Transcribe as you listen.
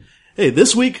Hey,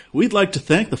 this week, we'd like to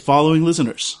thank the following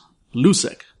listeners.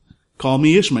 Lusek, Call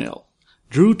Me Ishmael,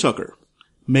 Drew Tucker,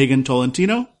 Megan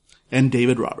Tolentino, and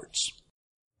David Roberts.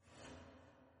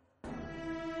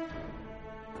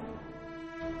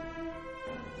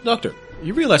 Doctor,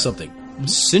 you realize something.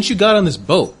 Since you got on this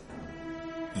boat,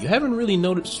 you haven't really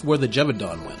noticed where the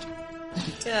Jevadon went.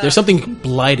 There's something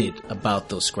blighted about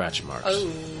those scratch marks.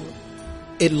 Oh.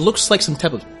 It looks like some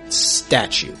type of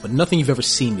statue, but nothing you've ever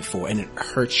seen before, and it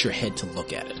hurts your head to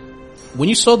look at it. When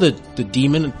you saw the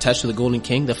demon attached to the Golden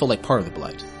King, that felt like part of the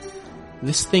blight.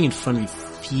 This thing in front of you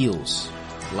feels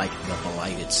like the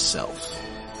blight itself,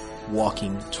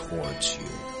 walking towards you.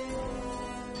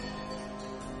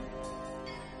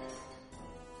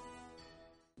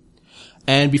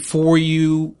 And before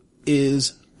you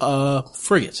is a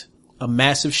frigate, a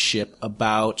massive ship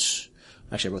about...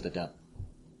 Actually, I wrote that down.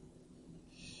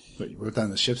 But you wrote down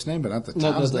the ship's name, but not the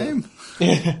town's name?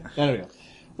 There we go.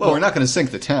 Well, we're not going to sink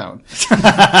the town.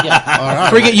 Yeah. All right.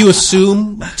 Frigate you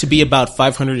assume to be about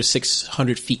 500 to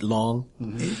 600 feet long.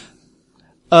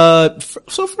 Mm-hmm.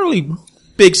 So fairly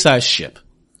big sized ship.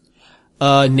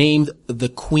 Named the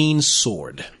Queen's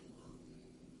Sword.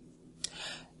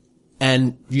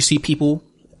 And you see people,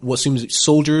 what seems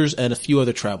soldiers and a few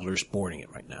other travelers boarding it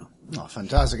right now. Oh,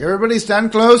 fantastic. Everybody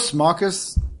stand close.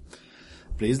 Marcus,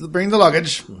 please bring the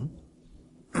luggage. Mm-hmm.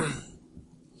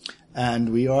 And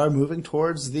we are moving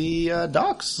towards the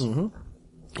docks. Mm-hmm.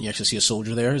 You actually see a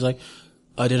soldier there. He's like,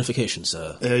 identification,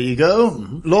 sir. There you go.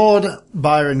 Mm-hmm. Lord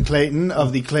Byron Clayton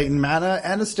of the Clayton Manor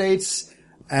and Estates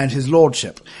and his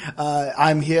lordship.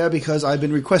 I'm here because I've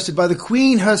been requested by the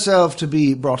Queen herself to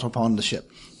be brought upon the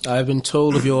ship. I've been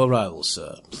told of your arrival,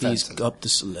 sir. Please go up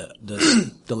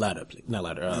the ladder, please. Not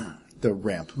ladder, The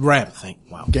ramp. ramp,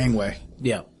 wow. Gangway.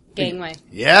 Yeah. Gangway.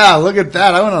 Yeah, look at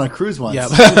that. I went on a cruise once. Yeah.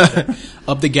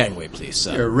 Up the gangway, please,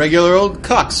 sir. You're a regular old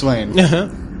coxswain.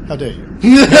 How dare you?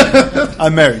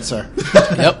 I'm married, sir.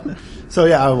 Yep. So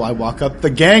yeah, I walk up the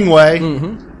gangway.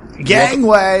 Mm-hmm.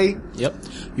 Gangway! Yep.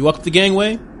 You walk up the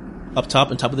gangway, up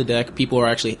top, on top of the deck. People are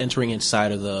actually entering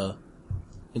inside of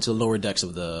into the lower decks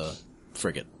of the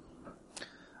frigate.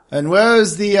 And where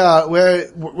is the,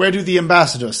 where do the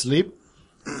ambassadors sleep?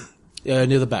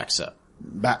 Near the back, sir.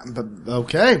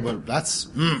 Okay, well that's,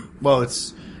 in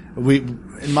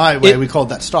my way, we called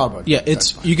that starboard. Yeah,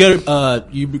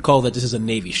 you recall that this is a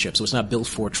Navy ship, so it's not built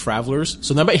for travelers.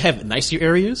 So they might have nicer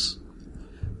areas,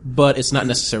 but it's not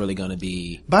necessarily going to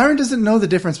be... Byron doesn't know the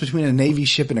difference between a Navy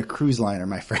ship and a cruise liner,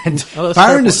 my friend. Oh,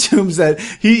 Byron assumes that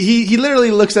he literally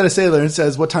looks at a sailor and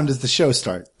says, "What time does the show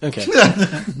start?" Okay.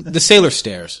 The sailor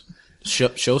stares.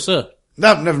 Show, sir.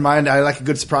 No, never mind. I like a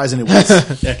good surprise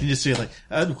anyways. Yeah, can you see like,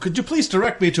 could you please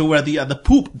direct me to where the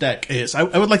poop deck is? I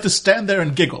would like to stand there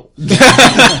and giggle.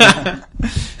 Yeah,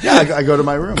 I go to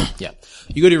my room. Yeah.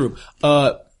 You go to your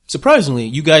room. Surprisingly,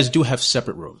 you guys do have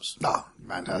separate rooms. Oh,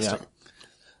 fantastic. Yeah.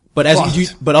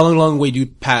 But along the way, you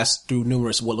pass through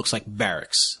numerous what looks like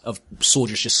barracks of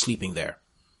soldiers just sleeping there.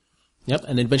 Yep.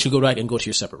 And then eventually go back and go to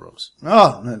your separate rooms.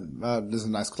 Oh, there's a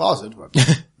nice closet. But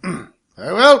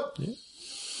very well. Yeah.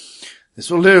 This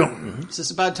will do. Mm-hmm. Is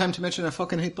this a bad time to mention I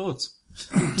fucking hate boats?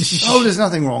 Oh, there's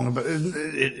nothing wrong about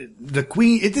the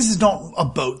Queen. This is not a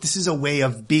boat. This is a way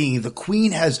of being. The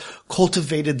Queen has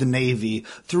cultivated the Navy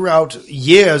throughout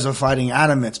years of fighting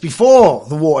animates. Before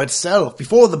the war itself,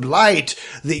 before the Blight,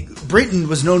 Britain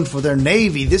was known for their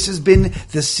Navy. This has been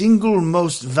the single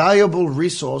most valuable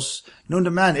resource known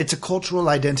to man. It's a cultural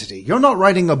identity. You're not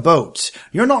riding a boat.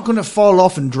 You're not going to fall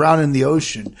off and drown in the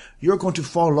ocean. You're going to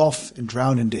fall off and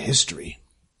drown into history.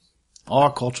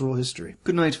 Our cultural history.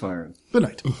 Good night, Byron. Good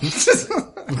night.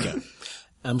 Okay.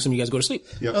 I'm assuming you guys go to sleep.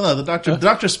 Yep. Oh, no, the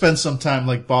doctor spends some time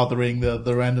like bothering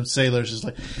the random sailors, just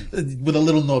like with a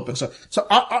little notebook. So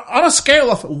on a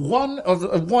scale of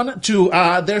one to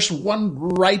there's one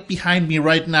right behind me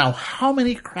right now. How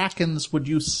many krakens would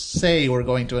you say we're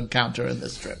going to encounter in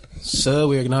this trip? Sir,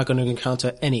 we are not going to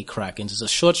encounter any krakens. It's a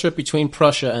short trip between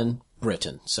Prussia and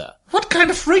Britain, sir. What kind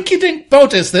of freaky-dink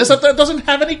boat is this that doesn't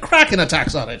have any kraken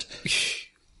attacks on it?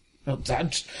 Oh,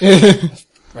 that.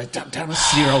 Right down to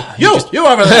 0. You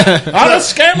over there. On a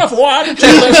scale of 1 to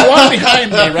there's one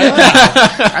behind me right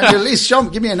now. And at least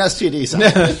give me an STD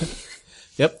sign.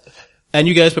 Yep. And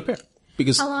you guys prepare.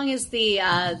 Because how long is the,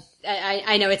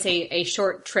 I know it's a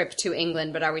short trip to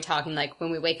England, but are we talking like when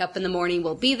we wake up in the morning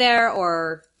we'll be there,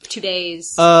 or 2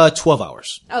 days? 12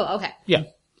 hours. Oh, okay. Yeah.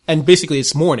 And basically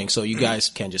it's morning, so you guys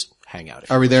can just hang out.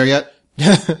 Are we there yet?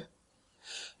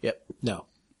 Yep. No.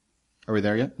 Are we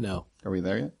there yet? No. Are we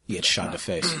there yet? You get shot in the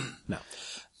face. No.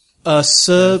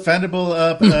 Sir, Fandible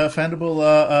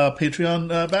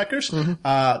Patreon backers,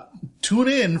 tune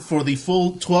in for the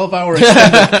full 12-hour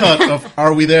extended cut of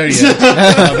Are We There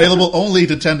Yet? Available only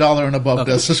to $10 and above.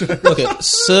 okay,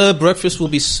 Sir, breakfast will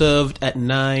be served at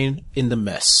 9 in the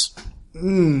mess.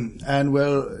 And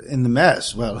well, in the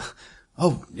mess, well,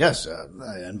 oh, yes,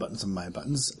 I unbutton some of my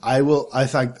buttons. I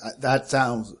think that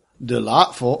sounds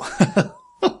delightful.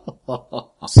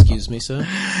 Excuse me, sir.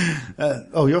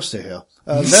 You'll stay here.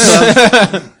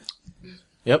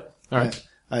 Yep. All right.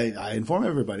 I inform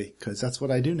everybody, because that's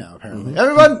what I do now, apparently.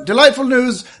 Everyone, delightful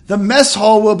news. The mess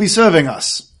hall will be serving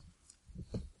us.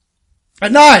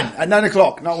 At 9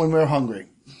 o'clock, not when we're hungry.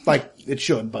 Like it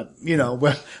should, but,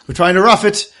 we're trying to rough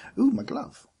it. Ooh, my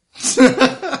glove.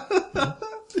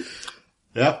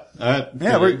 Yep.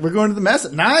 Yeah, we're going to the mess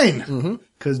at 9.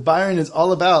 Because Byron is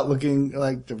all about looking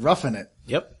like the roughing it.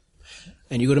 Yep.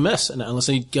 And you go to mess, and unless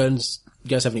you guys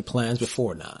have any plans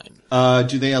before 9.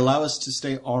 Do they allow us to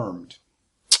stay armed?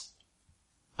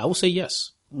 I will say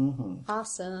yes.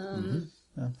 Awesome.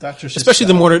 Doctor's Especially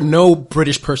the mortar. No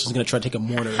British person is going to try to take a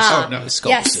mortar. Ah, no.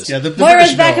 Yes. Yeah, the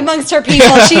Moira's British back know. amongst her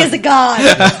people. She is a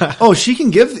god. Oh, she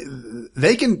can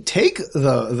they can take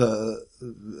the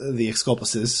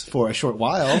exculpuses for a short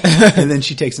while, and then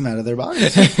she takes them out of their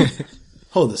bodies.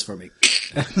 Hold this for me.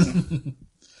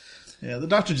 Yeah, the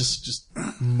doctor just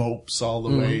mopes all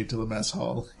the way to the mess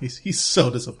hall. He's so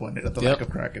disappointed at the lack of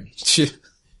Kraken.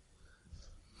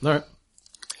 All right.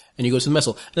 And you go to the mess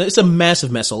hall. And it's a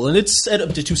massive mess hall, and it's set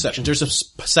up to 2 sections. There's a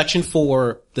section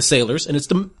for the sailors, and it's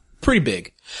pretty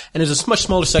big. And there's a much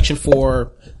smaller section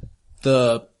for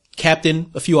the captain,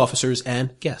 a few officers,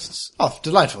 and guests. Oh,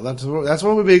 delightful. That's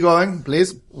where we'll be going,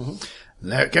 please.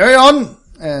 Carry on.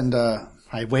 And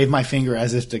I wave my finger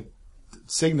as if to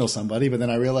signal somebody, but then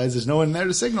I realize there's no one there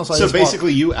to signal. So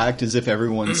Basically you act as if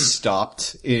everyone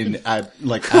stopped in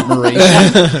admiration,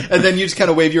 and then you just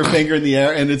kind of wave your finger in the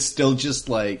air, and it's still just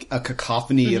like a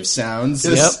cacophony of sounds.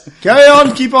 Yep. Carry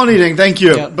on. Keep on eating. Thank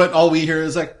you. Yep. But all we hear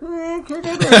is like, Yep.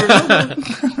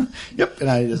 And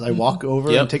I walk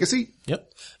over Yep. and take a seat.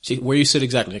 Yep. See, where you sit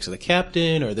exactly next to the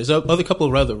captain, or there's other couple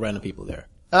of other random people there.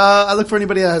 I look for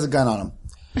anybody that has a gun on them.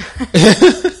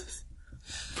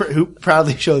 Who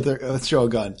proudly show a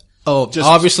gun. Oh,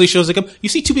 obviously shows a gun. You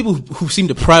see 2 people who seem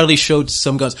to proudly show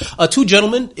some guns. 2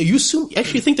 gentlemen, you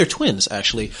actually think they're twins,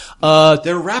 actually.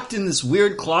 they're wrapped in this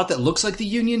weird cloth that looks like the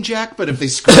Union Jack, but if they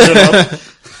skirt it up.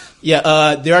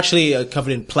 Yeah, they're actually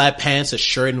covered in plaid pants, a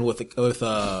shirt, and with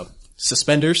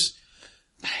suspenders.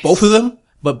 Both of them,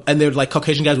 and they're like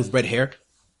Caucasian guys with red hair.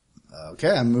 Okay,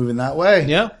 I'm moving that way.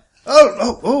 Yeah.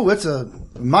 Oh, it's a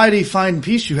mighty fine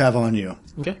piece you have on you.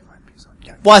 Okay.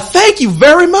 Why, thank you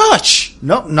very much.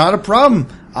 Nope, not a problem.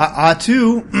 I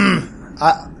too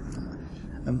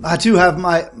have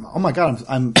my, oh my god,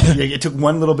 it took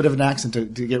one little bit of an accent to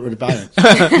get rid of Byron.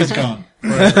 He's gone.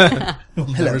 Forever. We'll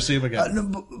never see him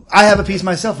again. I have a piece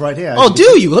myself right here. Oh,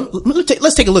 do you?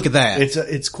 Let's take a look at that.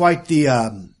 It's quite the,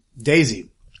 doozy.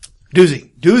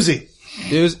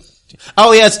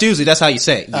 Oh yeah, it's doozy. That's how you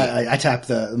say it. I tap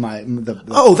the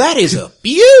Oh, that is a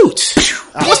beaut.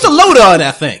 What's the loader on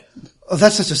that thing? Oh,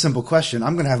 that's such a simple question.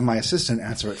 I'm going to have my assistant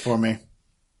answer it for me.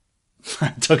 I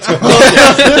took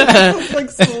Like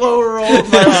slow roll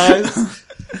of my eyes.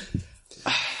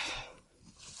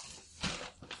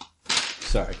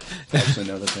 Sorry. I actually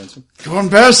know that answer. You're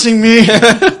embarrassing me.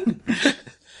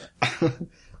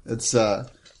 It's,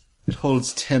 it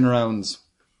holds 10 rounds.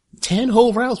 10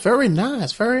 whole rounds. Very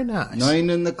nice. Very nice. 9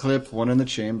 in the clip, 1 in the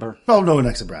chamber. Oh, no one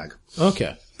likes to brag.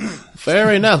 Okay.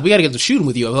 Very nice. We got to get to shooting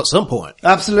with you at some point.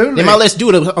 Absolutely. They might let's do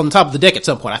it on top of the deck at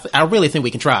some point. I really think we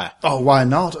can try. Oh, why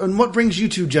not? And what brings you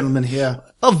 2 gentlemen here?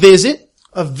 A visit.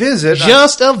 A visit?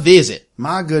 Just a visit.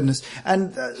 My goodness.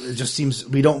 And it just seems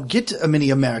we don't get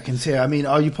many Americans here. I mean,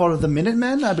 are you part of the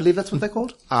Minutemen? I believe that's what they're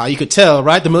called. You could tell,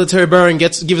 right? The military burn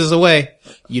gives us away.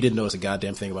 You didn't know a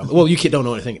goddamn thing about it. Well, you don't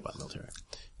know anything about the military.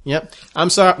 Yep.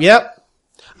 I'm sorry. Yep.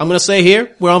 I'm going to say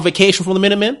here, we're on vacation from the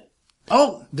Minutemen.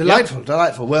 Oh, delightful,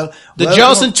 delightful. Well, The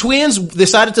Johnson twins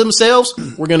decided to themselves,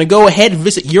 we're going to go ahead and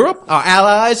visit Europe, our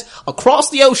allies, across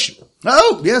the ocean.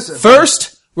 Oh, yes.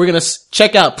 First, we're going to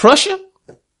check out Prussia,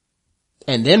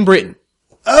 and then Britain.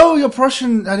 Oh, you're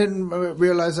Prussian. I didn't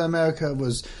realize America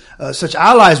was such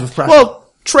allies with Prussia.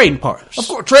 Well, trading partners. of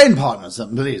course, trading partners,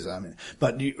 please. I mean,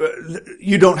 but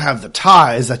you don't have the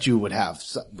ties that you would have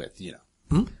with,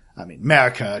 I mean,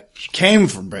 America came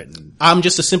from Britain. I'm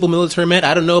just a simple military man.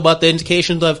 I don't know about the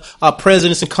indications of our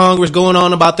presidents and Congress going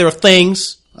on about their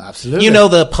things. Absolutely. You know,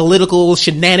 the political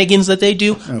shenanigans that they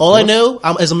do. All I know,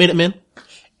 as a Minuteman,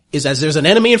 is as there's an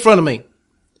enemy in front of me,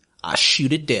 I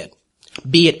shoot it dead.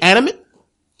 Be it animate,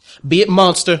 Be it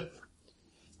monster,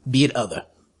 be it other.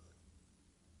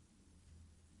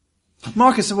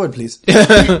 Marcus, a word, please.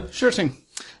 Sure thing.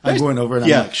 I'm going over and I'm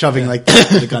Yeah. like shoving like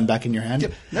the gun back in your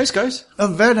hand. Nice guys.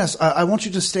 Very nice. I want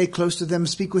you to stay close to them,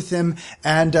 speak with them,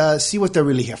 and see what they're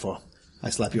really here for. I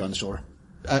slap you on the shoulder.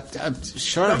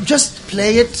 Sure. Just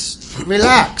play it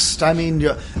relaxed. I mean,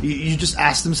 you just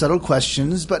ask them subtle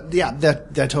questions, but yeah,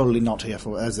 they're totally not here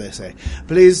for, as they say.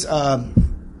 Please,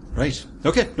 Right.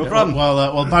 Okay. No problem.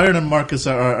 While Byron and Marcus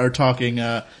are talking,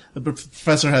 the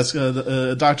professor has,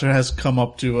 the doctor has come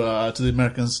up to the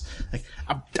Americans. Like,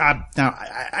 now,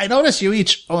 I notice you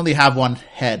each only have one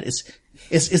head. Is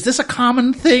this a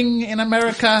common thing in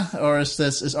America, or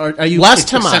are you Last a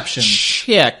time I perception?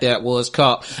 checked, that was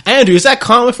called. Andrew, is that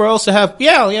common for us to have?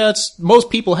 Yeah, it's, most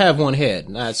people have one head.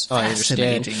 That's how I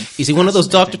understand. Fascinating. Is he one of those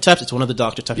doctor types? It's one of the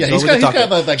doctor types. Yeah, It's he's always got the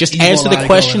doctor. like, just evil answer the eye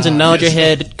questions going and on. nod your Yes.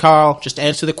 head, Carl. Just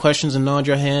answer the questions and nod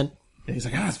your head. Yeah, he's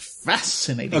like, that's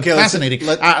fascinating. Okay, fascinating.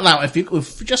 let- Now, if you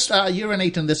just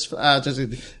urinate in this, at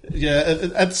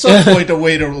some point a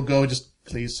waiter will go, just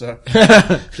please, sir.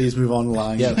 please move on the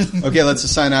line. Yeah. Okay, let's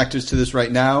assign actors to this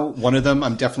right now. One of them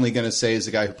I'm definitely going to say is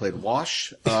the guy who played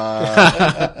Wash.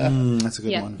 That's a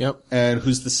good Yeah. one. Yep. And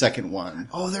who's the second one?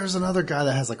 Oh, there's another guy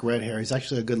that has like red hair. He's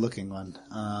actually a good looking one.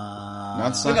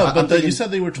 Not No, but you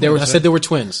said they were twins. I said right? they were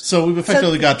twins. So we've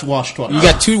effectively got Wash twice. You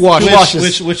got two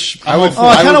washes. Which I would. Oh,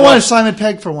 I kind of would wanted watch- Simon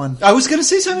Pegg for one. I was going to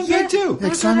say Simon Pegg too.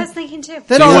 That's what I was thinking too.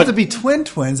 They don't you have want- to be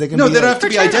twins. They can No, be they don't like, have to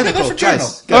be Fraternal, identical. they're fraternal.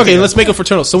 Guys, Okay, let's make them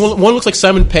fraternal. So one looks like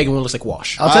Simon Pegg and one looks like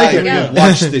Wash. I'll take it. Yeah.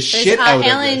 Watch the There's shit out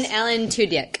Alan of this. Alan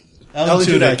Tudyk. Alan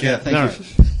Tudyk, Yeah, thank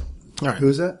you.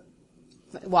 Who's that?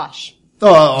 Wash.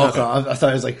 Oh, okay. I thought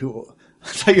it was like who? I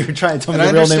thought you were trying to tell me And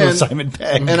the I real name of understand- Simon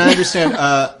Pegg. And I understand,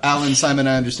 Alan, Simon,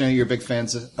 I understand you're big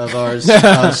fans of ours.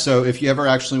 So if you ever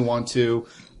actually want to,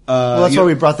 well, that's you- why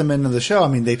we brought them into the show. I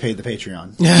mean, they paid the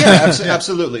Patreon. Yeah,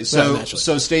 absolutely. So, naturally.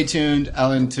 so stay tuned.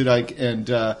 Alan Tudyk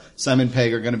and Simon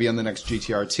Pegg are going to be on the next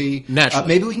GTRT. Naturally.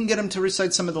 Maybe we can get him to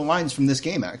recite some of the lines from this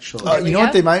game. Actually, You know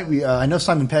what they might? I know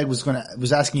Simon Pegg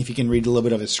was asking if he can read a little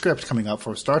bit of his script coming up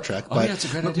for Star Trek. But yeah, it's a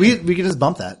great idea. we can just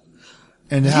bump that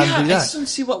and have him do I that. just don't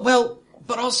see what. Well,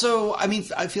 but also, I mean,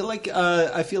 I feel like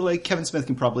Kevin Smith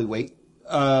can probably wait.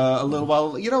 A little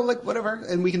while, like whatever,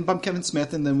 and we can bump Kevin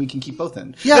Smith, and then we can keep both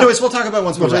in. Yeah. Anyways, we'll talk about it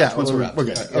once we're wrapped. we're Okay,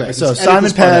 good. Okay, just so edit Simon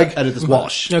this part out, Pegg, edit this part out.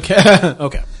 Wash. Okay.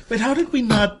 Okay. Wait, how did we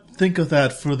not think of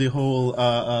that for the whole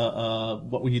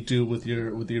what will you do with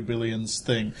your billions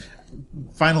thing?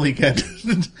 Finally get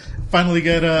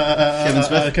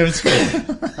Kevin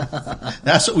Smith.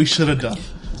 That's what we should have done.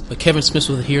 But Kevin Smith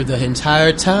was here the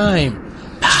entire time.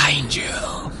 Behind you.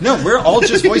 No, we're all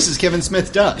just voices Kevin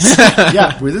Smith does.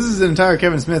 Yeah, this is an entire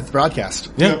Kevin Smith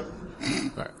broadcast. Yeah. All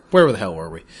right. Where the hell were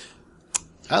we?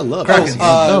 I love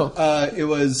It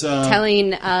was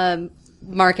Telling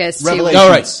Marcus to Revelation. Oh,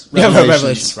 right. Yeah,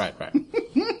 Revelations. Revelations. Right.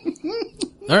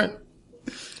 All right.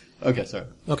 Okay, sorry.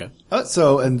 Okay.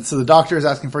 So the doctor is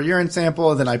asking for a urine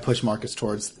sample, and then I push Marcus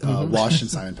towards Wash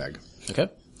and Simon Pegg. Okay.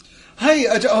 Hi.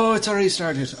 It's already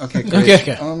started. Okay, great.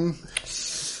 Okay.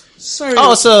 Sorry.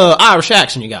 Oh, it's a Irish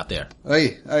accent you got there.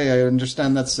 I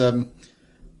understand that's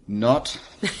not.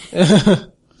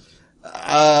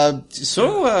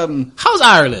 How's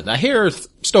Ireland? I hear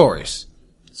stories.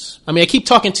 I mean, I keep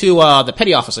talking to the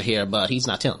petty officer here, but he's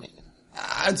not telling me.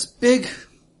 It's big,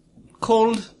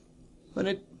 cold when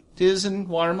it is, and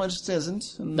warm when it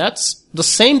isn't. And, That's the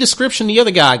same description the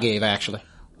other guy gave, actually.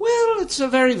 well, it's a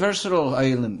very versatile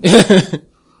island.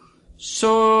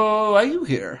 So, are you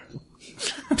here?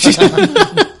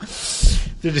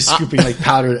 They're just scooping like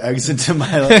powdered eggs into my.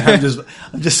 I'm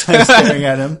just like, staring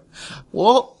at him.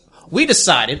 Well, we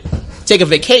decided to take a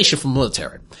vacation from the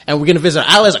military, and we're going to visit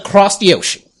islands across the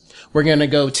ocean. We're going to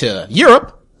go to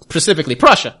Europe, specifically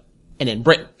Prussia, and then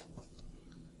Britain.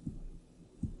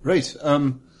 Right.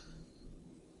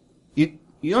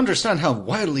 You understand how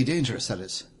wildly dangerous that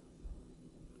is.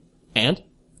 And?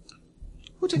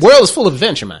 What World is full of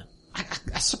adventure, man.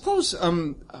 I suppose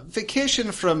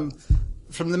vacation from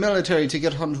the military to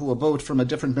get onto a boat from a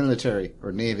different military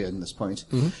or navy in this point,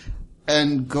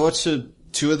 and go to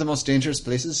two of the most dangerous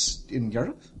places in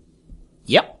Europe.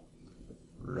 Yep.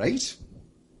 Right.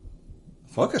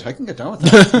 Fuck it, I can get down with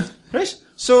that. Right.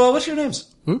 So, what's your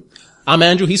names? I'm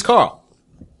Andrew, he's Carl.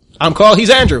 I'm Carl, he's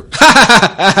Andrew.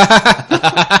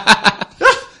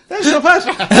 That's so bad.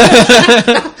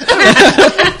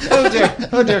 Oh dear.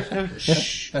 Oh dear.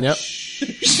 Shh. Yep.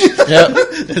 Yep.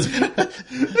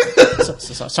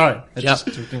 Sorry. Yeah.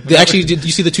 Did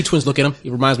you see the two twins look at him? He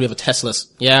reminds me of a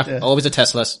Tesla's. Yeah, always a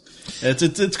Tesla's.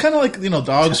 It's kind of like,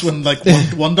 dogs when like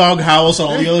one dog howls and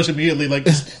all the others immediately like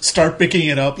start picking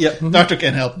it up. Yep. Doctor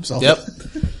can't help himself. Yep.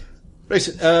 Right.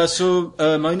 So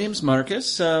my name's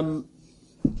Marcus.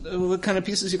 What kind of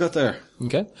pieces you got there?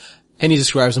 Okay. Henny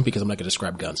describes them because I'm not going to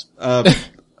describe guns.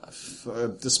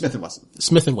 The Smith & Wesson.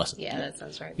 Smith & Wesson. Yeah, that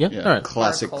sounds right. Yeah. Yeah. All right.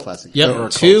 Classic. Yep. Or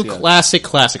Two Colt, yeah.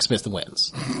 classic Smith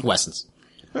 & Wessons.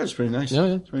 That's pretty nice. Yeah.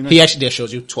 That's pretty nice. He actually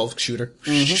shows you 12 shooter.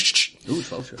 Ooh,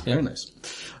 12 sure. Very nice.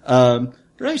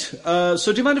 Right. So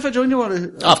do you mind if I join you on a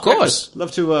Of course. breakfast?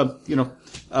 Love to,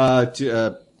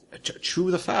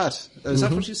 chew the fat. Is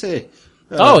that what you say?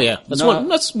 Oh yeah.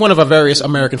 That's one of our various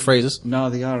American phrases. Gnaw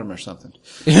the arm or something.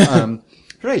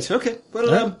 Right. Okay.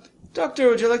 Well, Doctor,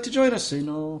 would you like to join us? Say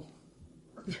no.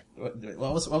 What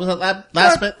was that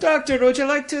last bit? Doctor, would you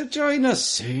like to join us?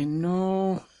 Say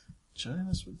no. Join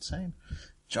us with saying.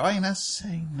 Join us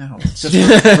saying no.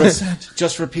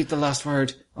 Just repeat the last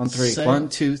word on 3. Say- 1,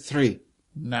 2, 3.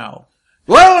 No.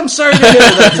 Well, I'm sorry to hear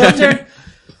that, Doctor.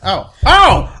 Oh,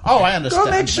 I understand.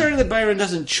 Go make sure that Byron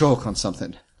doesn't choke on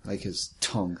something, like his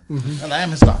tongue. Well, I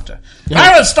am his doctor.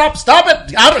 Byron, stop it! Get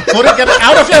it out of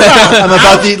your mouth! I'm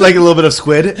about to eat like a little bit of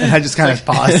squid, and I just kind of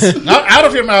pause. Not out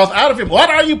of your mouth, what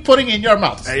are you putting in your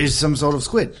mouth? It's some sort of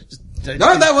squid.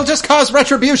 No, that will just cause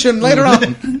retribution later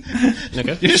on.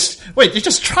 Okay. You're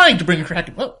just trying to bring a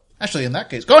crack. Well, actually, in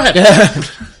that case, go ahead.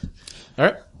 All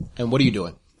right. And what are you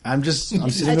doing? I'm sitting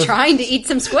with, Trying to eat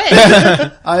some squid.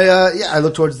 I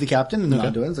look towards the captain and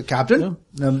I'm doing the captain.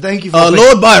 Thank you for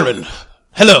Lord Byron.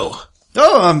 Hello.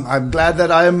 Oh, I'm glad that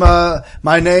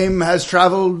my name has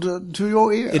traveled to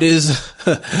your ear. It is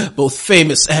both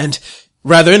famous and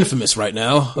rather infamous right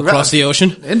now across the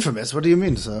ocean. Infamous? What do you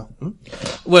mean, sir?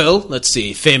 Well, let's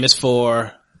see. Famous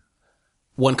for,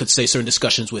 one could say, certain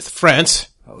discussions with France.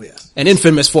 Oh, yes. And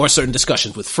infamous for certain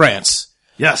discussions with France.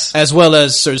 Yes. As well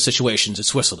as certain situations in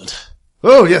Switzerland.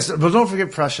 Oh, yes. But don't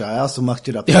forget Prussia. I also mucked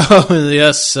it up. Oh,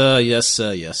 yes,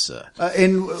 sir.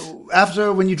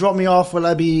 After, when you drop me off, will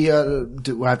I be,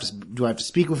 do I have to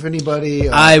speak with anybody?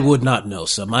 I would not know,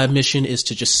 sir. My mission is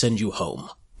to just send you home.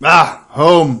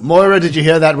 Home. Moira, did you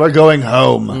hear that? We're going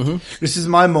home. This is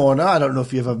my Morna. I don't know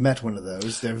if you've ever met one of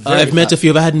those. They're very I've met a few.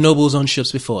 I've had nobles on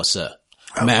ships before, sir.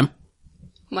 Ma'am?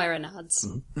 Moira nods.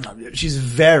 She's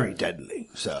very deadly,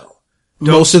 so.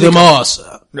 Most of them are,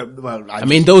 sir. No, well, I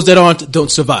mean, those that aren't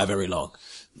don't survive very long.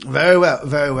 Very well,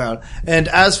 very well. And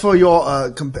as for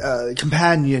your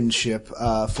companionship,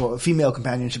 for female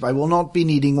companionship, I will not be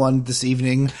needing one this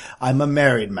evening. I'm a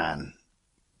married man.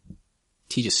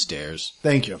 He just stares.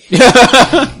 Thank you.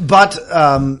 But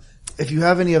if you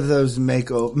have any of those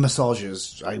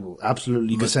massages, I will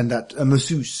absolutely send that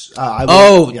masseuse. I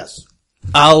will, yes,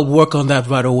 I'll work on that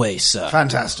right away, sir.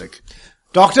 fantastic.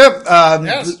 Doctor,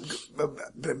 Yes.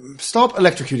 Stop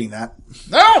electrocuting that.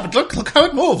 No, but look how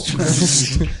it moves.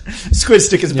 Squid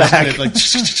stick is back.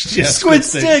 Squid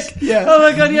stick. Yeah. Oh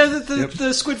my god, yeah,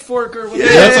 the squid fork or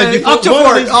whatever. Yeah, it's like you put one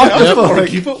on each-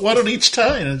 Octofork. You put one on each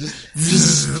tie and it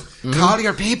just Call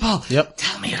your people. Yep.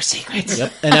 Tell me your secrets.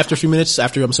 Yep. And after a few minutes,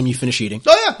 after some of you finish eating.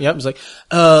 Oh, yeah. Yep. It's like,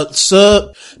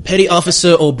 Sir, Petty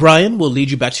Officer O'Brien will lead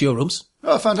you back to your rooms.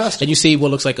 Oh, fantastic. And you see what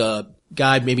looks like a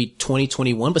guy, maybe 20,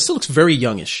 21, but still looks very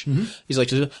youngish. He's like,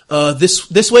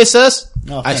 this way, sirs.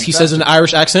 Oh, He says in an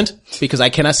Irish accent, because I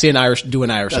cannot do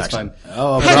an Irish That's accent. fine.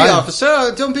 Oh, Petty Brian.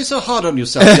 officer, don't be so hard on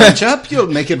yourself, young chap. You'll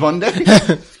make it one day.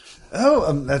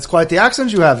 Oh, that's quite the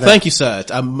accent you have there. Thank you, sir.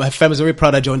 My family's very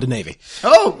proud I joined the Navy.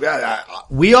 Oh,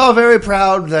 we are very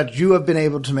proud that you have been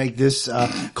able to make this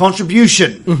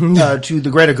contribution to the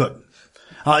greater good.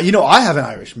 I have an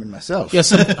Irishman myself. Yes,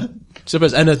 sir.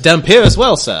 And a Dampier as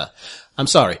well, sir. I'm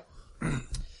sorry.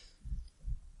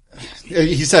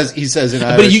 He says in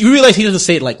Irish. But you realize he doesn't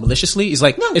say it like maliciously. He's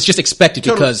like, it's just expected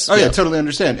because. Totally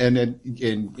understand. And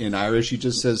in Irish, he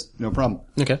just says, no problem.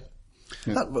 Okay.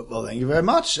 Well, thank you very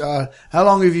much. How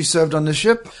long have you served on this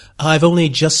ship? I've only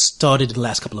just started the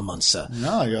last couple of months, sir.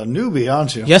 No, you're a newbie,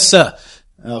 aren't you? Yes, sir.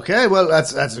 Okay, well,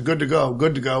 that's good to go.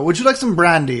 Good to go. Would you like some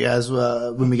brandy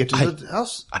when we get to the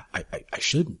house? I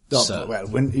should, Oh, sir.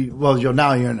 well, you're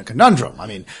in a conundrum. I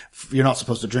mean, you're not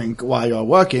supposed to drink while you're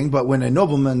working, but when a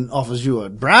nobleman offers you a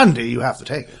brandy, you have to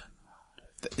take it.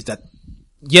 Is that?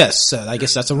 Yes, sir. I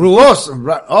guess that's a rule. Of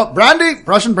course, brandy,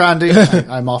 Russian brandy.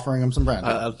 I'm offering him some brandy.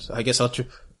 I guess I'll try.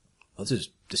 Oh, this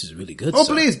is really good. Oh,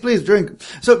 sir. please drink.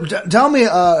 So tell me,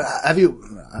 have you,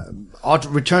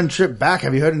 return trip back?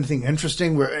 Have you heard anything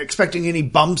interesting? We're expecting any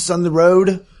bumps on the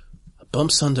road?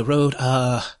 Bumps on the road.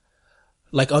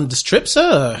 Like on this trip,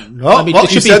 sir? Oh, it you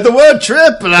should said the word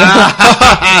trip.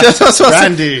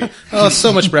 Brandy. Oh,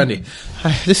 so much brandy.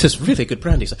 This is really good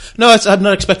brandy, sir. No, I'm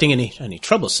not expecting any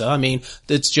trouble, sir. I mean,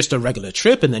 it's just a regular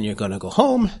trip, and then you're gonna go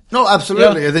home. No,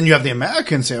 absolutely. Yeah. And then you have the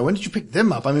Americans here. When did you pick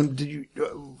them up? I mean,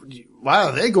 why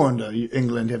are they going to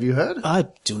England? Have you heard? I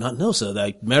do not know, sir.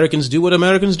 The Americans do what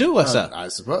Americans do, sir. I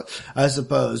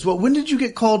suppose. Well, when did you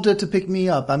get called to pick me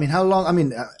up? I mean, how long? I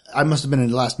mean, I must have been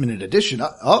in the last minute edition.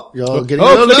 You're getting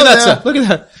Oh, look at that, there. sir. Look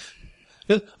at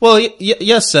that. Well,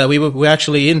 yes, sir. We're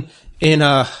actually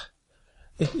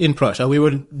in Prussia. We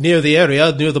were near the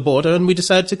area, near the border, and we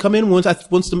decided to come in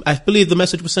I believe the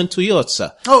message was sent to you,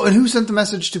 sir. Oh, and who sent the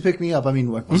message to pick me up? I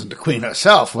mean, it wasn't the Queen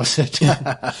herself, was it?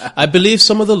 I believe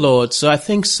some of the lords. So I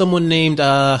think someone named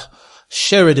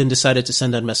Sheridan decided to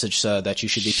send that message, sir, that you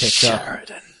should be picked up.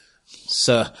 Sheridan.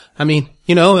 Sir, I mean,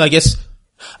 I guess.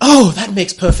 Oh, that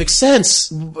makes perfect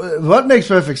sense. What makes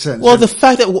perfect sense? Well, the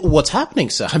fact that what's happening,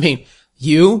 sir. I mean,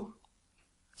 you,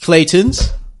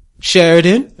 Clayton's,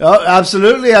 Sheridan. Oh,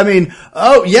 absolutely. I mean,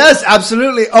 oh, yes,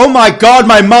 absolutely. Oh my God,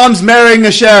 my mom's marrying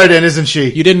a Sheridan, isn't she?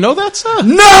 You didn't know that, sir?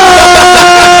 No!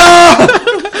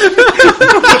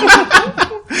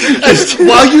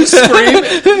 While you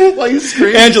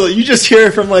scream, Angela, you just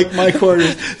hear from like my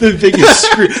quarters the biggest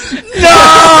scream.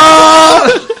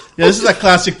 No! Yeah, this is that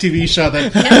classic TV shot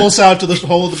that pulls out to the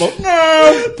hole of the boat.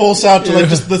 No! Pulls out to like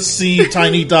just the sea,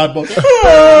 tiny dot boat.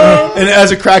 And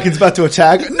as a Kraken's about to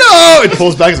attack, no! It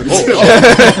pulls back.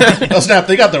 It's like, Oh snap!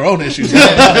 They got their own issues.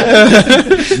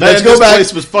 Let's go back.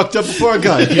 Place was fucked up before I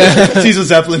got here. Cecil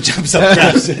Zeppelin jumps up,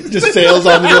 grabs it, just sails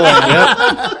onto the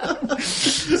land. Yep.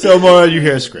 So, Maura, you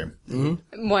hear a scream.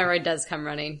 Mm-hmm. Moira does come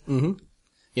running. Mm-hmm.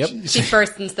 Yep. She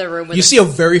bursts into the room with You see a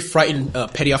very frightened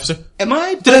petty officer. Am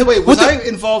I? By the way, was I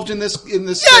involved in this?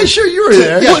 Yeah, sure, you were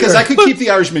there. Yeah, because I could keep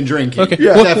the Irishman drinking. Okay.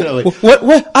 Yeah, definitely. What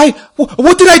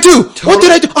did I do? What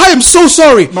did I do? I am so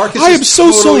sorry. Marcus I am is so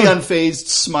totally sorry. unfazed,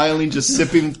 smiling, just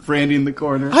sipping brandy in the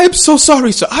corner. I am so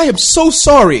sorry, sir. I am so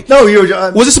sorry. No, you were...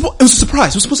 it was a surprise.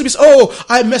 It was supposed to be,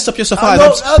 I messed up your surprise.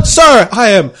 no, Sir,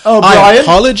 I am. Oh, I Brian?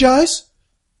 apologize.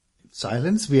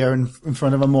 Silence. We are in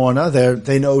front of a Morna.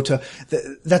 They know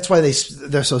that's why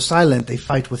they're so silent. They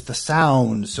fight with the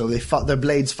sound. So their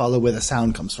blades follow where the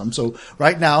sound comes from. So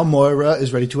right now, Moira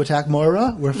is ready to attack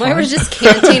Moira. We're fine. Moira's just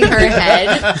canting her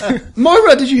head.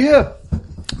 Moira, did you hear?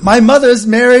 My mother's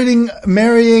marrying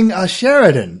a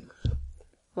Sheridan.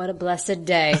 What a blessed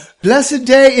day. Blessed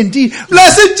day indeed.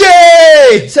 Blessed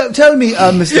day! So tell me,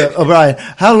 Mr. O'Brien,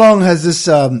 how long has this,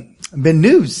 been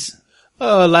news?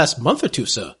 Last month or two,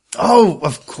 sir. Oh,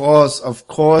 of course.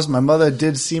 My mother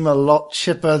did seem a lot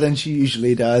chipper than she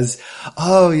usually does.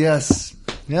 Oh, yes.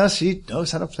 Yeah, she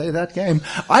knows how to play that game.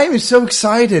 I am so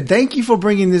excited. Thank you for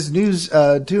bringing this news,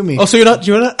 to me. Oh, so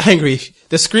you're not angry.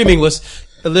 The screaming was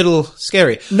a little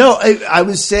scary. No, I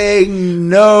was saying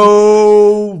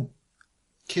no.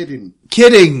 Kidding.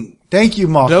 Thank you,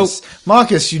 Marcus. Nope.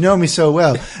 Marcus, you know me so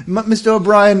well. Mr.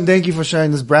 O'Brien, thank you for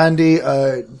sharing this brandy.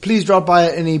 Please drop by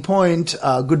at any point.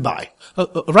 Goodbye.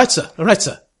 Right, sir.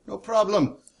 No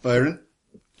problem. Byron,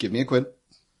 give me a quid.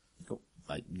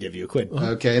 I give you a quid.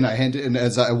 Okay, and I hand it, and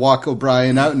as I walk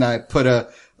O'Brien out, and I put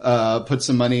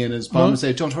some money in his palm and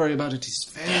say, "Don't worry about it.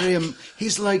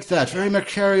 He's like that, very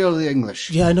mercurial, the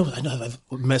English." Yeah, I know.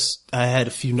 I had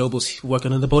a few nobles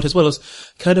working on the boat as well. It was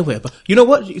kind of weird. But you know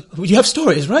what? You have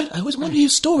stories, right? I always want to hear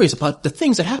stories about the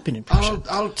things that happen in Prussia.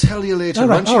 I'll tell you later. All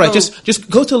right. Just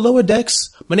go to lower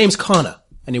decks. My name's Connor.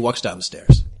 And he walks down the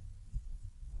stairs.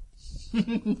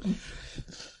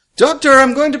 Doctor,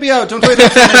 I'm going to be out. Don't wait.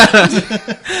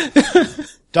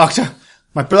 Doctor,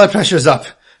 my blood pressure's up.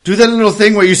 Do that little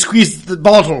thing where you squeeze the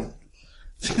bottle.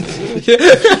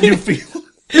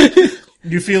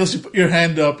 You feel as you put your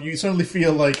hand up, you suddenly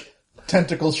feel like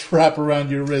tentacles wrap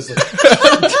around your wrist. Like,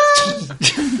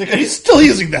 are you still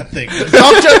using that thing?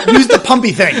 Doctor, use the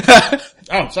pumpy thing.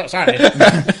 Oh, sorry.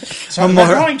 So we're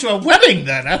going to a wedding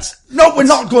then. No, we're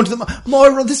not going to the...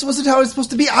 Moira, this wasn't how it was supposed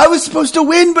to be. I was supposed to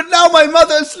win, but now my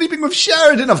mother is sleeping with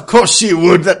Sheridan. Of course she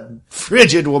would, that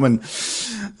frigid woman.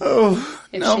 Oh,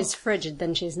 If no. she's frigid,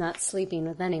 then she's not sleeping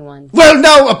with anyone. Well,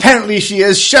 no, apparently she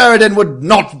is. Sheridan would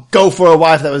not go for a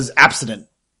wife that was abstinent.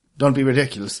 Don't be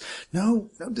ridiculous. No,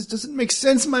 this doesn't make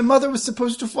sense. My mother was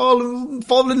supposed to fall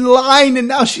in line, and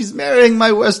now she's marrying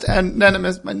my worst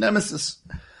my nemesis.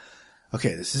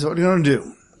 Okay, this is what we're going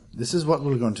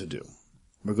to do.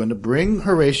 We're going to bring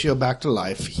Horatio back to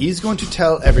life. He's going to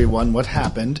tell everyone what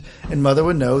happened, and Mother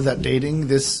would know that dating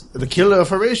the killer of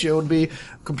Horatio would be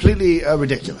completely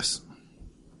ridiculous.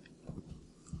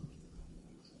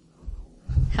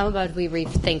 How about we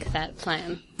rethink that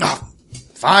plan? Oh,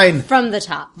 Fine. From the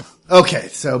top. Okay,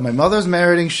 so my mother's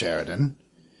marrying Sheridan.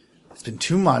 It's been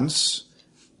 2 months.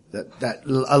 That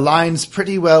aligns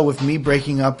pretty well with me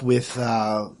breaking up with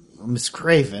Miss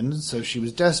Craven. So she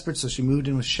was desperate, so she moved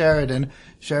in with Sheridan.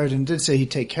 Sheridan did say he'd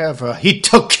take care of her. He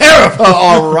took care of her,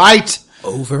 all right.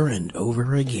 Over and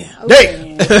over again.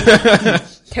 Hey,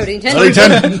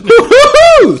 Toadington.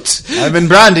 Woo-hoo! I'm in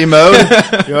brandy mode.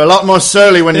 You're a lot more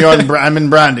surly when I'm in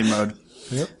brandy mode.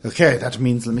 Yep. Okay, that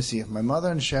means, let me see, if my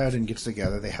mother and Sheridan gets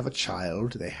together, they have a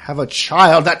child.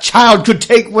 That child could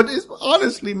take what is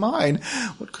honestly mine.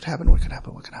 What could happen? What can I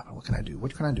do?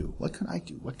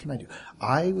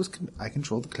 I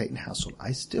control the Clayton household.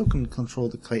 I still can control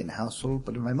the Clayton household,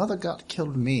 but if my mother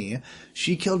killed me,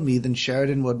 she killed me, then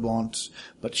Sheridan would want,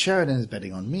 but Sheridan is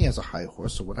betting on me as a high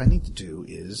horse, so what I need to do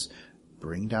is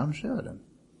bring down Sheridan.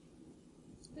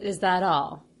 Is that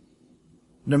all?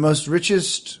 The most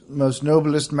richest, most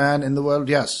noblest man in the world,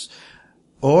 yes.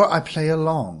 Or I play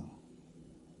along.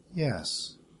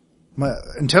 Yes.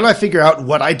 Until I figure out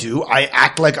what I do, I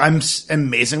act like I'm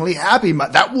amazingly happy.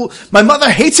 My mother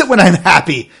hates it when I'm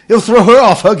happy. It'll throw her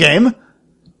off her game.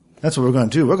 That's what we're going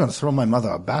to do. We're going to throw my mother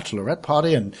a bachelorette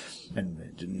party and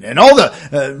all the,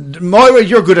 Moira,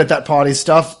 you're good at that party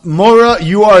stuff. Moira,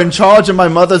 you are in charge of my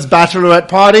mother's bachelorette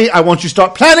party. I want you to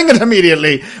start planning it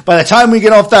immediately. By the time we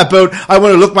get off that boat, I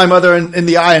want to look my mother in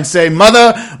the eye and say,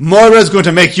 Mother, Moira's going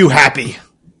to make you happy.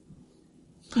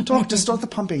 Doc, just start the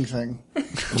pumping thing.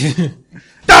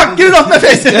 Doc, get it off my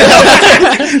face!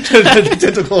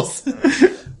 Tentacles.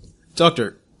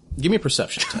 Doctor, give me a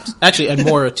perception test. Actually, and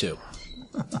Moira too.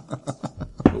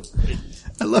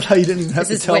 I love how you didn't even have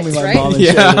to tell me my right? mom and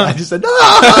Yeah. Sheridan. I just said,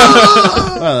 no!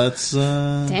 That's,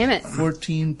 Damn it.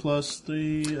 14 plus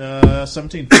 3,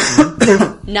 17.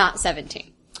 Not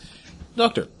 17.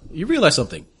 Doctor, you realize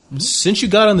something. Since you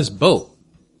got on this boat,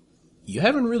 you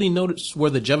haven't really noticed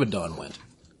where the Jevedon went.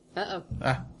 Uh-oh.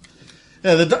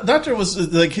 Yeah, the doctor was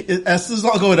like, as this is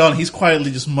all going on, he's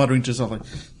quietly just muttering to himself like,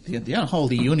 the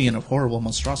unholy union of horrible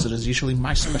monstrosity is usually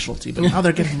my specialty, but now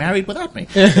they're getting married without me.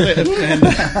 and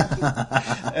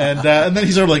then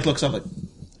he sort of like looks up like,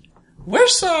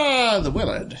 where's, the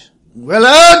Willard?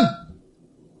 Willard!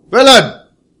 Well,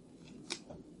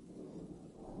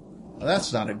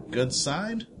 that's not a good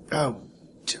sign.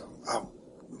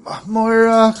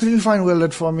 Moira, can you find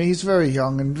Willard for me? He's very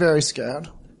young and very scared.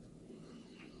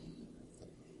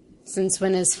 Since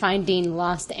when is finding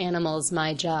lost animals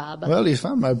my job? Well, he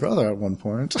found my brother at one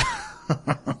point.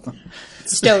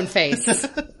 Stone face.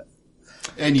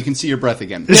 And you can see your breath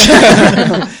again.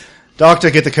 Doctor,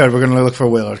 get the code. We're going to look for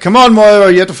Willard. Come on,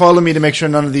 Moira. You have to follow me to make sure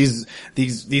none of these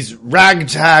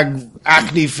ragtag,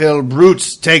 acne-filled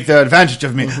brutes take their advantage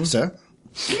of me. Mm-hmm. Sir?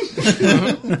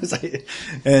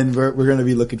 And we're going to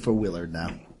be looking for Willard now.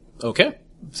 Okay.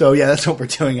 So yeah, that's what we're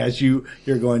doing as you're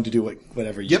going to do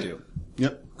whatever you do.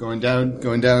 Yep. Going down,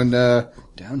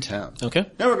 downtown.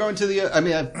 Okay. Now we're going to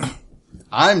the,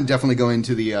 I'm definitely going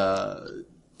to the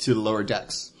lower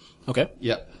decks. Okay.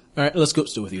 Yep. All right, let's go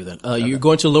with you then. You're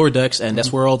going to the lower decks, and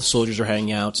that's where all the soldiers are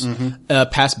hanging out,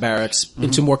 past barracks,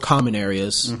 into more common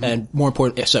areas, and more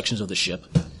important sections of the ship.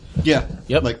 Yeah.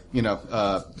 Yep. Like,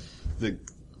 the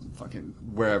fucking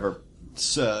wherever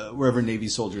Navy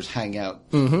soldiers hang out.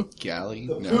 Mm-hmm. Galley?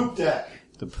 Poop deck.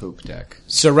 The poop deck.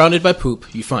 Surrounded by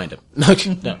poop, you find him. No.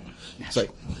 It's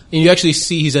like, and you actually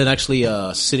see he's actually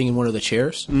sitting in one of the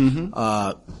chairs.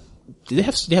 Mm-hmm. They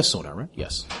have sonar, right?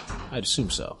 Yes. I'd assume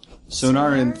so.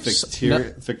 Sonar in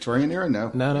Victorian era?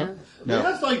 No. No.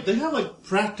 They have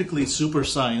practically super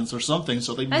science or something,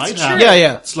 so they That's might true. have.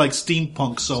 Yeah. It's like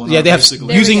steampunk sonar. Yeah, they have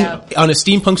basically. using There we on a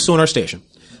steampunk sonar station.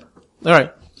 All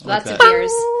right. Lots that. of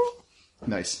ears.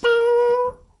 Nice.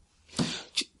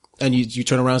 And you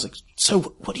turn around and it's like,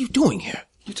 so what are you doing here?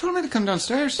 You told me to come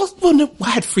downstairs. Well, no, I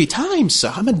had free time,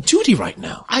 sir. I'm on duty right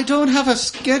now. I don't have a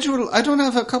schedule. I don't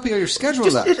have a copy of your schedule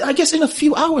left. I guess in a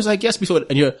few hours, before,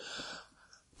 and you're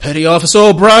Petty Officer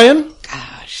O'Brien?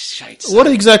 Ah, shite. What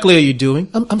exactly are you doing?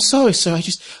 I'm sorry, sir.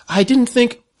 I didn't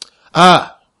think,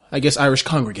 I guess Irish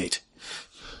congregate.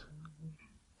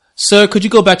 Sir, could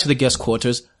you go back to the guest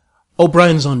quarters?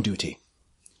 O'Brien's on duty.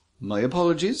 My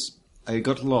apologies. I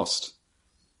got lost.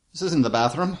 This isn't the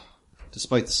bathroom,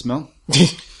 despite the smell.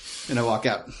 And I walk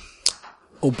out.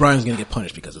 O'Brien's gonna get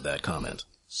punished because of that comment.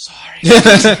 Sorry.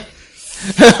 Yeah,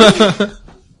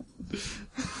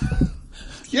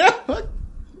 fuck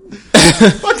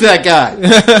that guy.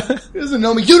 He doesn't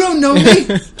know me. You don't know me.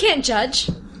 Can't judge.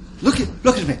 Look at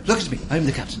me. I'm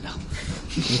the captain now.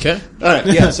 Okay? Alright,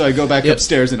 yeah, so I go back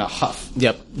upstairs in a huff.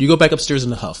 Yep. You go back upstairs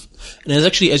in a huff. And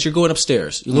as you're going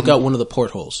upstairs, you look out one of the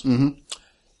portholes. Mm-hmm.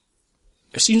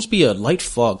 There seems to be a light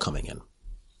fog coming in.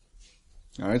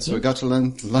 Alright, so we got to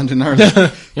London early.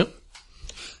 Yep.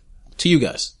 To you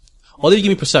guys. All of you give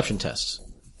me perception tests.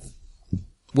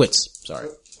 Wits, sorry.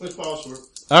 Quick password.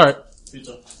 Alright.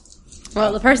 Pizza.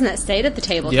 Well, the person that stayed at the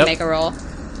table Yep. can make a roll.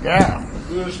 Yeah.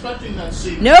 We were expecting that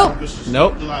scene. Nope.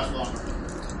 Nope. To last longer.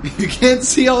 You can't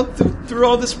see all through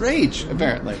all this rage,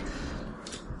 apparently.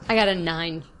 I got a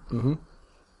 9.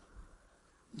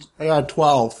 I got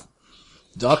 12.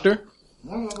 Doctor?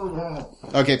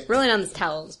 Okay. Rolling on this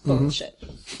towel is bullshit.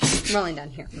 Rolling down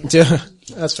here.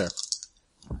 That's fair.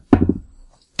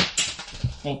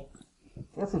 Oh,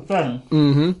 that's a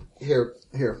 10. Here,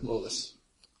 roll this.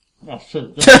 Oh,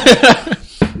 shit.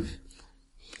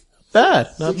 Bad.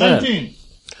 Not bad. 19.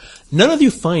 None of you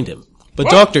find him. But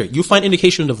Doctor, you find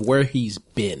indication of where he's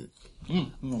been.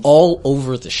 All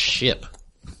over the ship.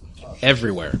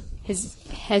 Everywhere.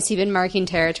 Has he been marking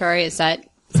territory? Is that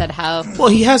how? Well,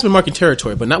 he has been marking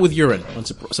territory, but not with urine,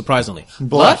 surprisingly.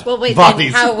 Blood. Well, wait.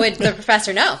 Bodies. Then how would the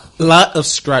professor know? A lot of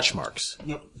scratch marks.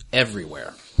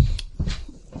 Everywhere.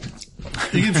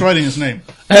 He keeps writing his name.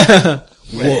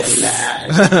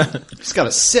 He's got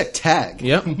a sick tag.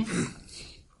 Yep.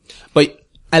 But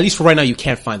at least for right now, you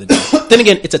can't find the dog. Then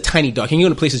again, it's a tiny dog. You can go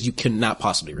to places you cannot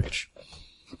possibly reach.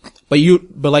 But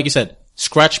like you said,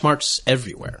 scratch marks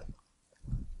everywhere.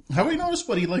 Have we noticed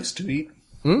what he likes to eat?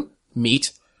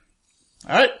 Meat.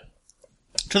 Alright.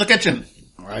 To the kitchen.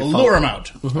 Alright, We'll lure him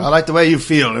out. I like the way you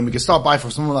feel, and we can stop by for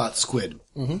some of that squid.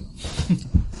 All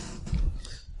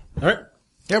right.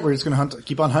 Yeah, we're just gonna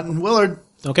keep on hunting Willard.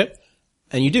 Okay.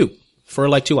 And you do. For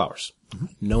like 2 hours.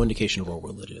 No indication of where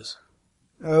Willard is.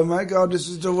 Oh my god, this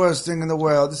is the worst thing in the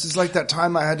world. This is like that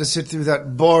time I had to sit through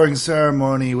that boring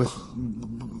ceremony with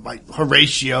like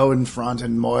Horatio in front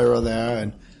and Moira there,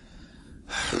 and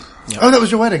oh, that was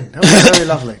your wedding. That was very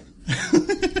lovely.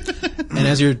 And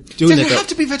as you're doing You that, have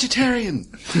to be vegetarian.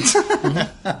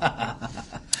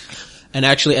 and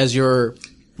actually as you're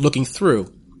looking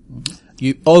through,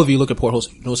 all of you look at portholes,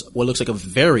 notice what looks like a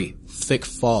very thick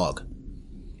fog.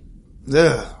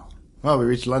 Ugh. Well, we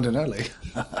reached London early.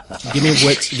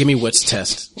 Give me wits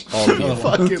test. All of you. I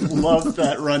fucking love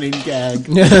that running gag.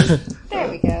 There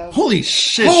we go. Holy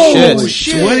shit. Holy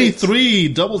shit. 23,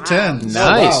 double 10. Nice.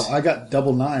 Oh, wow, I got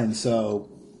double 9, so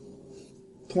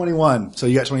 21. So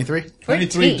you got 23?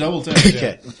 23, double 10.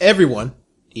 Okay. Everyone,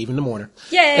 even the mourner.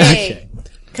 Yay! Okay.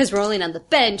 Because rolling on the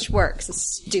bench works. It's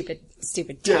stupid.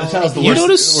 That was the You worst,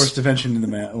 notice- worst invention in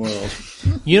the world.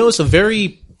 You notice a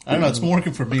very I don't know, it's been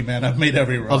working for me, man. I've made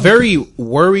every a run. very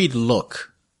worried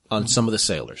look on some of the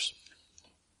sailors.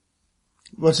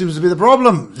 What seems to be the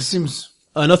problem? This seems...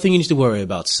 Nothing you need to worry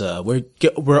about, sir.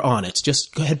 We're on it.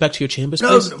 Just go head back to your chambers,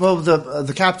 No, please. well,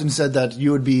 the captain said that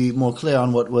you would be more clear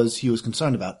on what he was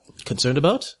concerned about. Concerned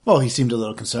about? Well, he seemed a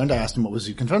little concerned. I asked him what was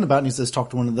he concerned about, and he says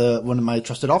talk to one of my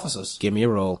trusted officers. Give me a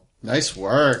roll. Nice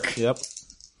work. Yep.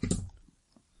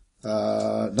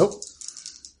 Nope.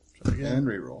 And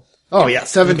reroll. Oh yeah,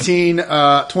 17,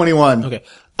 21. Okay.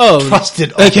 Oh,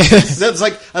 Trusted. okay. That's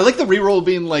like, I like the reroll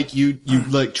being like, you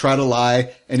like try to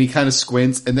lie and he kind of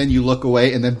squints and then you look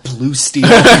away and then blue steel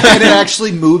and it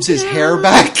actually moves his hair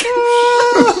back.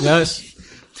 Yes.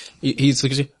 He's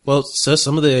looking at you. Well, sir,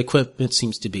 some of the equipment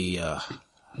seems to be,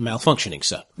 malfunctioning,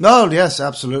 sir. No, yes,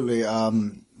 absolutely.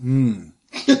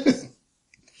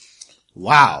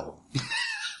 Wow.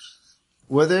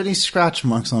 Were there any scratch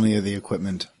marks on any of the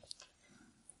equipment?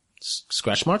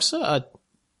 Scratch marks, sir?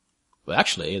 Well,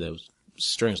 actually, there was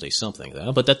strangely something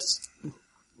there, but that's...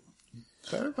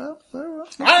 Very well, very well.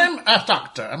 I'm a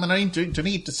doctor. I'm going to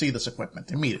need to see this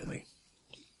equipment immediately.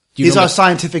 Do you He's know our what-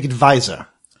 scientific advisor.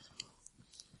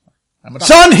 I'm a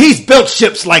doctor. Son, he's built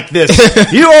ships like this.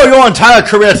 You owe your entire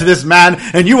career to this man,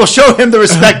 and you will show him the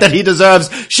respect that he deserves.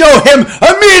 Show him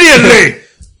immediately!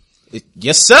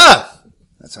 Yes, sir!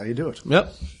 That's how you do it.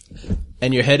 Yep.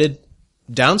 And you're headed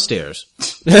downstairs.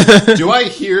 Do I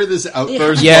hear this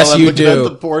outburst Yes, while I'm you looking do. at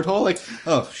the porthole? Like,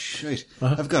 oh shit,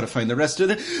 I've got to find the rest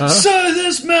of it. Son,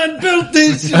 this man built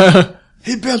this.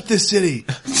 He built this city.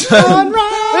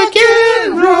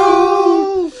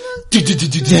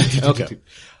 Okay.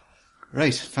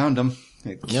 Right, found him.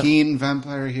 A keen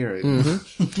vampire hero. All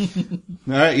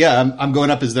right, yeah, I'm going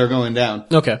up as they're going down.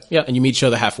 Okay. Yeah, and you meet each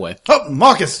other halfway. Oh,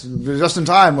 Marcus, just in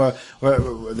time. Where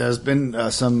there's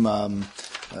been some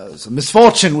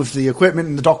misfortune with the equipment,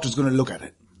 and the doctor's going to look at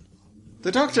it.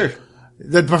 The doctor.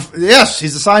 Yes,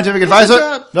 he's the scientific advisor.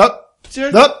 job. Nope.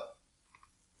 Nope.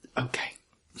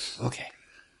 Okay.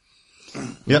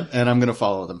 Yep, and I'm going to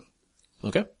follow them.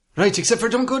 Okay. Right, except for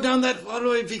don't go down that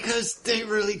waterway because they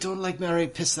really don't like me. I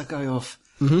piss that guy off.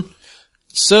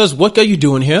 Sirs, what are you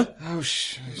doing here? Oh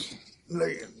shit.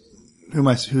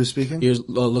 Who's speaking? He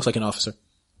looks like an officer.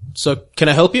 So, can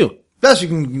I help you? Best you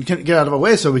can get out of our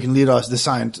way so we can lead our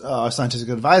scientific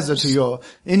advisor to your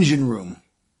engine room.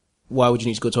 Why would you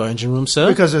need to go to our engine room, sir?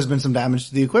 Because there's been some damage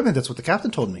to the equipment. That's what the captain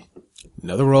told me.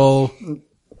 Another roll.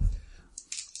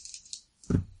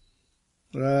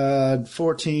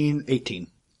 14, 18.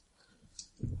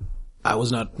 I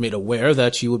was not made aware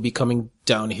that you would be coming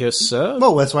down here, sir.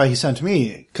 Well, that's why he sent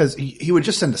me. Because he would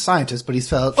just send a scientist, but he's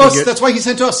felt... Oh, so that's why he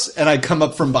sent us. And I come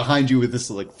up from behind you with this,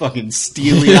 like, fucking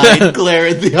steely-eyed glare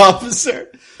at the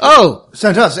officer. Oh!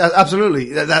 Sent us,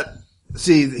 absolutely.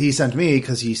 See, he sent me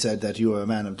because he said that you were a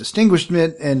man of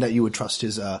distinguishment and that you would trust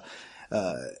his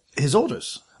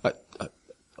orders.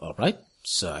 All right.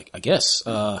 So, I guess.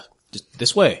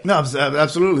 This way. No,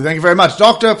 absolutely. Thank you very much.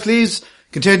 Doctor, please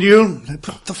continue.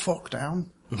 Put the fork down.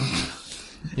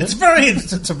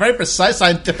 It's a very precise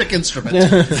scientific instrument.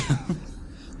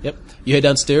 Yep. You head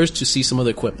downstairs to see some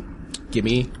other equipment. Give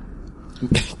me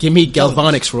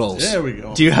galvanics rolls. There we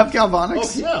go. Do you have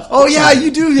galvanics? Oh, yeah. Oh, yeah,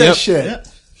 you do that Yep. shit. Yeah.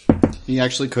 He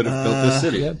actually could have built this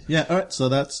city. Yep. Yeah, alright, so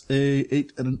that's a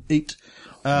 8 and an 8.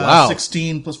 Wow.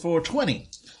 16 plus 4, 20.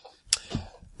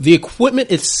 The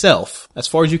equipment itself, as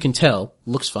far as you can tell,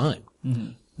 looks fine.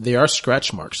 Mm-hmm. There are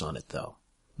scratch marks on it, though.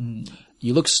 Mm.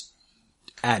 You look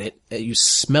at it, you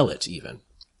smell it even.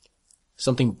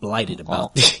 Something blighted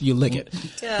about you lick it.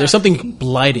 There's something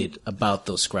blighted about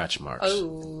those scratch marks.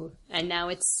 Oh, and now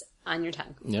it's on your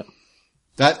tongue. Yep.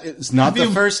 That is not the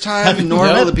first time, have you nor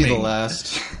will met it be me? the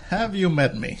last. Have you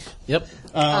met me? Yep.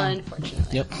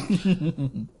 Unfortunately. Yep.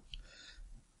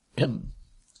 Yep.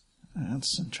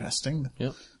 That's interesting.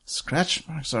 Yep. Scratch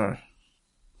marks are...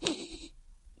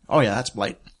 Oh yeah, that's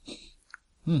blight.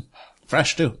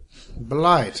 Fresh too.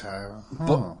 Blight.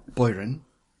 Boyron,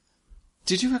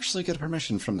 did you actually get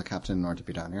permission from the captain in order to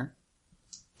be down here?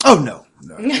 Oh, no.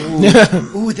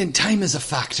 Ooh, then time is a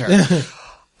factor.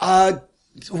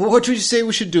 What would you say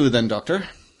we should do then, Doctor?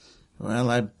 Well,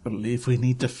 I believe we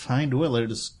need to find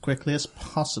Willard as quickly as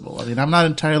possible. I mean, I'm not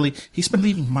entirely... He's been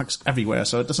leaving marks everywhere,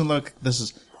 so it doesn't look this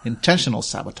is intentional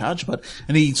sabotage,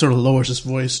 and he sort of lowers his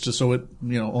voice just so it,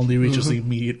 only reaches the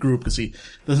immediate group, because he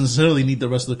doesn't necessarily need the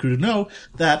rest of the crew to know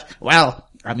that, well,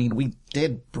 I mean, we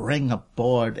did bring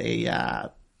aboard a,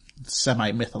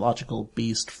 semi-mythological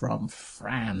beast from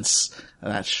France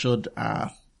that should,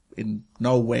 in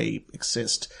no way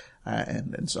exist,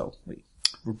 and so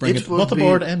we're bringing it both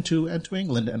aboard and to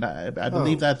England, and I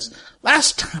believe that's,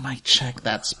 last time I checked,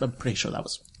 I'm pretty sure that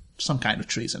was some kind of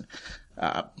treason.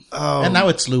 And now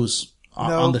it's loose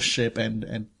on the ship,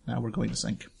 and now we're going to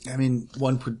sink. I mean,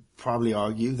 one could probably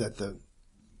argue that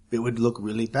it would look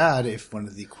really bad if one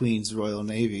of the Queen's Royal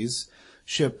Navy's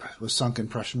ship was sunk in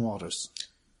Prussian waters.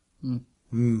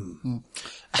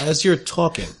 As you're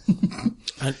talking,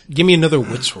 give me another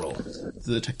wits roll. To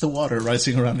detect the water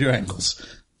rising around your ankles.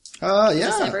 Yeah. Is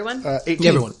this everyone? 18.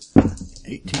 Everyone.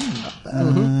 18, not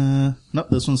bad. Nope,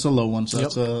 this one's a low one, so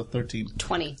that's 13.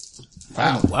 20.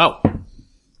 Wow.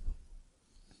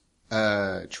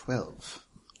 12.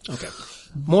 Okay.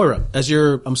 Moira, as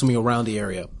you're, I'm assuming, around the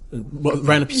area,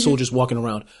 random soldiers walking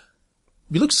around,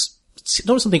 you notice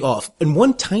something off. In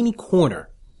one tiny corner,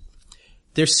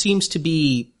 there seems to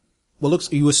be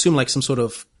what you assume like some sort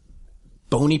of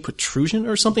bony protrusion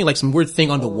or something, like some weird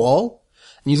thing on the wall.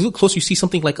 And you look close, you see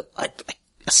something like a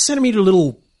centimeter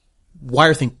little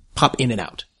wire thing pop in and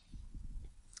out.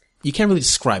 You can't really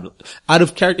describe it. Out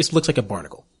of character, it looks like a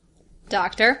barnacle.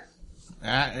 Doctor?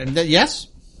 Yes?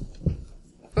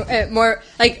 More,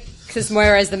 because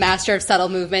Moira is the master of subtle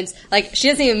movements. Like, she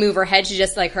doesn't even move her head, she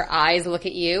just, her eyes look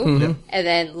at you, and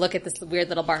then look at this weird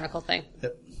little barnacle thing.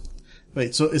 Yep.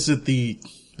 Wait, so is it the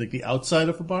outside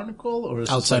of a barnacle, or is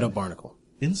it Outside of barnacle.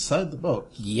 inside the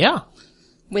boat? Yeah.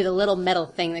 With a little metal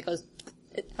thing that goes,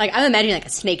 I'm imagining like a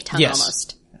snake tongue Yes.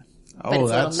 almost. Oh, But it's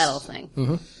a that's... little metal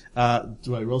thing.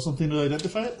 Do I roll something to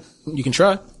identify it? You can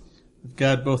try. I've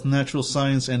got both natural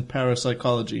science and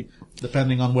parapsychology,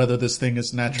 depending on whether this thing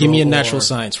is natural. Give me a natural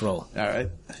science roll. All right.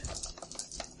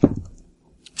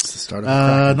 It's the start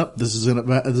of Nope. This is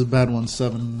a bad one.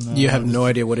 7. You have no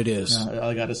idea what it is. All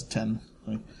I got is 10.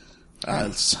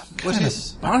 It's what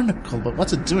is barnacle? But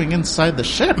what's it doing inside the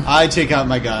ship? I take out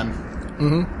my gun.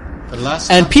 The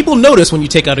last And people notice when you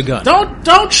take out a gun.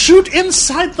 Don't shoot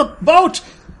inside the boat.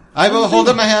 I will hold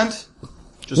up my hand.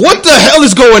 What the hell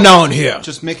is going on here?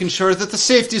 Just making sure that the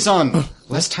safety's on.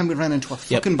 Last time we ran into a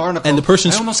fucking barnacle. And the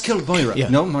person's- I almost killed Moira. Yeah.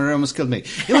 No, Moira almost killed me.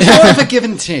 It was more of a give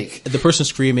and take. The person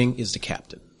screaming is the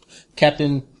captain.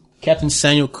 Captain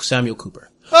Samuel Cooper.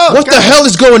 Oh, What the hell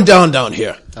is going down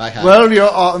here? I have. Well,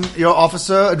 your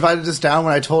officer invited us down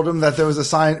when I told him that there was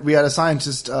we had a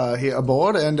scientist here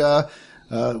aboard, and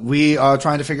We are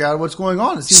trying to figure out what's going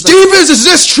on. It seems Stevens, is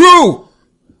this true?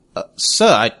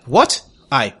 Sir, what?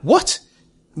 What,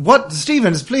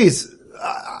 Stevens, please.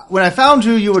 When I found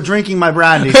you were drinking my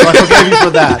brandy, so I forgave you for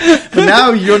that. But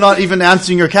now you're not even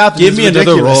answering your captain. Give me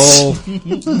another roll.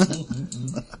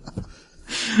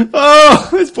 Oh,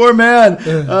 this poor man.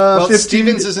 Well, 15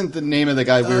 Stevens isn't the name of the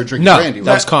guy we were drinking No, brandy with.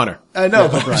 that was Connor. I know,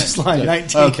 but I'm just lying.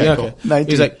 19. Okay, Cool. 19.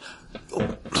 He's like,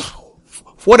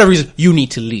 for whatever reason, you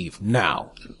need to leave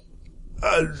now.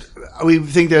 We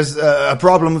think there's a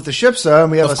problem with the ship, sir,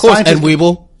 and we have Of a course, scientist. and we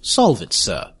will solve it,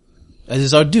 sir. That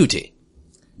is our duty.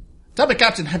 Tell me,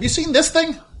 Captain, have you seen this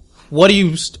thing? What are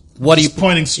you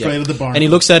Pointing straight at the barn. And he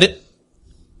looks at it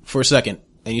for a second,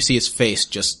 and you see his face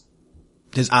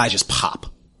his eyes just pop.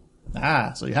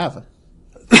 Ah, so you have it.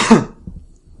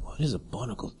 What is a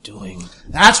barnacle doing?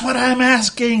 That's what I'm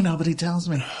asking. Nobody tells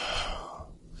me.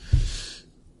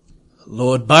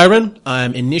 Lord Byron,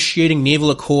 I'm initiating Naval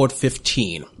Accord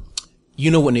 15.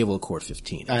 You know what Naval Accord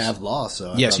 15 is. I have law,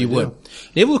 so. I Yes, you probably would.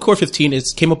 Naval Accord 15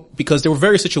 came up because there were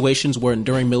various situations where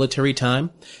during military time,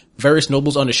 various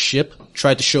nobles on a ship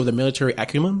tried to show their military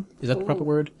acumen. Is that the proper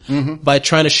word? Mm-hmm. By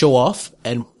trying to show off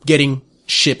and getting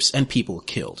ships and people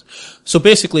killed. So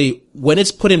basically, when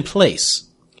it's put in place,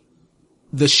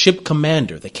 the ship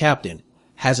commander, the captain,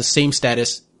 has the same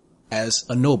status as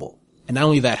a noble. And not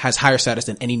only that, has higher status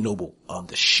than any noble on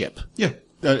the ship. Yeah.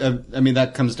 I mean,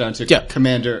 that comes down to Yeah.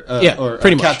 commander, Yeah, or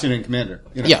pretty much. captain and commander.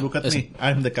 You know? Yeah. Look at me.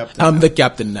 I'm the captain. I'm the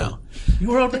captain now. You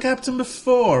were the captain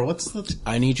before. What's the...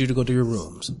 I need you to go to your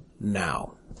rooms.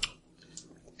 Now.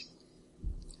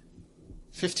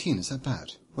 15, is that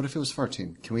bad? What if it was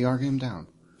 14? Can we argue him down?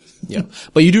 Yeah.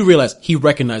 But you do realize he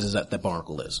recognizes that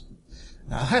barnacle is.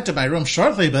 I'll head to my room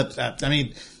shortly, but, I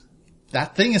mean,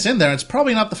 that thing is in there. It's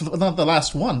probably not the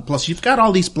last one. Plus, you've got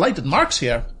all these blighted marks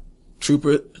here.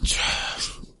 Trooper.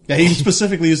 Yeah, he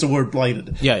specifically used the word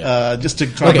blighted. Yeah. Just to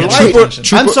try Okay, to get Trooper- attention.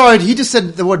 Trooper- I'm sorry, he just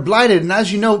said the word blighted, and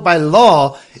as you know, by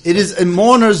law, it is a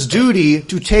mourner's duty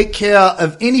to take care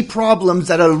of any problems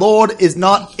that a lord is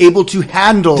not able to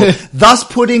handle, thus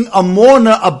putting a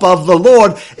mourner above the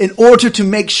lord in order to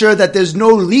make sure that there's no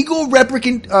legal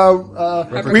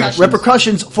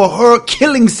repercussions for her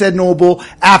killing said noble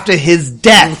after his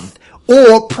death.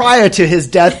 Or prior to his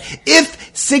death,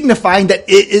 if signifying that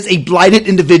it is a blighted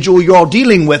individual you're all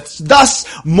dealing with. Thus,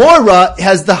 Moira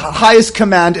has the highest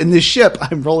command in this ship.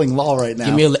 I'm rolling law right now.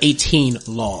 Give me an 18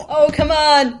 law. Oh, come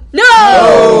on. No!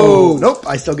 Oh, nope.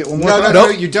 I still get one more. No,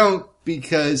 Nope. you don't,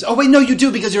 because... Oh, wait, no, you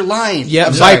do, because you're lying. Yeah,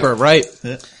 I'm sorry. Viper, right?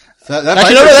 That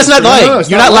Actually, no, that's not lying. it's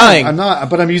You're not lying. I'm not,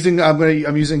 but I'm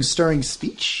using stirring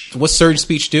speech. What's surge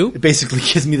speech do? It basically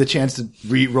gives me the chance to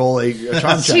re-roll a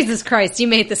charm check. Jesus Christ, you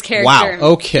made this character.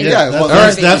 Wow. Okay. Yeah, well,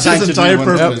 That's designed his to be entire one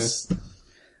purpose.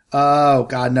 Oh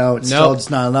God, no! It's Nope. still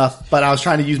just not enough. But I was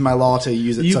trying to use my law to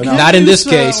use it. You So can't no. Not in use,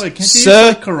 this case. Can't you Sir,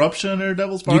 use, like, corruption or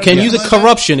devil's You bargain? can use a Something like that?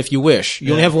 corruption if you wish.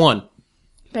 You only have one.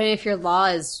 But if your law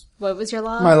is, what was your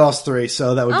law? My law's 3,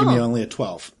 so that would give me Oh. only a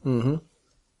 12. Mm-hmm.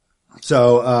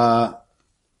 So,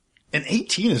 an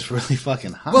 18 is really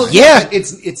fucking high. Well, Yeah.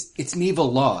 it's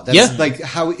naval law. That's Yeah. like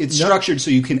how it's structured,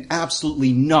 so you can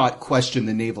absolutely not question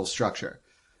the naval structure.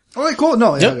 all right, cool.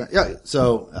 No, Yep. yeah.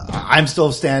 So I'm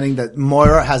still standing that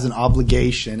Moira has an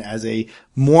obligation as a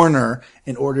mourner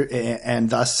in order, and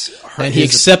thus her. And he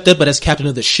accepted, but as captain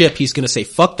of the ship, he's gonna say,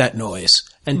 fuck that noise.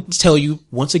 And tell you,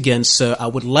 once again, sir, I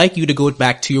would like you to go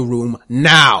back to your room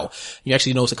now. You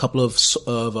actually notice a couple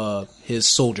of his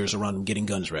soldiers around him getting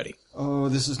guns ready. Oh,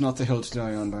 this is not the hill to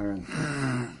die on,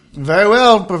 Byron. Very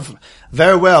well,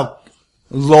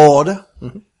 Lord.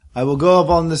 Mm-hmm. I will go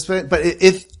upon this, but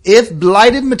if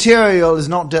blighted material is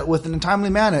not dealt with in a timely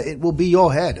manner, it will be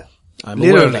your head. I'm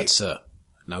aware of Literally. that, sir.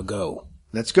 Now go.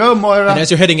 Let's go, Moira. And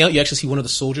as you're heading out, you actually see one of the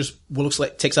soldiers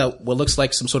takes out what looks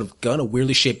like some sort of gun, a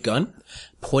weirdly shaped gun,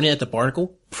 point it at the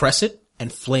barnacle, press it,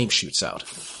 and flame shoots out,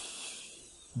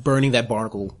 burning that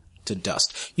barnacle to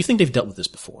dust. You think they've dealt with this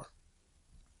before?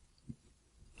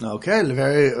 Okay,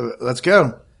 let's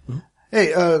go.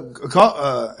 Hey,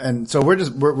 and so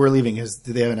we're leaving.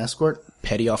 Do they have an escort?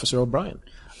 Petty Officer O'Brien.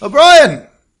 O'Brien!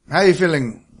 How are you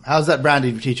feeling? How's that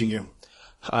brandy teaching you?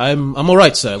 I'm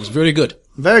alright, sir. It was very good.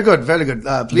 Very good, very good.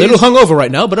 Please. Little hungover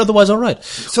right now, but otherwise alright.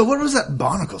 So what was that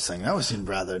barnacle thing? That seemed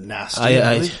rather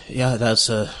nasty. Yeah, that's,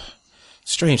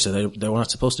 strange, sir. They were not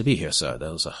supposed to be here, sir.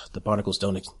 Those, the barnacles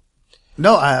don't,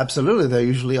 No, absolutely. They're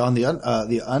usually on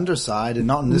the underside and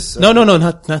not in this. No,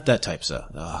 not that type, sir.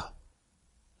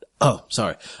 Oh,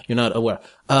 sorry. You're not aware.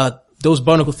 Those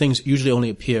barnacle things usually only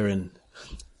appear in,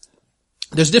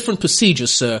 there's different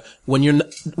procedures, sir, when you're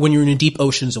in the deep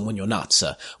oceans and when you're not,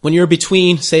 sir. When you're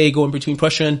between, say, going between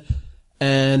Prussia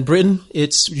And Britain,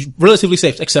 it's relatively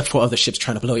safe, except for other ships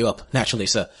trying to blow you up, naturally,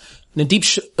 sir. In the deep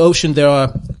ocean, there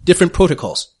are different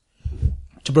protocols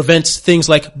to prevent things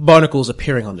like barnacles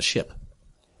appearing on the ship.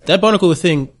 That barnacle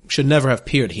thing should never have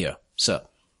appeared here, sir.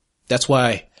 That's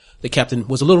why the captain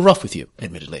was a little rough with you,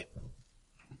 admittedly.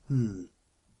 Are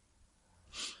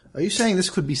you saying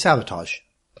this could be sabotage?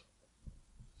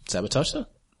 Sabotage, sir?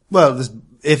 Well,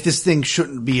 if this thing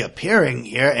shouldn't be appearing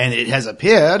here, and it has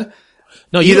appeared...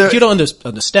 No, you don't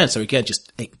understand, sir. Again,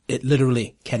 it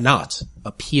literally cannot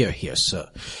appear here, sir.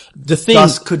 The thing...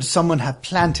 Thus, could someone have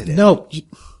planted it? No.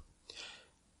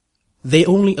 They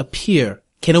only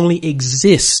can only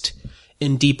exist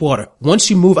in deep water. Once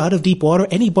you move out of deep water,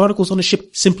 any barnacles on the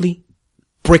ship simply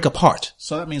break apart.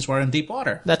 So that means we're in deep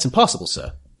water. That's impossible,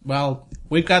 sir. Well,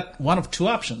 we've got one of two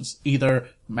options. Either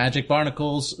magic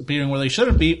barnacles appearing where they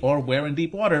shouldn't be, or we're in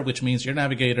deep water, which means your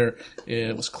navigator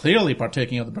was clearly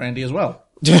partaking of the brandy as well.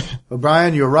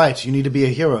 O'Brien, you're right. You need to be a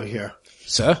hero here.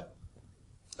 Sir?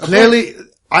 Clearly,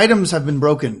 items have been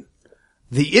broken.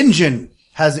 The engine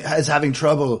is having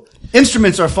trouble.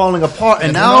 Instruments are falling apart,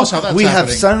 and now we have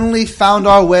suddenly found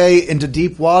our way into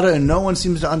deep water, and no one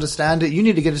seems to understand it. You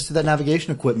need to get us to that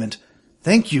navigation equipment.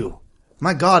 Thank you.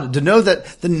 My God, to know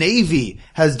that the Navy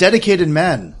has dedicated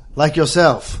men like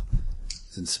yourself.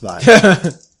 It's inspired.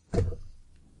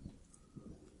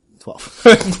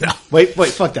 12. Wait,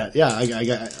 fuck that. Yeah,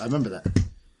 I remember that.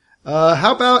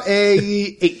 How about a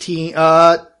 18?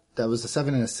 That was a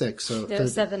 7 and a 6. So It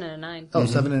was 7 and a 9. Oh,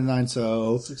 7 and a 9,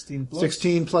 so 16 plus.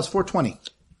 16 plus 4, 20.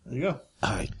 There you go.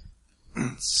 I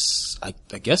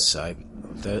guess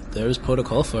there is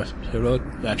protocol for heroic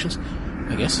actions.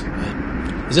 I guess.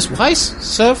 Is this wise,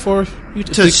 sir, for you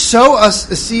To show us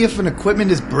to see if an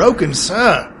equipment is broken,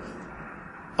 sir.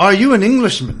 Are you an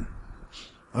Englishman?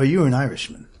 Are you an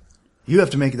Irishman? You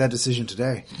have to make that decision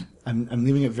today. I'm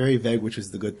leaving it very vague, which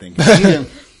is the good thing.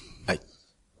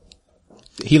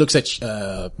 He looks at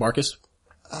Marcus.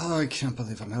 Oh, I can't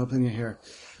believe I'm helping you here.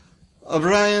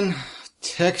 O'Brien,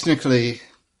 technically,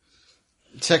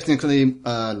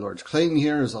 Lord Clayton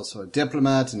here is also a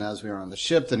diplomat, and as we are on the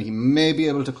ship, then he may be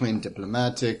able to claim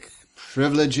diplomatic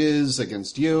privileges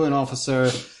against you, an officer.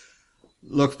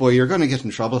 Look, boy, you're going to get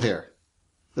in trouble here.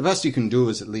 The best you can do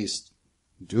is at least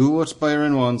do what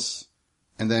Byron wants,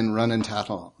 and then run and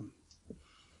tattle on him.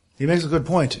 He makes a good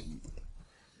point.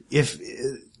 If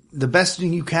the best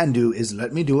thing you can do is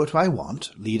let me do what I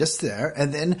want, lead us there,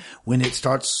 and then when it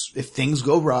starts, if things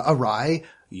go awry,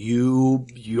 you're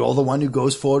the one who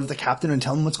goes forward with the captain and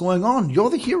tell him what's going on. You're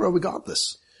the hero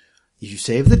regardless. You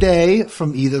save the day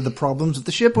from either the problems with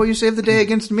the ship or you save the day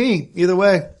against me. Either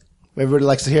way. Everybody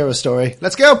likes the hero story.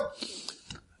 Let's go!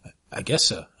 I guess,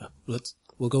 sir.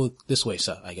 We'll go this way,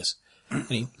 sir, I guess. And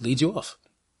he leads you off.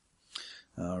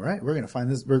 Alright, we're gonna find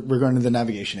this. We're going to the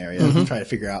navigation area and try to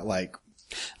figure out,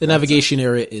 The navigation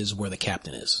area is where the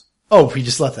captain is. Oh, we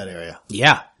just left that area.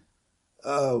 Yeah.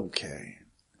 Okay.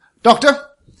 Doctor,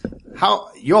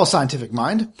 your scientific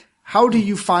mind, how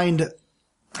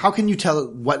can you tell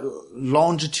what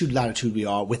longitude, latitude we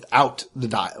are without the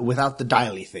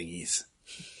dially thingies?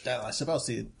 I suppose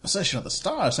the position of the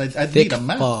stars. I'd Thick need a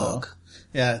map, fog. though.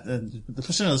 Yeah, the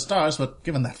position of the stars, but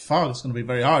given that fog, it's going to be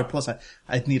very hard. Plus,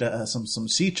 I'd need some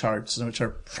sea charts, which are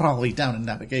probably down in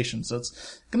navigation, so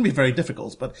it's going to be very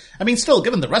difficult. But, I mean, still,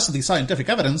 given the rest of the scientific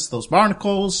evidence, those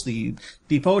barnacles, the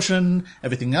deep ocean,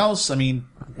 everything else, I mean,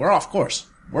 we're off course.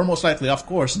 We're most likely off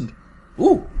course, and,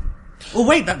 oh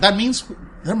wait, that means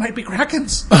there might be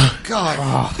krakens.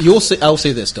 God. I'll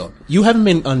say this, though. You haven't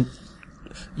been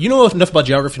you know enough about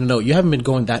geography to know you haven't been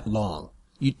going that long.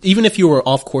 Even if you were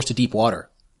off course to deep water,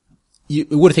 it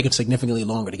would have taken significantly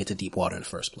longer to get to deep water in the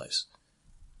first place.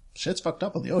 Shit's fucked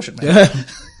up on the ocean, man.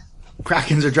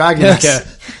 Krakens are dragging us.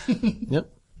 Yep.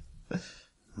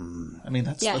 I mean,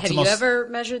 that's Have the you ever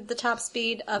measured the top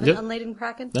speed of an unladen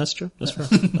kraken? That's true. That's fair.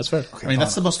 That's fair. I mean,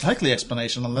 that's the most likely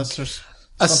explanation, unless there's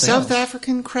A something South else.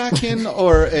 African kraken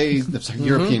or a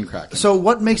European kraken? So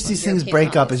what makes these things European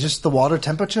break up? knowledge. Is just the water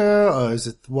temperature, or is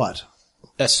it what?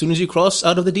 As soon as you cross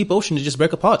out of the deep ocean, you just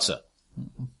break apart, sir.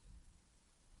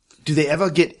 Do they ever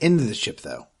get into the ship,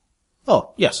 though?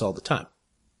 Oh, yes, all the time.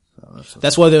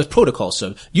 That's why there's protocols,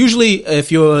 sir. Usually,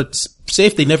 if you're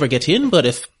safe, they never get in, but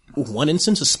if one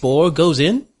instance a spore goes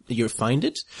in, you find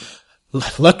it.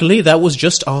 Luckily, that was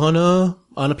just on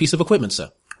a piece of equipment,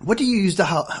 sir. What do you use to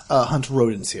hunt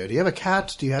rodents here? Do you have a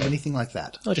cat? Do you have anything like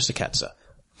that? Oh, just a cat, sir.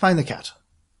 Find the cat.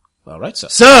 All right, sir.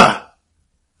 Sir!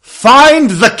 Find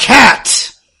the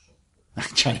cat! I'm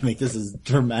trying to make this as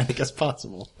dramatic as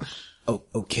possible. Oh,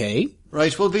 okay.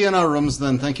 Right, we'll be in our rooms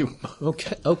then, thank you.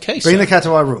 Okay, sir. Bring the cat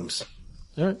to our rooms.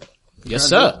 All right. Yes,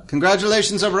 sir.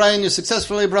 Congratulations, O'Brien. You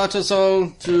successfully brought us all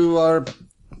to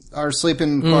our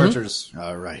sleeping quarters.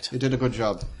 All right. You did a good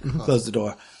job. Close the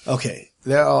door. Okay.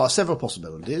 There are several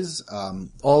possibilities,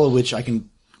 all of which I can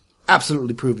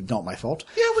absolutely prove is not my fault.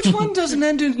 Yeah, which one doesn't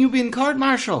end in you being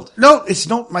court-martialed? No, it's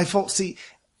not my fault. See,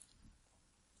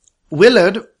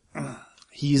 Willard,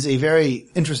 he's a very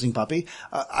interesting puppy.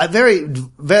 I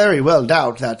very well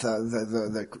doubt that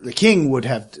the king would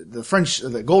have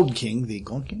the Golden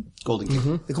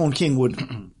King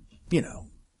would,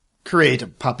 create a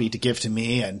puppy to give to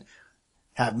me and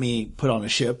have me put on a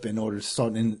ship in order to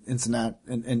start an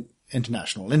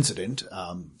international incident.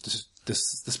 The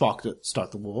spark to start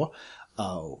the war.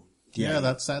 Oh, yeah,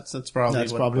 that's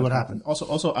probably what happened.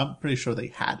 Also, I'm pretty sure they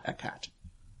had a cat.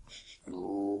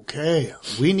 Okay,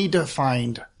 we need to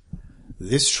find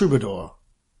this troubadour,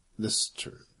 this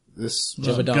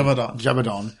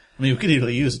Jabadon. I mean, we could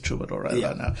easily use a troubadour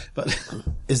right now, but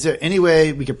is there any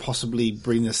way we could possibly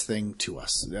bring this thing to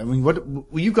us? I mean,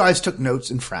 you guys took notes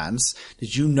in France.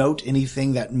 Did you note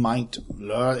anything that might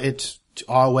lure it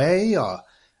our way, or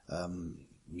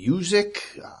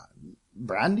music,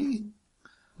 brandy,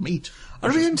 meat?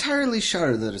 Are we entirely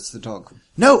sure that it's the dog?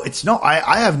 No, it's not.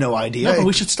 I have no idea. No, but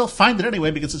we should still find it anyway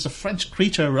because it's a French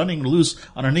creature running loose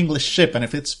on an English ship, and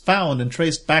if it's found and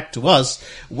traced back to us,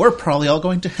 we're probably all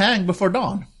going to hang before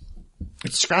dawn.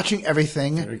 It's scratching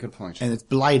everything. Very good point. And it's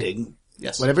blighting.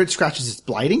 Yes. Whatever it scratches, it's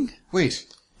blighting. Wait.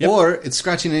 Yep. Or it's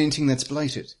scratching anything that's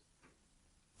blighted.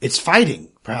 It's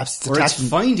fighting. Perhaps it's attacking. Or it's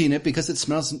finding it because it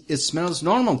smells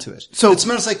normal to it. So it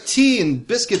smells like tea and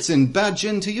biscuits and bad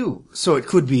gin to you. So it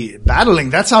could be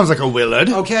battling. That sounds like a Willard.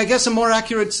 Okay, I guess a more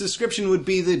accurate description would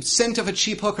be the scent of a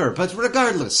cheap hooker, but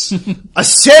regardless. A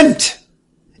scent!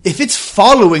 If it's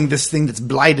following this thing, that's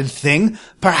blighted thing,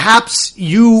 perhaps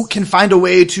you can find a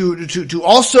way to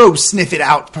also sniff it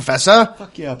out, Professor.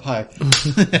 Fuck yeah, Pie.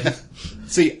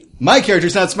 See, my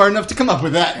character's not smart enough to come up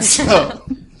with that, so...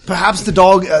 Perhaps the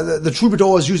dog, the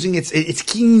troubadour is using its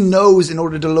keen nose in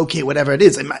order to locate whatever it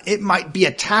is. It might be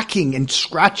attacking and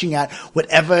scratching at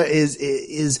whatever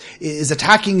is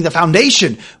attacking the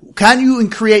foundation. Can you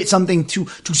create something to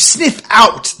sniff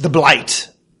out the blight?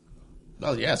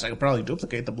 Well, yes, I could probably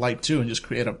duplicate the blight too and just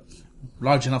create a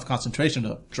large enough concentration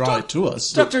to draw it to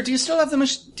us. Doctor, do you still have the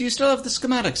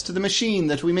schematics to the machine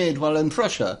that we made while in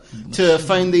Prussia to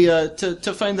find the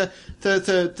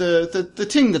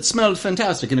thing that smelled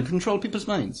fantastic and it controlled people's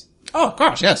minds? Oh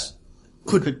gosh, yes.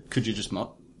 Could you just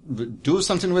do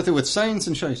something with it with science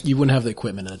and shit? You wouldn't have the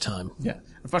equipment at the time. Yeah,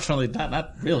 unfortunately,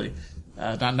 not really.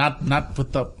 Not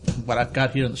with what I've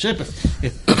got here in the ship.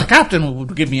 If the captain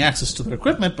would give me access to their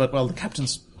equipment, but well, the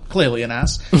captain's clearly an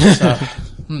ass. So,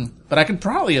 but I can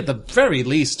probably, at the very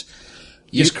least,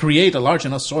 just create a large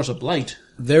enough source of blight.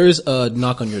 There's a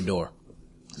knock on your door.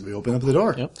 We open up the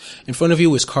door. Yep. In front of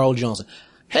you is Carl Johnson.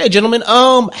 Hey, gentlemen,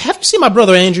 have you seen my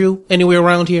brother Andrew anywhere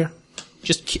around here?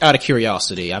 Just out of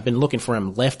curiosity. I've been looking for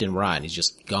him left and right, and he's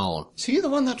just gone. Is he the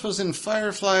one that was in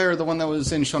Firefly or the one that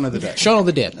was in Shaun of the Dead? Shaun of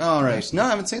the Dead. All right. No, I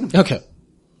haven't seen him. Okay.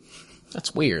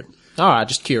 That's weird. All right,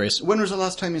 just curious. When was the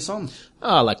last time you saw him?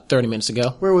 Like 30 minutes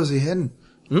ago. Where was he heading?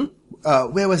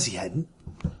 Where was he heading?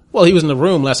 Well, he was in the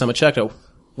room last time I checked. I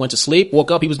went to sleep, woke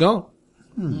up, he was gone.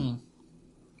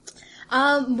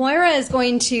 Moira is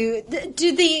going to.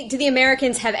 Do the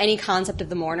Americans have any concept of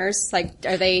the mourners? Like,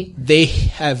 are they? They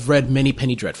have read many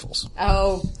Penny Dreadfuls.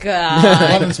 Oh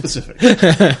God! One in specific.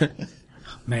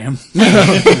 Ma'am.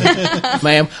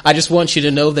 Ma'am, I just want you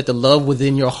to know that the love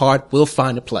within your heart will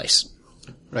find a place.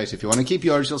 Right. If you want to keep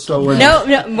yours, you'll stop.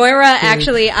 No. Moira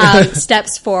actually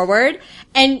steps forward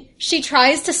and she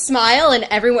tries to smile, and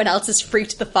everyone else is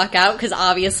freaked the fuck out because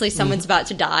obviously someone's about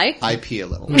to die. I pee a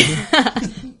little.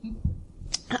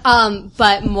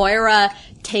 But Moira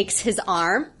takes his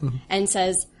arm and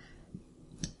says,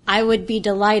 I would be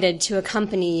delighted to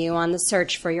accompany you on the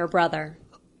search for your brother.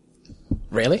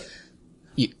 Really?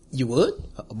 You would?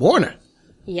 A mourner?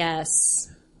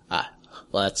 Yes.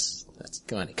 Well, that's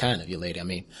kind of you, lady. I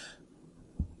mean,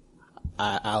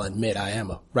 I'll admit I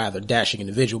am a rather dashing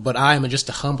individual, but I am just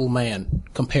a humble man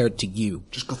compared to you.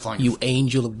 Just go find you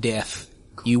angel of death.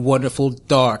 You wonderful,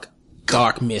 dark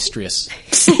mistress.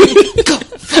 Go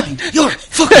find your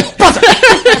fucking brother!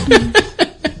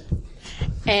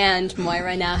 And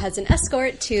Moira now has an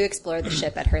escort to explore the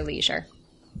ship at her leisure.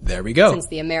 There we go. Since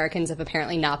the Americans have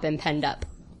apparently not been penned up.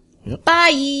 Yep.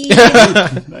 Bye!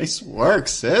 Nice work,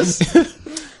 sis.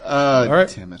 All right.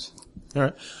 Damn it. All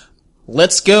right.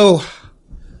 Let's go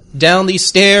down these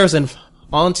stairs and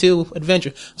onto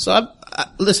adventure. So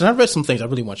listen, I've read some things I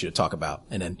really want you to talk about.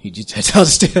 And then he just tells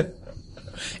us to.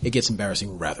 it gets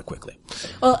embarrassing rather quickly.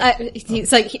 Well,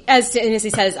 it's like, as soon as he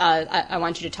says, I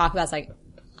want you to talk about it, it's like,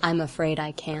 I'm afraid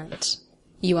I can't.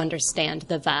 You understand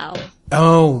the vow.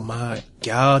 Oh my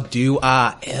God, do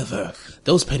I ever.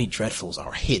 Those penny dreadfuls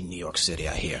are hit in New York City,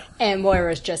 I hear. And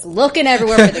Moira's just looking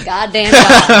everywhere for the goddamn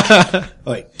vow.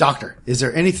 Wait, Doctor, is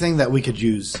there anything that we could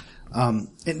use?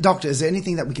 Doctor, is there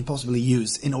anything that we could possibly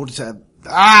use in order to...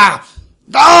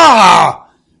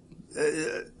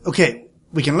 Okay,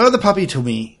 we can lure the puppy to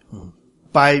me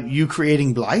by you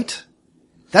creating blight.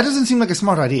 That doesn't seem like a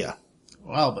smart idea.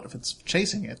 Well, but if it's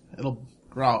chasing it, it'll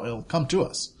growl. It'll come to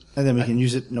us. And then we can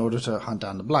use it in order to hunt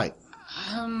down the blight.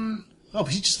 Oh,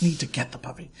 but you just need to get the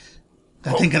puppy.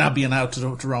 That thing cannot be allowed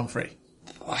to roam free.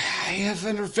 I have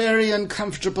a very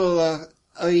uncomfortable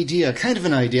idea. Kind of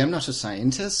an idea. I'm not a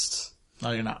scientist.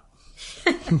 No, you're not.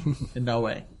 In no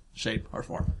way, shape, or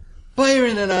form.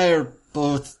 Byron and I are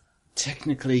both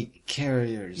technically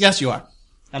carriers. Yes, you are.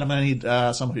 And I'm going to need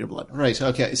some of your blood. Right,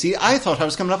 okay. See, I thought I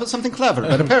was coming up with something clever,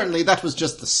 but apparently that was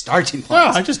just the starting point. Oh,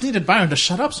 I just needed Byron to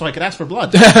shut up so I could ask for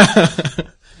blood.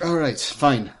 All right,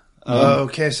 fine.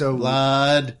 Okay, so...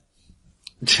 Blood.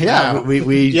 Yeah,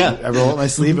 we Yeah. I roll up my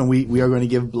sleeve and we are going to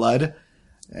give blood.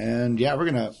 And yeah, we're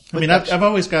going to... I mean, I've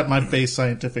always got my base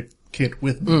scientific kit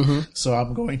with me, so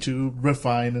I'm going to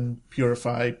refine and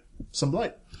purify some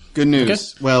blood. Good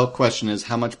news. Okay. Well, question is,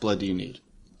 how much blood do you need?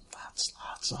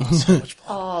 So much blood.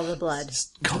 All the blood.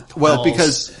 Well,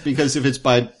 because if it's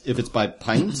by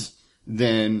pint,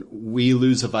 then we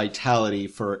lose a vitality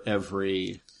for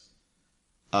every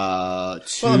 2. Well,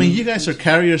 I mean, you guys are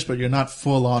carriers, but you're not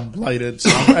full on blighted,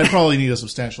 so I'd probably need a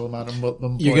substantial amount of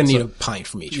blood. You're going to need a pint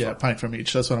from each. Yeah, a pint from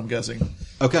each. That's what I'm guessing.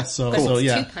 Okay. So, But so it's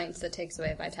yeah. 2 pints that takes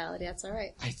away vitality. That's all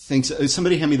right. I think so.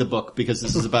 Somebody hand me the book because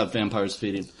this is about vampires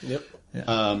feeding. Yep.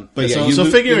 But yeah, So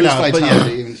figure it out. But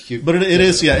vitality. But it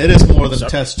is more than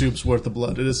test tubes worth of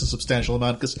blood. It is a substantial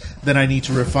amount because then I need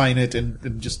to refine it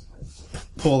and just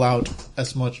pull out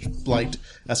as much blight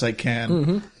as I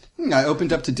can. I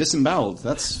opened up to disemboweled.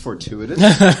 That's fortuitous.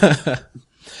 That's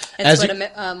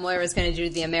what Moira's going to do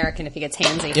to the American if he gets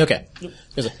handsy. Okay.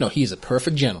 No, he's a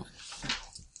perfect gentleman.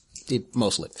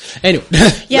 Mostly. Anyway.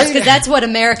 Yes, because that's what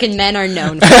American men are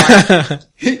known for.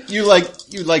 you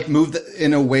moved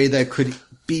in a way that could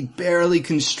be barely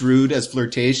construed as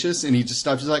flirtatious, and he just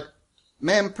stops. He's like,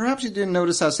 "Ma'am, perhaps you didn't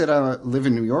notice I said I live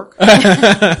in New York.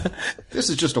 This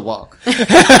is just a walk.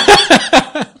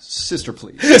 Sister,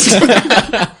 please."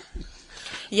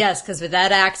 Yes, because with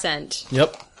that accent,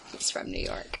 Yep. he's from New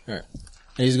York. All right.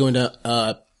 And he's going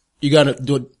to, you got to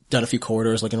do down a few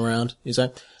corridors looking around. He's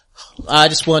like, I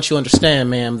just want you to understand,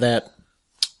 ma'am, that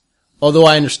although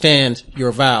I understand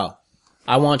your vow,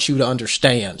 I want you to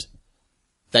understand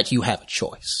that you have a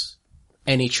choice.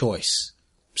 Any choice.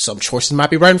 Some choices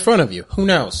might be right in front of you. Who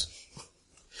knows?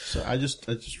 So I just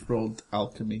rolled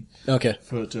alchemy. Okay.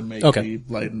 To make Okay. the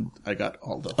blight, and I got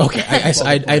all the. Okay.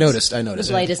 I noticed. The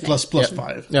blight is Plus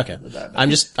 5. Okay. with that. I'm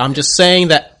just saying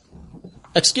that.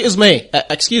 Excuse me.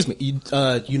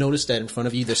 You notice that in front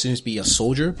of you there seems to be a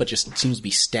soldier, but just seems to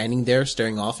be standing there,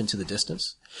 staring off into the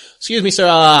distance. Excuse me, sir.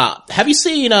 Have you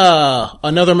seen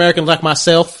another American like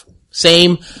myself?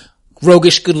 Same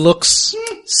roguish good looks,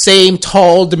 same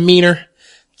tall demeanor,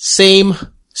 same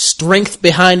strength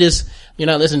behind his. You're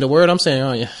not listening to a word I'm saying,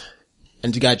 are you?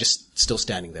 And the guy just still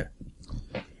standing there.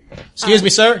 Excuse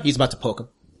me, sir. He's about to poke him.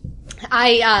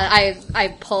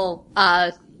 I pull,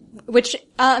 which,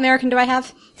 American do I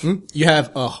have? You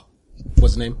have, what's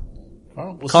his name?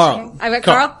 Carl. I got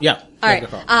Carl? Yeah. Alright.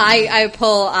 Carl. I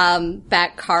pull,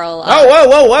 back Carl,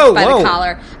 whoa. by the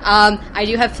collar. I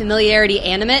do have familiarity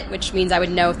animate, which means I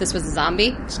would know if this was a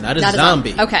zombie. It's not a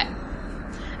zombie. Okay.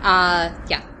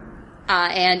 Yeah.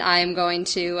 And I'm going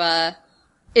to,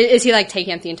 is he like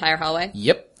taking up the entire hallway?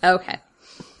 Yep. Okay.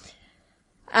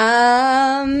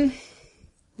 I'll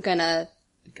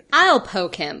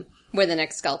poke him with an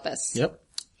Excalpus. Yep.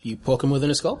 You poke him with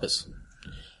an Esculpus.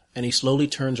 And he slowly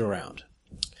turns around.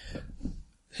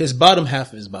 His bottom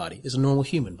half of his body is a normal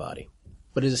human body.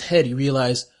 But his head, you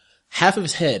realize, half of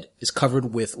his head is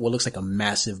covered with what looks like a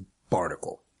massive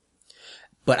barnacle.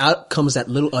 But out comes that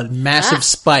a massive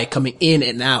spike coming in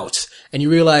and out. And you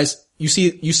realize, you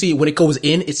see when it goes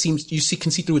in, can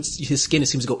see through his skin, it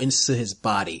seems to go into his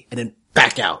body and then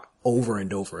back out over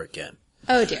and over again.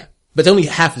 Oh dear. But only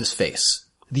half of his face.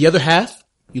 The other half,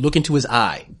 you look into his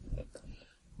eye,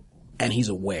 and he's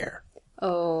aware.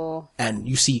 Oh. And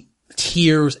you see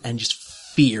tears and just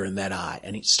fear in that eye,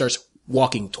 and he starts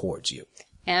walking towards you.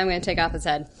 And I'm going to take off his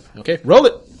head. Okay, roll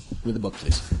it. with the book,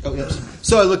 please. Oh, yes.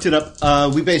 So I looked it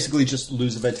up. We basically just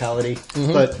lose a vitality,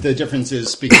 but the difference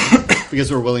is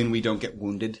because we're willing, we don't get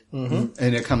wounded, and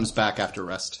it comes back after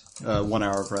rest. 1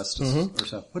 hour of rest or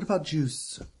so. What about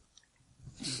juice?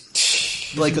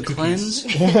 Like a cleanse?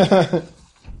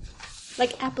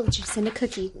 Like apple juice in a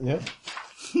cookie. Yep.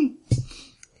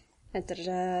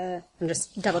 I'm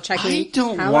just double I checking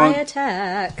don't how want- I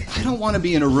attack. I don't want to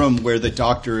be in a room where the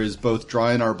doctor is both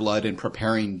drawing our blood and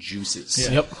preparing juices.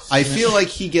 Yep. I feel like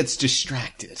he gets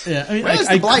distracted. Yeah, I mean, Where's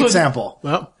the blight could- sample?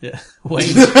 Well, Yeah,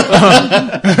 wait.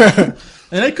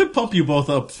 And I could pump you both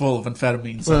up full of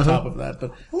amphetamines on top of that,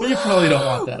 but you probably don't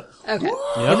want that. Okay.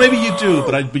 Or maybe you do,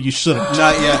 but you shouldn't.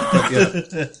 Not yet,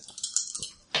 but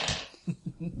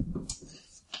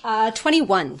yeah.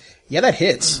 21. yeah, that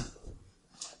hits.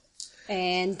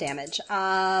 And damage.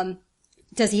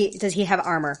 Does he have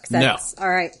armor? 'Cause that's, all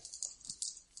right.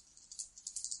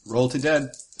 Roll to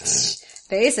dead.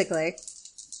 Basically.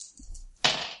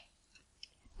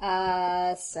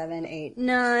 7, 8,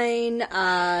 9,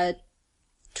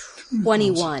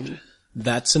 21.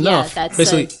 That's enough. that's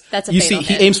Basically, that's a you see, fatal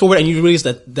he hit. aims forward, and you realize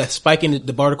that the spike in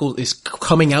the barnacle is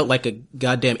coming out like a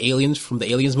goddamn aliens from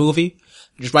the Aliens movie.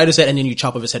 You just right his head, and then you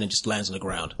chop off his head, and it just lands on the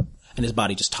ground, and his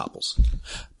body just topples.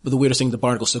 But the weirdest thing, the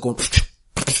barnacle's still going.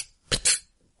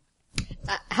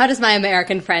 How does my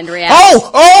American friend react?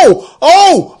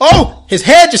 Oh! His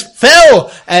head just fell,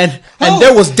 and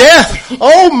there was death.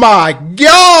 Oh my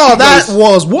god, that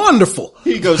was wonderful.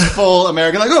 He goes full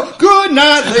American, like, oh, good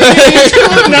night, ladies,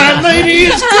 good night,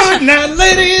 ladies, good night,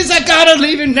 ladies, I gotta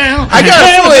leave it now. I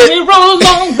gotta feel it. Roll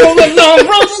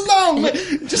along.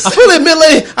 Just I fully admit,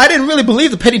 lady, I didn't really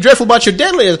believe the Penny Dreadful about your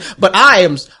deadliest, but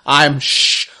I'm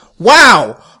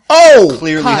wow. Oh,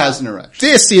 clearly has an erection.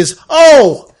 this is,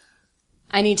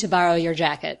 I need to borrow your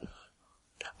jacket.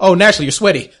 Oh, naturally, you're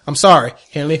sweaty. I'm sorry.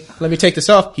 Henley, let me take this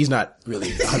off. He's not really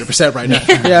 100% right now.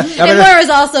 Yeah. And Laura's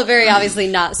also very obviously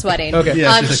not sweating. Okay.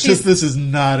 Yeah, she's like, this is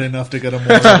not enough to get a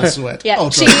more of a sweat. Yeah,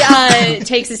 Oh, she sorry.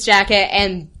 takes his jacket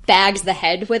and bags the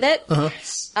head with it. And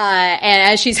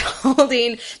as she's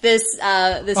holding this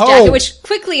jacket, which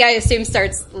quickly I assume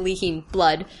starts leaking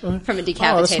blood from a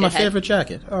decapitated Oh, this is my head. favorite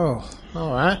jacket. Oh,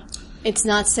 alright. It's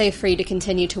not safe for you to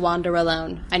continue to wander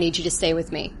alone. I need you to stay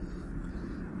with me.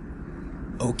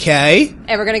 Okay.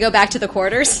 And we're gonna go back to the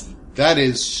quarters. That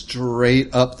is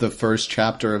straight up the first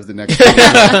chapter of the next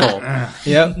novel.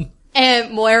 Yep.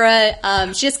 And Moira,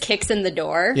 she just kicks in the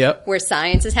door Yep. where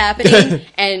science is happening,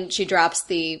 and she drops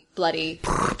the bloody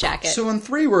jacket. So on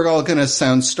 3, we're all gonna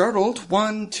sound startled.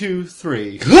 1, 2,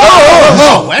 3.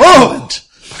 Excellent.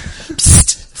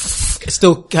 It's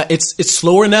still, it's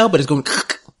slower now, but it's going,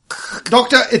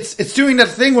 Doctor, it's doing that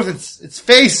thing with its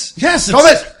face. Yes, Stop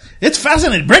it! It's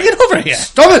fascinating. Bring it over here.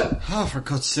 Stop it! Oh, for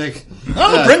God's sake.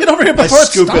 Oh, bring it over here I before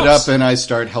scoop it stops. up and I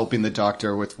start helping the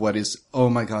doctor with what is,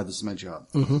 oh my god, this is my job.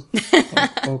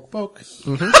 Poke.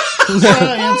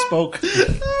 Science poke.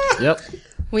 yep.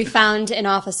 We found an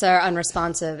officer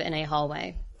unresponsive in a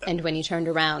hallway, and when he turned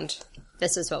around,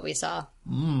 this is what we saw.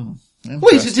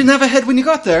 Wait, it didn't have a head when you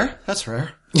got there? That's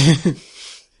rare.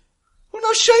 Well,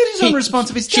 no shit, he's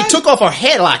unresponsive. He's She dead. took off her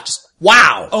head like, just,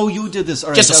 wow. Oh, you did this.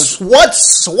 All right. Just that a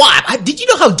was- swat. Did you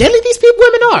know how deadly these people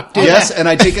women are? Yes, and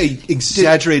I take a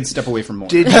exaggerated step away from more.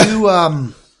 Did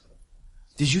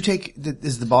you take,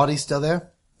 is the body still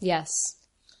there? Yes.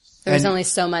 There was And- only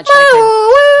so much I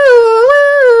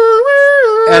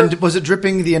And was it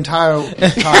dripping the entire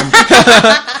time?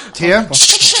 Tear?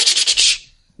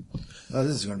 Oh,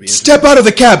 this is going to be interesting. Step out of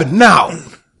the cabin now.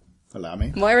 Allow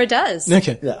me. could. Moira does.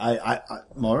 Okay. Yeah, I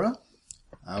Maura,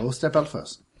 I will step out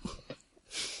first. I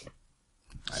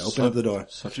open up the door.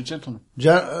 Such a gentleman.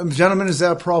 Gentlemen, is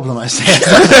there a problem? I say.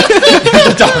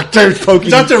 The doctor's poking.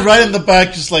 Doctor right in the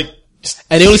back, just like,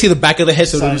 And they only see the back of the head,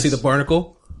 so they don't Science. see the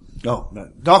barnacle. No, no.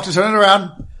 Doctor, turn it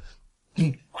around.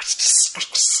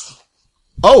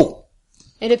 Oh.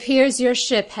 It appears your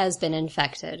ship has been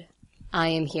infected. I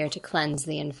am here to cleanse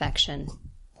the infection.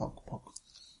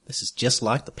 This is just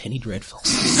like the Penny Dreadfuls.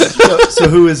 So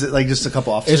who is it? Like just a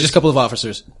couple officers? It's just a couple of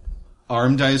officers.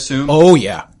 Armed, I assume? Oh,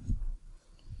 yeah.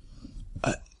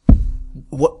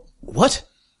 What?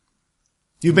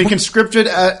 You've been conscripted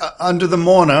under the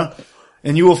mourner,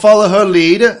 and you will follow her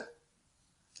lead.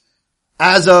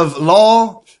 As of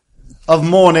Law of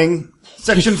Mourning,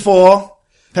 Section 4,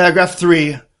 Paragraph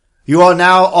 3, you are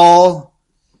now all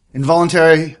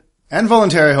involuntary and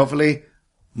voluntary, hopefully,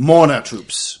 mourner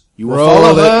troops. You will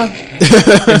follow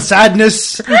her in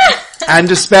sadness and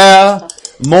despair,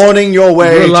 mourning your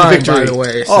way You're to lying, victory. by the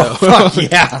way, Oh, so. fuck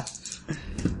yeah.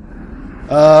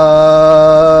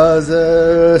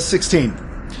 16.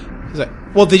 He's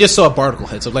like, well, they just saw a barnacle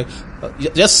head, so like,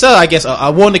 yes, sir, I guess I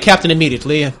warned the captain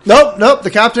immediately. Nope. The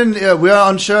captain, we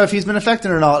are unsure if he's been affected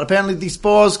or not. Apparently, these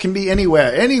spores can be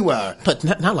anywhere. But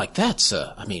not like that,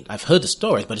 sir. I mean, I've heard the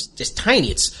stories, but it's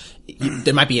tiny.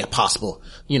 There might be a possible,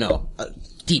 a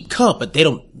deep cut, but they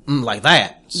don't like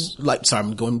that. Like, sorry,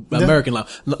 I'm going American now.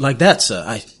 Like that,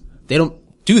 sir. They don't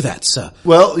do that, sir.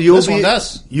 Well, you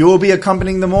will be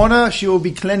accompanying the mourner. She will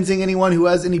be cleansing anyone who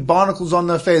has any barnacles on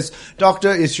their face.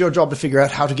 Doctor, it's your job to figure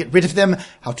out how to get rid of them,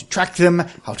 how to track them,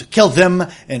 how to kill them,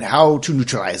 and how to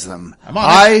neutralize them.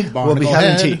 I will be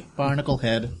having tea. Barnacle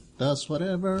head does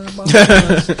whatever.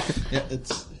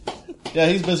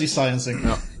 He's busy sciencing.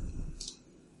 No.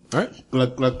 All right.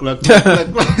 Gluck, gluck, gluck, gluck,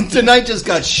 gluck, gluck. Tonight just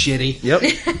got shitty. Yep.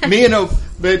 Me and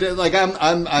like I'm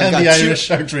And got the Irish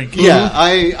are drinking. Yeah,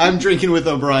 I'm drinking with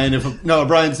O'Brien.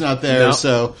 O'Brien's not there, No.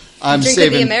 so I'm Drink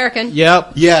saving. with the American.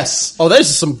 Yep. Yes. Oh,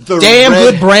 there's some The damn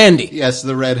red- good brandy. Yes,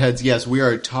 the redheads. Yes, we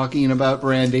are talking about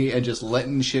brandy and just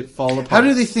letting shit fall apart. How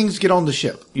do these things get on the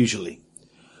ship, usually?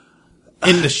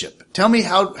 In the ship. Tell me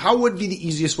how would be the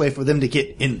easiest way for them to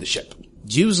get in the ship?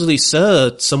 Usually,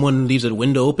 sir, someone leaves a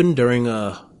window open during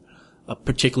a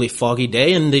particularly foggy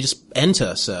day, and they just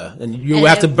enter, sir. And you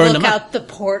have to burn them look out. out the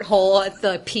porthole at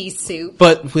the pea soup.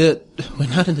 But we're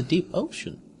not in the deep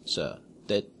ocean, sir.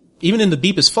 That even in the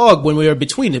deepest fog, when we are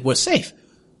between it, we're safe.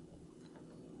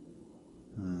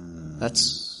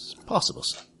 That's possible,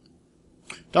 sir.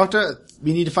 Doctor,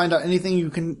 we need to find out anything you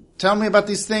can tell me about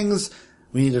these things.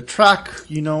 We need to track,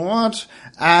 you know what?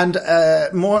 And,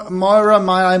 Moira,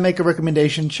 might I make a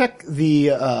recommendation? Check the,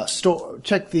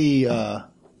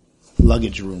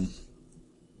 luggage room.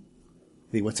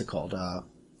 What's it called?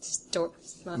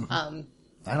 Mm-hmm.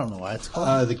 I don't know why it's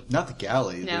called. not the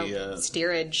galley. No,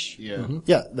 steerage. Yeah.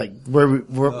 Yeah, like where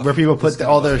people put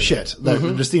all their shit.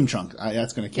 The steam trunk.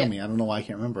 That's gonna kill Yeah. me. I don't know why I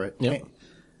can't remember it. Yep.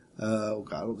 Oh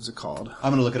god, what was it called?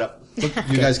 I'm gonna look it up. You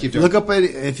guys keep doing. Look up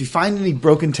if you find any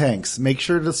broken tanks, make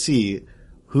sure to see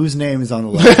whose name is on the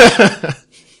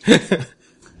list.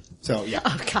 So yeah,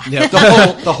 Oh god. Yeah. The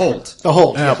Holt. the whole.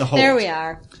 The Holt. There we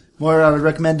are. Moira, I would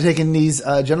recommend taking these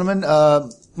gentlemen.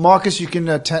 Marcus, you can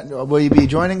attend. Will you be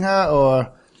joining her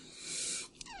or?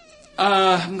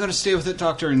 I'm gonna stay with it,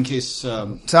 Doctor, in case.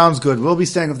 Sounds good. We'll be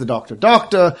staying with the doctor.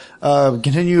 Doctor,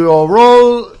 continue your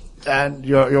role and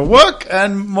your work,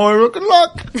 and Moira, good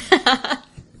luck.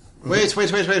 Wait.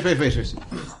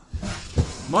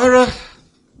 Moira,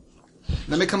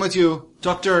 let me come with you.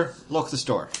 Doctor, lock this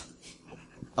door.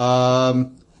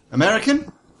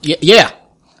 American? Yeah.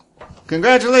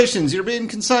 Congratulations, you're being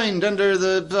consigned under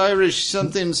the Irish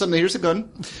something. Here's a gun.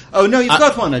 Oh no, you've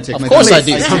got one. I take Of my course gun.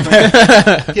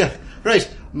 I do. Yeah, right.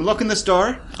 I'm locking this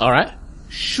door. All right.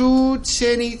 Shoot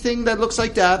anything that looks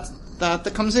like that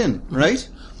comes in, right?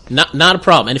 Not a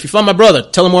problem. And if you find my brother,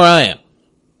 tell him where I am.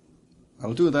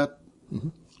 I'll do that.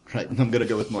 Right, I'm gonna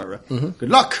go with Moira. Good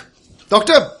luck,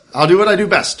 Doctor. I'll do what I do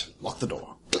best. Lock the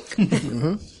door.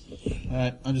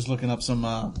 Alright, I'm just looking up some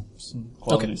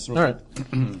qualities. All right.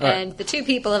 And the two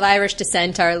people of Irish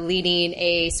descent are leading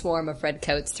a swarm of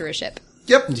redcoats through a ship.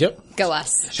 Yep. Go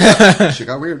us. She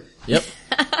got weird. Yep.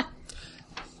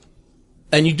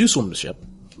 And you do swim the ship,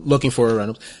 looking for a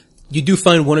random. You do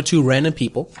find one or two random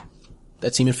people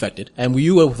that seem infected, and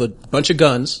you, with a bunch of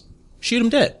guns, shoot them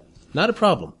dead. Not a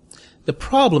problem. The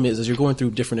problem is, as you're going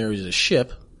through different areas of the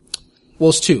ship, well,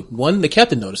 it's two. One, the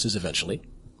captain notices eventually.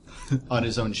 On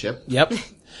his own ship. Yep.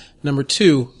 Number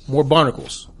two, more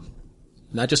barnacles.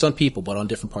 Not just on people, but on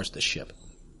different parts of the ship.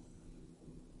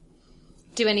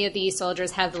 Do any of these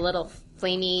soldiers have the little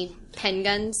flamey pen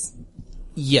guns?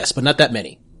 Yes, but not that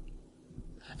many.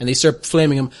 And they start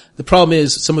flaming them. The problem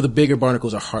is, some of the bigger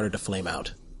barnacles are harder to flame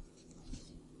out.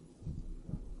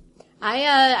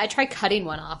 I tried cutting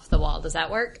one off the wall. Does that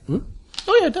work?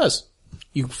 Oh yeah, it does.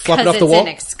 You flop it Because off the it's wall. in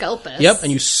Exculpus. Yep,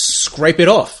 and you scrape it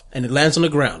off, and it lands on the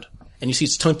ground. And you see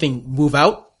its tongue thing move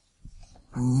out,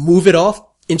 move it off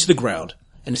into the ground,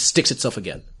 and it sticks itself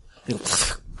again. And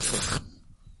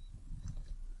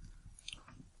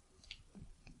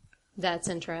That's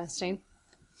interesting.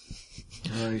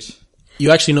 Right.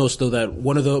 you actually notice though that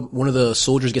one of the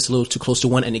soldiers gets a little too close to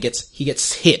one, and he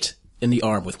gets hit in the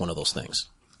arm with one of those things.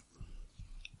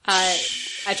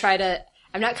 I try to.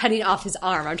 I'm not cutting off his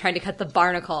arm. I'm trying to cut the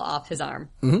barnacle off his arm.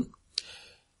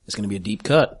 It's going to be a deep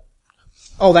cut.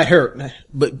 Oh, that hurt.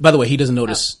 But by the way, he doesn't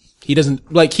notice. He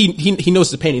doesn't like he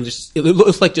knows the pain. It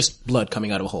looks like just blood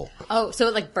coming out of a hole. Oh, so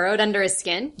it like burrowed under his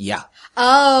skin? Yeah.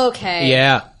 Okay.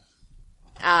 Yeah.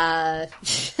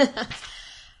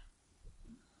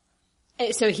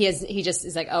 So he just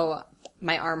is like, oh,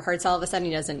 my arm hurts all of a sudden.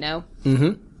 He doesn't know.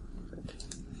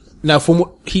 Now, from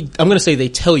what I'm going to say they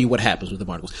tell you what happens with the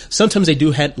barnacles. Sometimes they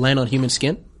do land on human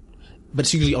skin, but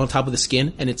it's usually on top of the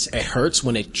skin, and it hurts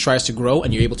when it tries to grow,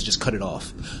 and you're able to just cut it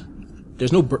off.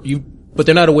 There's no but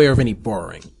they're not aware of any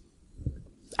burrowing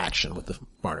action with the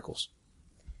barnacles.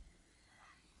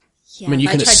 Yeah, I mean, you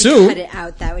if can I tried assume- to cut it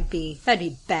out, that'd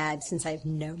be bad since I have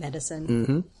no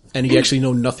medicine. And you actually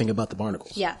know nothing about the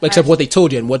barnacles. Yeah, Except what they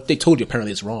told you, and what they told you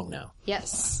apparently is wrong now.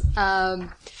 Yes. Oh,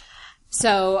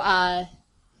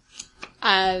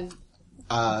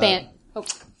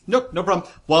 Nope, no problem.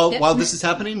 While this is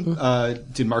happening,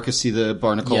 did Marcus see the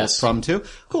barnacle Yes. problem too?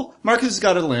 Cool. Marcus has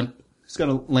got a lamp. He's got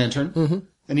a lantern.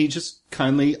 And he just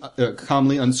calmly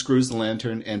unscrews the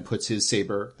lantern and puts his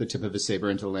saber, the tip of his saber,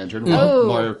 into the lantern while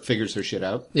Moira figures her shit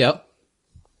out. Yep.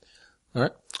 All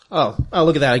right. Oh,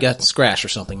 look at that. I got scratch or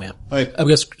something, man. Right. I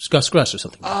got scratch or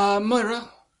something. Moira,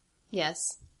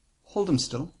 yes. hold him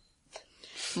still.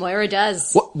 Moira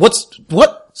does.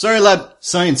 What? Sorry, lad.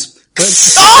 Science.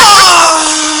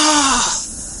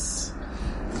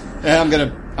 And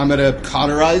I'm gonna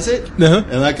cauterize it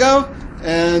and let go,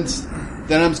 and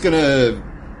then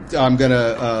I'm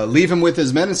gonna leave him with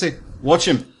his men and say, watch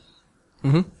him.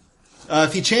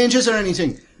 If he changes or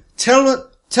anything, tell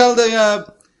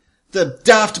the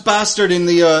daft bastard in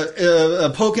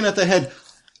the poking at the head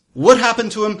what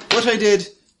happened to him, what I did,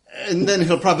 and then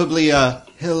he'll probably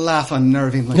he'll laugh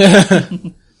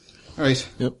unnervingly. All right.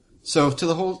 Yep. So to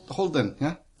the hold then,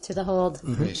 yeah. To the hold.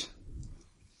 Great.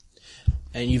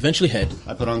 And you eventually head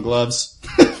I put on gloves.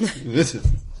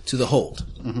 to the hold.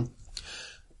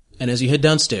 And as you head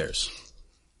downstairs,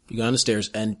 you go down the stairs,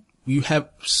 and you have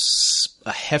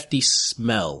a hefty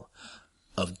smell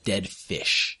of dead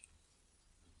fish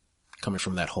coming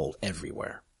from that hold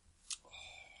everywhere.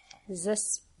 Is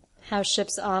this how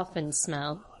ships often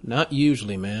smell? Not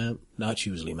usually, ma'am. Not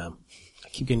usually, ma'am. I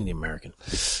keep getting the American.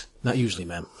 Not usually,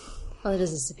 ma'am. Well, it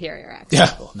is a superior accent.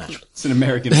 Yeah, well, naturally. It's an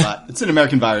American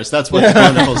virus. That's what the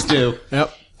barnacles do.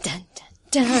 Yep. Dun,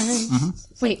 dun, dun.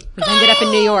 Wait, we ended up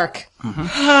in New York.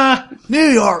 New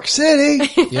York City.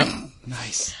 Yep.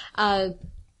 Nice. All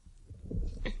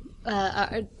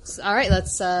right,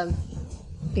 let's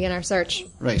begin our search.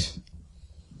 Right.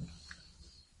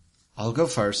 I'll go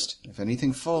first. If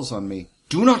anything falls on me,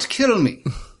 do not kill me.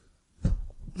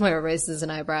 Moira raises an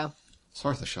eyebrow. It's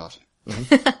worth a shot. All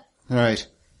right.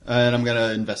 And I'm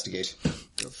gonna investigate.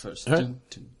 Go first. All right.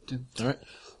 All right.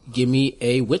 Give me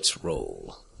a wits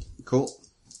roll. Cool.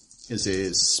 Is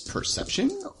this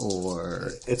perception or...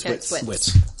 It's Yeah, it's wits.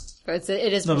 wits. Wits.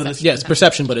 It is No, but perception. Yeah, it's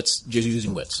perception, but it's just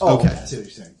using wits. Oh, Okay. I see what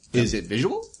you're saying. Is it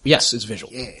visual? Yes, it's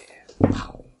visual. Yeah.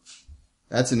 Wow.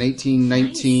 That's an 18,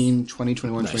 19, 20,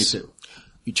 21, Nice. 22.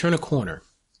 You turn a corner,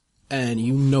 and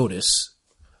you notice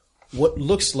what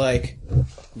looks like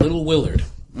little Willard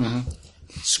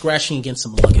scratching against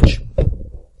some luggage.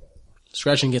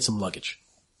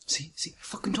 See, I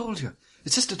fucking told you.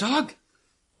 It's just a dog.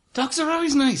 Dogs are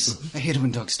always nice. I hate it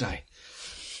when dogs die.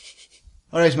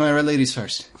 All right, Myra, ladies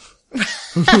first.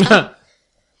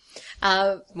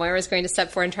 Moira's going to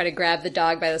step forward and try to grab the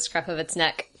dog by the scruff of its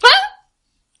neck.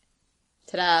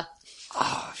 Ta-da.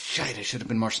 Oh, shite, I should have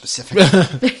been more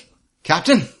specific.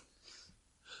 Captain?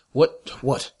 What?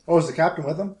 Oh, is the captain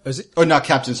with him? Is it? Oh, not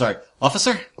captain, sorry.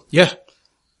 Officer? Yeah.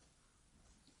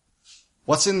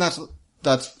 What's in that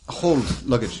hold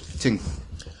luggage thing?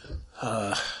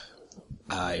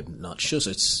 I'm not sure.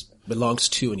 So it belongs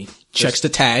to, and he checks the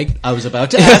tag. I was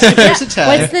about to ask if there's a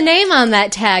tag. What's the name on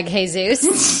that tag,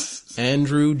 Jesus?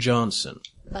 Andrew Johnson.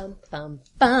 Bum, bum,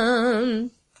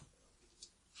 bum.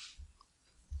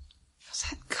 Is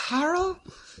that Carl?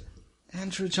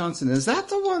 Andrew Johnson. Is that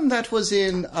the one that was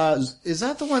in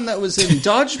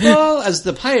Dodgeball as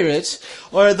the pirate?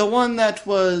 Or the one that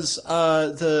was,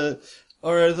 the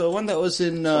one that was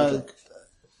in,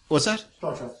 what's that?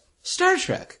 Star Trek. Star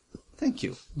Trek. Thank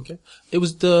you. Okay. It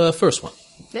was the first one.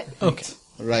 Okay.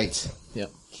 Right. Yeah.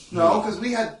 No, because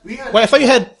we had. Wait, I thought you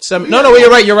had Simon. No,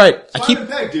 you're right. I keep. Simon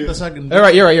Pegg, dude. That's not gonna All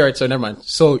right, you're right. So never mind.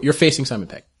 So you're facing Simon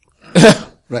Pegg.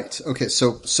 Right. Okay.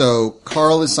 So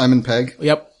Carl is Simon Pegg.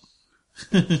 Yep.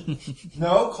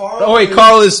 No, Carl. Oh wait,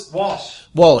 Carl is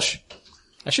Walsh.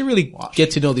 I should really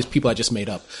get to know these people I just made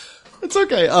up. It's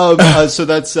okay. So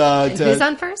that's, Who's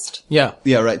on first? Yeah.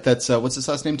 yeah, right. That's, what's his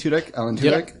last name? Tudyk? Alan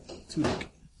Tudyk?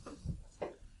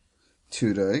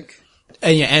 Tudyk.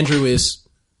 And yeah, Andrew is.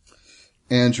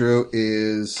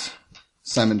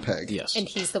 Simon Pegg. Yes. And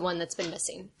he's the one that's been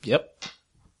missing. Yep.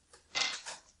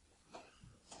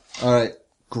 All right.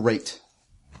 Great.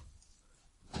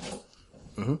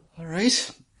 All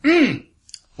right.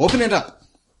 Open it up.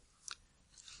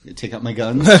 I'm gonna take out my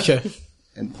gun Okay.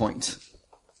 and point.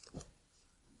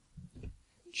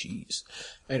 Jeez.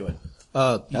 Anyway,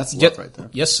 That's love right there.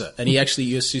 Yes, sir. And you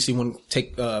see one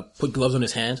put gloves on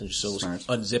his hands and just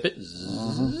unzip it,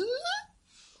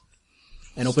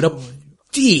 and open up.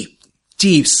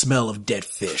 Deep smell of dead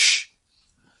fish.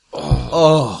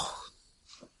 Oh.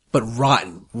 But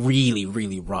rotten, really,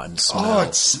 really rotten smell. Oh,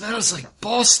 it smells like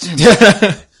Boston.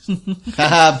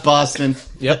 Haha, Boston.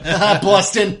 Yep. Haha,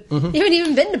 Boston. You haven't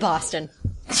even been to Boston.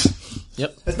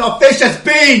 Yep. It's not fish, it's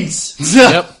beans!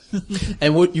 Yep.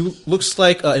 And what looks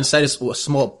like inside is a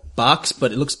small box,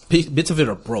 but it looks bits of it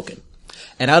are broken.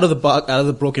 And out of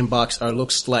the broken box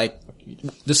looks like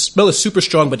the smell is super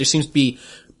strong, but there seems to be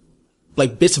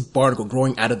like bits of barnacle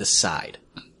growing out of the side.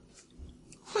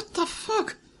 What the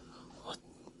fuck?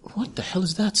 What the hell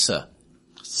is that, sir?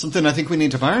 Something I think we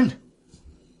need to burn.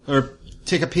 Or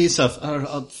take a piece of,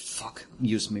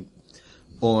 use me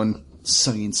own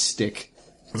sewing stick.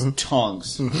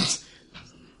 Tongs.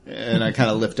 And I kind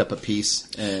of lift up a piece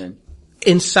and...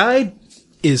 Inside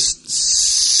is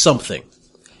something.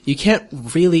 You can't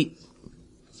really...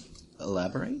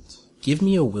 Elaborate? Give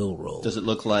me a will roll. Does it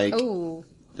look like... Oh.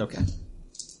 Okay.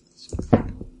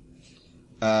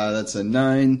 That's a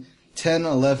 9, 10,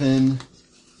 11...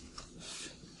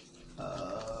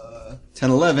 10,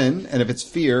 11, and if it's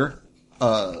fear,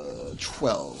 12.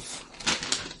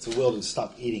 It's a will to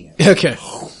stop eating it. Okay.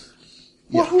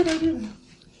 What would I do?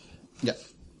 Yeah.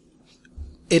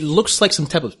 It looks like some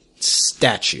type of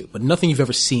statue, but nothing you've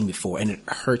ever seen before, and it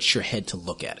hurts your head to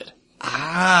look at it.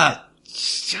 Ah,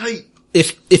 shite.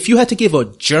 If you had to give a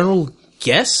general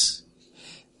guess,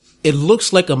 it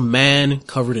looks like a man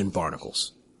covered in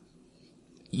barnacles.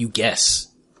 You guess.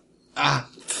 Ah,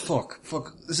 fuck.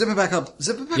 Zip it back up.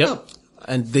 Yep. Up.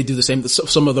 And they do the same.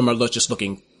 Some of them are just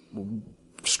looking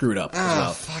screwed up as Ah,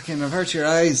 well. fucking, I've hurt your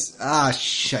eyes. Ah,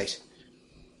 shite.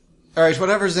 Alright,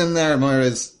 whatever's in there, Moira,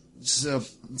 it's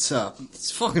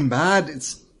fucking bad.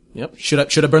 It's... Yep.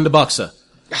 Should I burn the box, sir?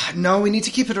 No, we need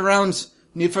to keep it around.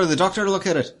 Need for the doctor to look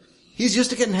at it. He's used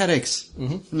to getting headaches.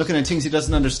 And looking at things he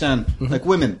doesn't understand. Like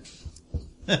women.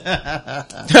 I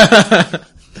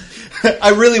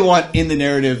really want in the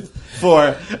narrative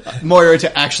for Moira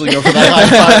to actually go for that high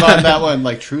five on that one.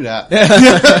 Like, true that.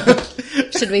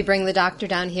 Should we bring the doctor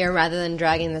down here rather than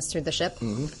dragging this through the ship?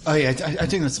 Oh yeah, I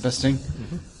think that's the best thing.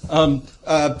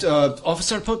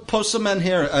 Officer, post some men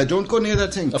here. Don't go near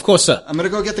that thing. Of course, sir. I'm gonna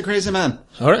go get the crazy man.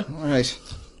 All right. Alright.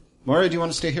 Moira, do you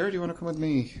want to stay here or do you want to come with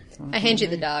me? I hand you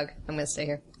the dog. I'm going to stay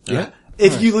here. Yeah.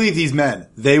 If you leave these men,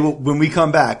 they will, when we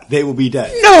come back, they will be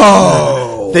dead.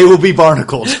 No! They will be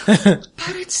barnacled. But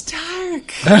it's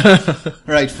dark.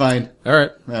 Alright, fine. All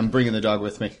right. I'm bringing the dog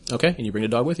with me. Okay. And you bring the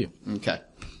dog with you. Okay.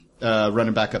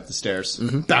 Running back up the stairs.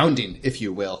 Bounding, if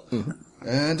you will.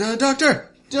 And,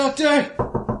 Doctor!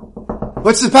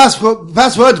 What's the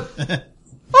password?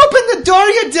 Open the door,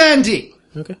 you dandy!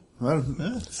 Okay. Well,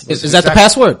 Is that the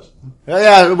password?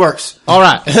 yeah, it works. All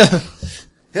right.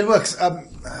 It works.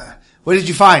 What did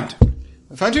you find?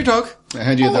 I found your dog. I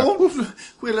hand you that. Oh,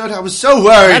 well, I was so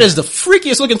worried. That is the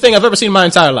freakiest looking thing I've ever seen in my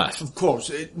entire life. Of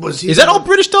course, it was. Is that all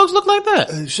British dogs look like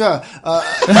that? Sure.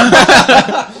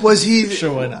 Was he?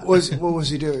 Sure, why not? What was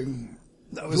he doing?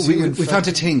 Was We he found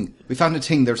a ting. We found a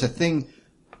ting. There's a thing.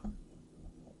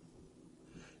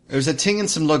 There's a ting and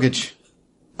some luggage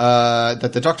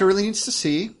that the doctor really needs to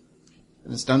see.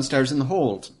 And it's downstairs in the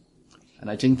hold. And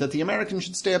I think that the American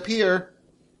should stay up here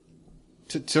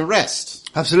to rest.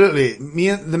 Absolutely.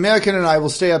 The American and I will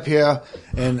stay up here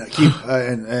and keep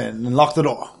and lock the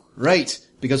door. Right.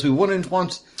 Because we wouldn't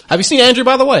want... Have you seen Andrew,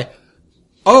 by the way?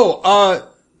 Oh,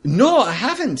 no, I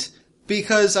haven't.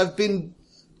 Because I've been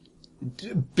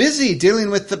busy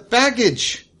dealing with the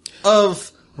baggage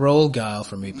of... Roll guile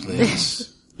for me,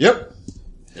 please. Yep.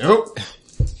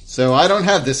 So I don't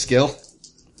have this skill.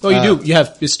 Oh, you do. You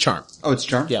have his charm. Oh, it's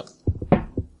charm? Yep.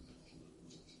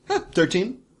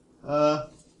 13. You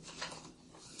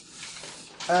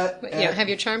don't have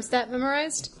your charm stat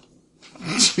memorized?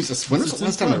 Jesus, when was the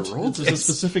last time I rolled There's a this?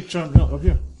 specific charm. No, up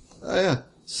here. Oh, yeah.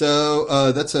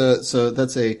 So, that's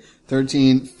a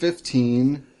 13,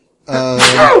 15,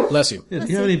 Bless you. Yeah,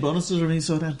 do you have any bonuses or any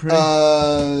sort of prayer?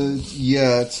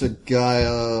 yeah, it's a guy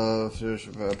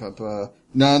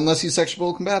no, unless he's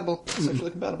sexually compatible.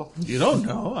 You don't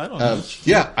know. I don't know.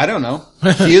 Yeah, I don't know.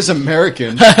 He is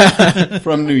American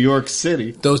from New York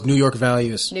City. Those New York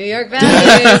values. New York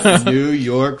values. New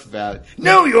York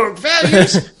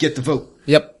values. Get the vote.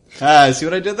 Yep. See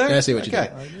what I did there? Yeah, I see what you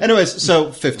did. Anyways,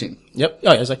 so 15. Yep.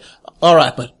 Oh, yeah. It's like, all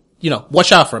right, but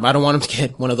watch out for him. I don't want him to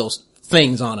get one of those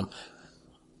things on him.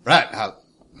 Right, I'll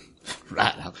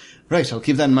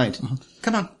keep that in mind.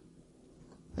 Come on.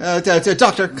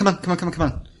 Doctor, come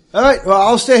on. All right, well,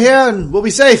 I'll stay here and we'll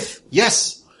be safe.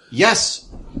 Yes.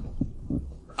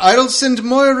 I'll send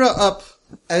Moira up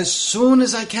as soon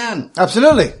as I can.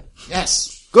 Absolutely.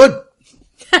 Yes. Good.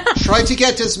 Try to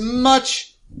get as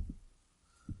much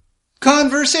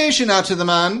conversation out of the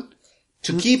man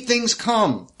to keep things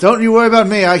calm. Don't you worry about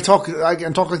me. I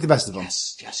can talk like the best of them.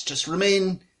 Yes, just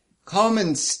remain calm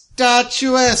and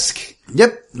statuesque.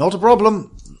 Yep, not a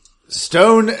problem.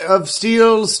 Stone of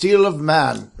steel, steel of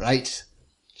man. Right.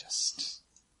 Just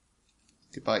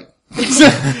goodbye. I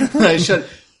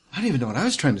don't even know what I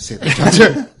was trying to say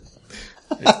there.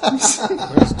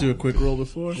 Let's do a quick roll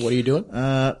before. What are you doing?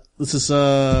 This is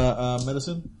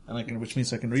medicine, and which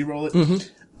means I can re-roll it.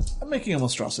 I'm making a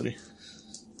monstrosity.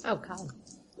 Oh, God.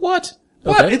 What?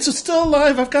 What? Okay. It's still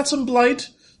alive. I've got some blight.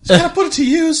 Just gotta put it to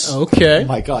use. Okay. Oh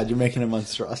my god, you're making a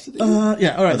monstrosity.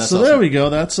 Yeah, alright, that's so awesome. there we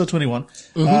go. That's 21.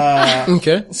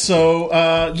 Okay. So,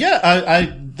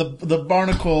 the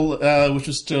barnacle, which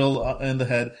was still in the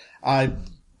head, I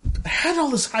had all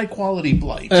this high quality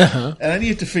blight, and I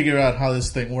needed to figure out how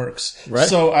this thing works. Right.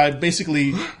 So I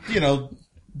basically,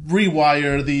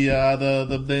 rewire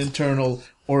the internal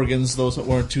organs, those that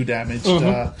weren't too damaged.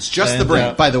 It's just the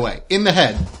brain, by the way. In the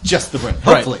head, just the brain.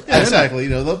 Right. Hopefully. Yeah, exactly.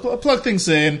 Plug things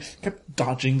in, kept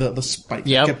dodging the spike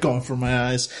Yep. that kept going for my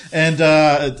eyes, and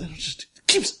it just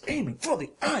keeps aiming for the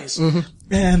eyes, and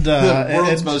The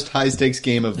world's and, most high stakes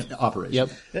game of operation.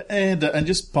 Yep. and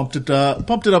just pumped it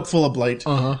up full of blight,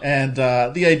 and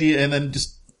the idea, and then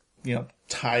just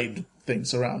tied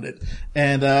things around it,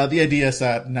 and the idea is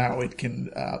that now it can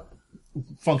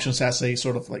functions as a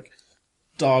sort of like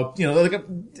dog,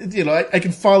 I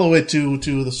can follow it to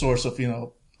the source of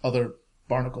other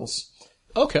barnacles.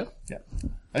 Okay. Yeah,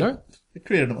 Alright. I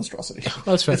created a monstrosity.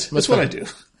 That's fair. That's what I do.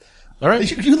 All right.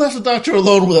 You left the doctor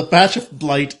alone with a batch of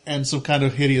blight and some kind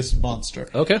of hideous monster.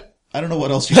 Okay. I don't know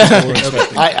what else you people were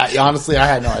expecting. I honestly, I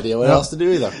had no idea what else to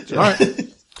do either.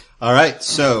 All right,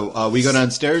 so we go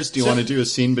downstairs. Do you want to do a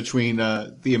scene between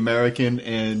the American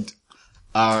and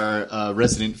our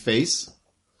resident face?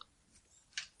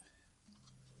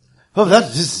 Oh,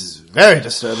 this is very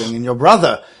disturbing. And your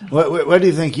brother, where do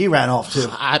you think he ran off to?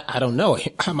 I don't know.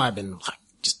 I might have been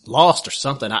just lost or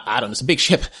something. I don't know. It's a big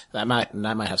ship. That might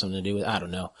have something to do with it. I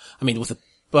don't know. I mean, with the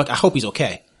book, I hope he's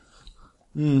okay.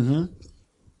 Does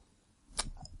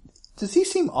he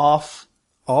seem off?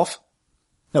 Off?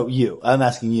 No, you. I'm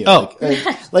asking you. Oh.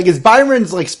 Like is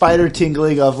Byron's like spider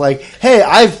tingling of like, hey,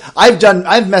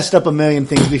 I've messed up a million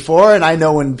things before, and I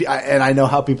know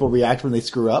how people react when they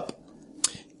screw up.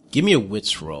 Give me a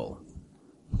wits roll.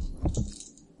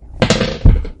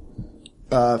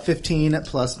 15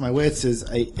 plus my wits is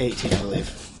 18, I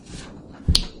believe.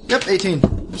 Yep,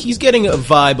 18. He's getting a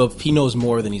vibe of he knows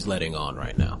more than he's letting on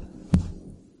right now.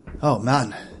 Oh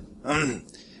man.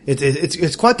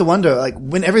 It's quite the wonder. Like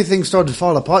when everything started to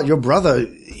fall apart, your brother,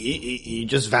 he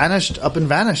just vanished, up and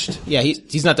vanished. Yeah,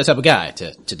 he's not the type of guy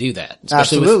to do that.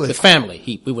 Especially Absolutely. with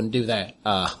family. We wouldn't do that.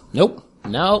 Nope.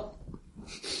 No.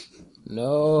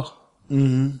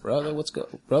 Brother,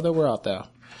 brother, we're out there.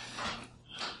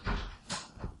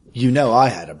 I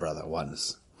had a brother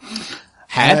once.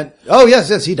 Had? Oh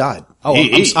yes, he died. Oh,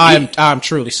 I'm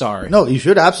truly sorry. No, you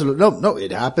should absolutely, no,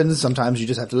 it happens. Sometimes you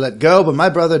just have to let go, but my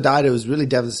brother died. It was really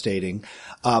devastating.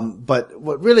 But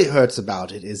what really hurts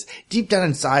about it is deep down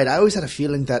inside, I always had a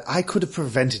feeling that I could have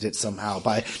prevented it somehow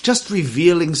by just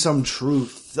revealing some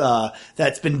truth,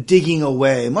 that's been digging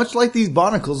away, much like these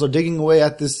barnacles are digging away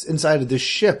at this, inside of this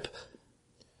ship.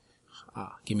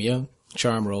 Give me a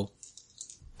charm roll.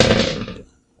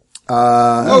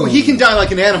 Oh, he can die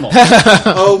like an animal.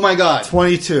 Oh my god.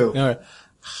 22. All right.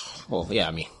 Well, yeah,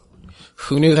 I mean,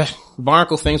 who knew that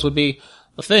barnacle things would be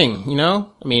a thing, I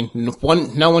mean,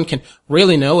 no one can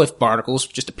really know if barnacles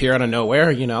just appear out of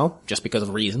nowhere, just because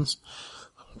of reasons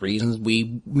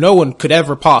no one could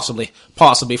ever possibly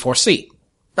foresee.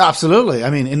 Absolutely. I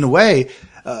mean, in a way,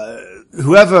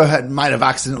 whoever might have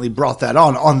accidentally brought that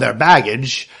on their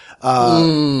baggage,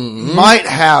 might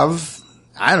have,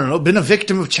 I don't know, been a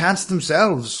victim of chance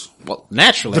themselves. Well,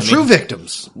 naturally. The true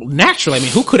victims. Naturally, I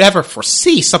mean, who could ever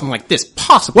foresee something like this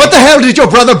possibly? What the hell did your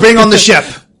brother bring on the ship?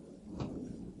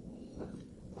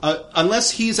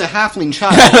 Unless he's a halfling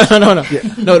child.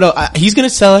 No. He's gonna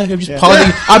sell it. I'm just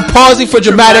pausing. I'm pausing for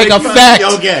dramatic effect.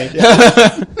 Okay.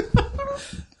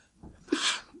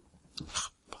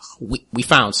 We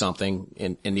found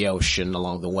something in the ocean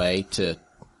along the way to,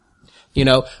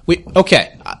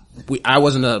 I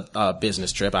wasn't a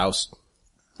business trip. I was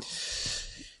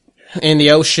in the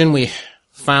ocean. We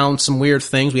found some weird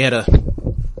things. We had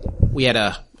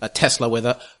a Tesla with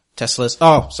us. Tesla's,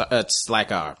 it's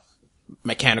like our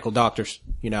mechanical doctors,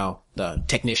 the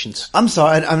technicians. I'm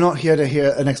sorry, I'm not here to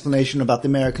hear an explanation about the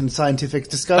American scientific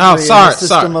discovery Oh, sorry, and the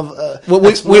system sorry. of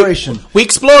exploration. We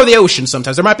explore the ocean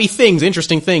sometimes. There might be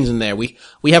interesting things in there. We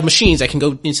have machines that can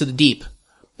go into the deep.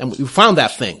 And we found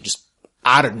that thing just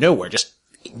out of nowhere, just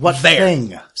What there.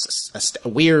 thing? A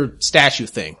weird statue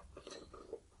thing.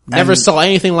 Never saw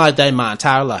anything like that in my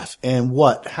entire life. And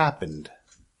what happened?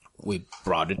 We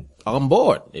brought it on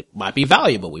board. It might be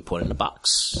valuable. We put it in a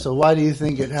box. So why do you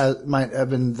think it might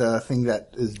have been the thing that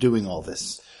is doing all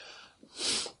this?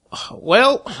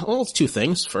 Well, it's two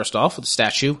things. First off, the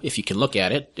statue, if you can look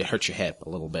at it, it hurts your head a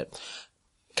little bit.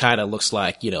 Kind of looks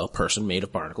like, a person made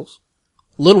of barnacles.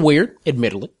 A little weird,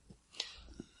 admittedly.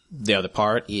 The other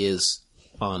part is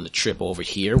on the trip over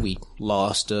here, we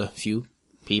lost a few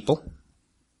people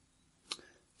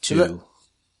to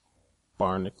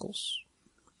barnacles.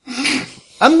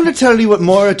 I'm going to tell you what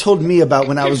Maura told me about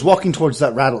when I was walking towards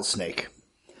that rattlesnake.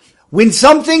 When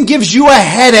something gives you a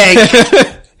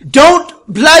headache, don't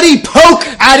bloody poke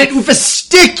at it with a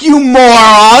stick, you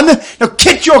moron! Now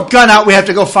get your gun out, we have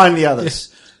to go find the others.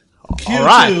 Q2, All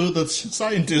right. the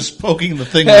scientist poking the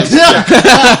thing.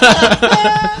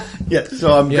 Yeah,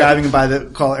 so I'm grabbing him by the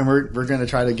collar and we're going to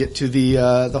try to get to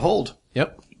the hold.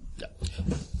 Yep.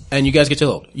 And you guys get to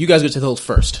the hold. You guys get to the hold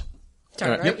first.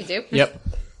 Darn All right, we do. Yep.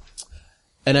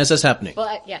 And as that's happening.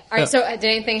 Well, yeah. All right. So, did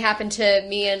anything happen to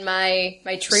me and my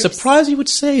troops? Surprised you would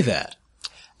say that.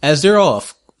 As they're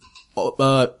off,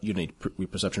 you need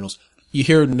perception rolls. You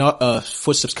hear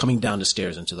footsteps coming down the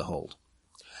stairs into the hold.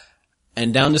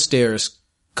 And down the stairs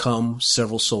come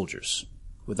several soldiers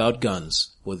without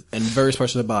guns, and various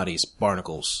parts of their bodies,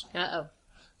 barnacles,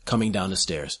 coming down the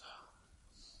stairs.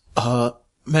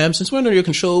 Ma'am, since we're under your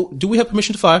control, do we have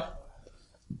permission to fire?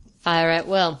 Fire at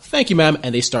will. Thank you, ma'am.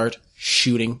 And they start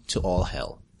shooting to all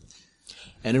hell.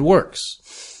 And it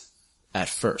works. At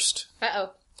first.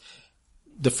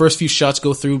 The first few shots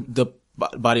go through the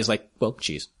bodies like,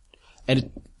 cheese.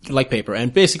 And like paper.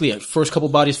 And basically, first couple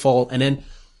bodies fall, and then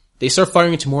they start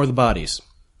firing into more of the bodies.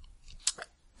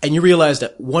 And you realize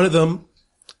that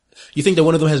you think that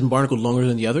one of them has been barnacled longer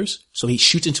than the others. So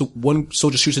one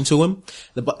soldier shoots into him.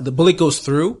 The bullet goes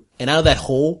through, and out of that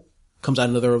hole comes out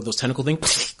another of those tentacle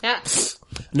things. Yeah.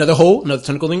 Another hole, another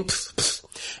tentacle thing.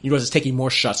 You realize it's taking more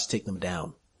shots to take them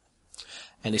down.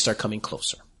 And they start coming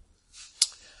closer.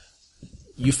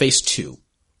 You face two.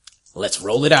 Let's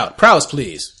roll it out. Prowess,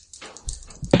 please.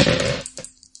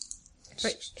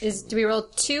 Right. Do we roll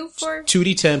 2 for?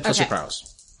 2d10 plus Okay. your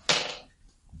prowess.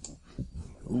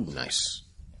 Ooh, nice.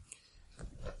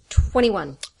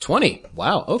 21. 20.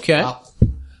 Wow, okay.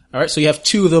 Alright, so you have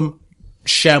two of them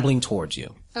shambling towards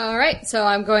you. All right. So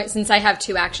I'm going, since I have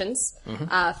 2 actions,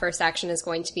 first action is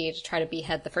going to be to try to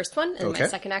behead the first one, and Okay. my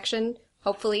second action,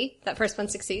 hopefully, that first one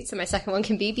succeeds, and my second one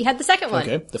can be behead the second one.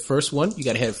 Okay, the first one, you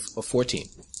gotta have a 14.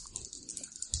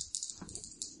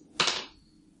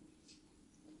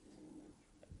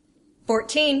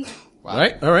 14.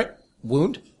 Alright.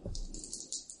 Wound?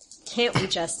 Can't we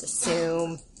just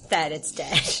assume that it's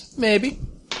dead? Maybe.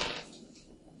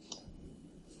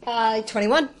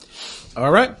 21.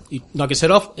 Alright, you knock his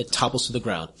head off, it topples to the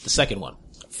ground. The second one.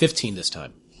 15 this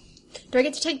time. Do I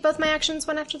get to take both my actions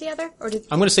one after the other?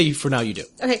 I'm gonna say for now you do.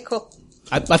 Okay, cool.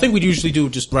 I think we usually do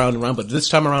just round and round, but this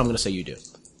time around I'm gonna say you do.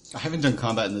 I haven't done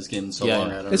combat in this game in so Yeah, long.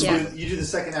 yeah. I don't It's know. fine. You do the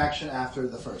second action after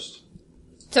the first.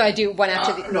 So I do one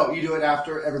after the, No, you do it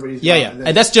after everybody's Yeah, gone, yeah. and then-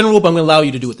 And that's general, but I'm gonna allow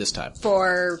you to do it this time.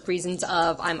 for reasons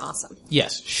of I'm awesome.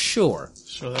 Yes, sure.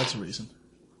 Sure, that's a reason.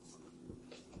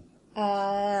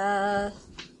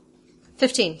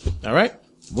 15. Alright.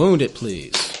 Wound it,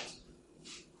 please.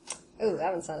 Ooh,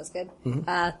 that one's not as good.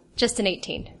 Just an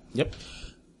 18. Yep.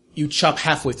 You chop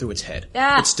halfway through its head.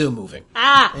 Ah. It's still moving.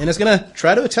 Ah! And it's gonna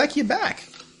try to attack you back.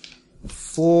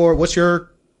 What's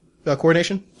your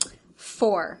coordination?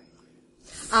 4.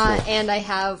 And I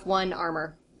have 1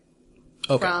 armor.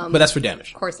 Okay. From- But that's for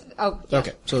damage. Of course. Oh, yeah.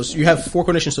 Okay. So you have 4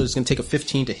 coordination, so it's gonna take a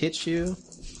 15 to hit you.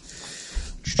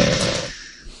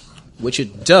 Which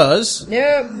it does.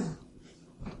 No.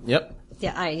 Yep.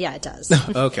 Yeah, it does.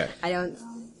 Okay. I don't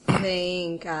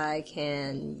think I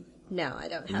can. No, I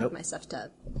don't have Nope. my stuff to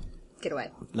get away.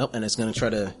 Nope. And it's gonna try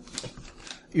to.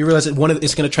 You realize that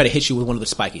it's gonna try to hit you with one of the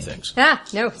spiky things. Ah,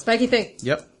 no, spiky thing.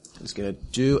 Yep. It's gonna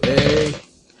do a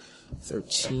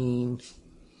 13,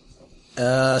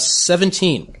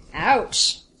 17,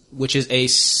 Ouch. which is a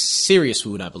serious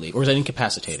wound, I believe, or is that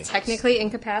incapacitating? Technically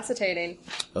incapacitating.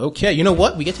 Okay, you know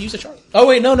what? We get to use a chart. Oh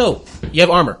wait, no. You have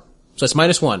armor. So it's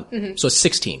 -1. So it's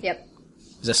 16. Yep.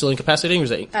 Is that still incapacitating or is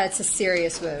that... It's a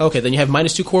serious wound. Okay, then you have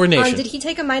 -2 coordination. Did he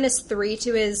take a -3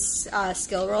 to his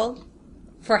skill roll?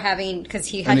 for having, because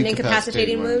he had an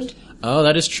incapacitating wound. Oh,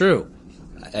 that is true.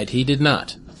 And he did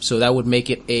not. So that would make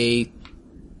it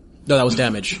no, that was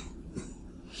damage.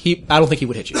 I don't think he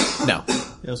would hit you. No.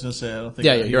 Yeah, I was gonna say, I don't think.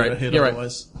 Yeah, you're right. Hit You're right.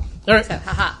 otherwise. All right. So,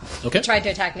 haha. Okay. He tried to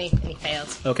attack me, and he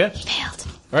failed. Okay. Failed.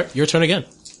 All right. Your turn again.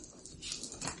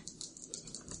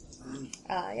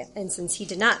 Yeah. And since he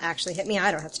did not actually hit me,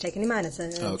 I don't have to take any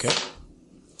minuses. Okay.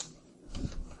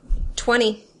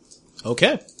 20.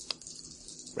 Okay.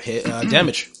 Hit,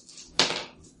 damage.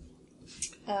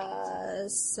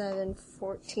 7,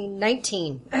 14,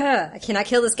 19. I cannot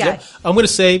kill this guy. Yep. I'm going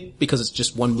to say, because it's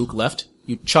just one mook left,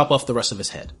 you chop off the rest of his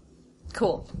head.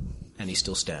 Cool. And he's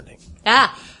still standing.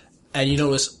 Ah. And you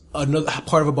notice another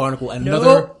part of a barnacle and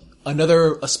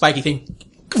another spiky thing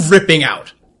ripping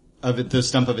out Of the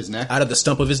stump of his neck? of the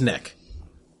stump of his neck.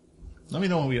 Let me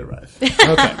know when we arrive.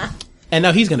 Okay. And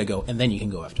now he's going to go, and then you can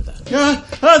go after that.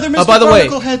 They're Mr. by the way-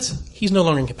 Barnacle Heads. He's no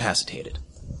longer incapacitated.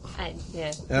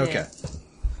 Yeah. Okay. Yeah.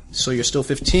 So you're still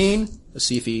 15. Let's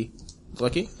see if he...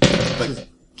 Lucky?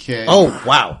 Okay. Oh,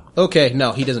 wow. Okay,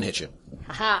 no, he doesn't hit you.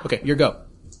 Haha. Okay, your go.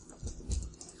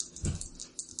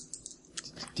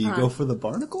 Do you go for the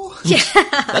barnacle?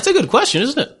 That's a good question,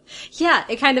 isn't it? Yeah,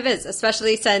 it kind of is,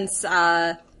 especially since,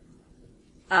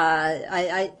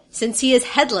 since he is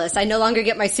headless, I no longer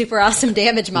get my super awesome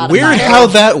damage modifier. Weird how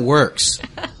that works.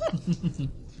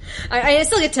 I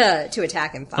still get to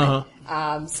attack him fine.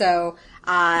 I'm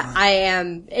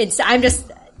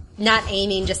just not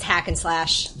aiming, just hack and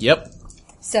slash. Yep.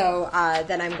 So,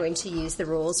 then I'm going to use the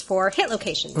rules for hit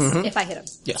locations, if I hit him.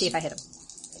 Yes. See if I hit him.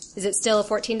 Is it still a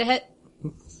 14 to hit?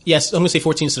 Yes, I'm going to say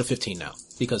 14 instead of 15 now,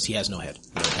 because he has no head.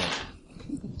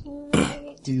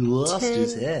 He lost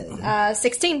his head.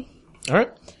 16. Alright.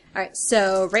 Alright,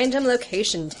 so random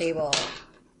location table.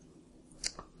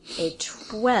 A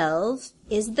 12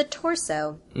 is the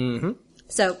torso. Mm-hmm.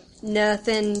 So,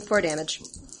 nothing for damage.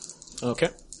 Okay.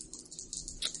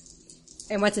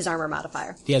 And what's his armor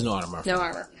modifier? He has no armor. No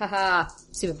armor. Haha.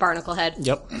 Stupid barnacle head.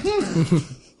 Yep.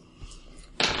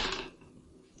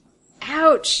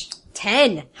 Ouch.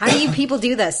 10. How do you people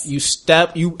do this? You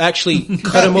actually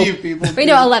cut him open. Wait,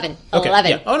 no, 11. Okay,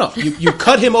 11. yeah. Oh no, you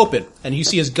cut him open, and you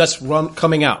see his guts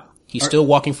coming out. He's still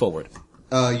walking forward.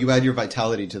 You add your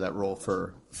vitality to that roll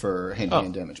for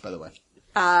hand-to-hand damage, by the way.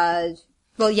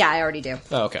 Well, yeah, I already do.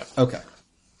 Oh, okay. Okay.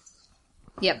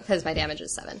 Yep, because my damage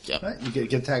is 7. Right, you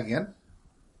get attack again?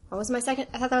 What was my second?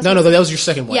 I thought that was No, that was your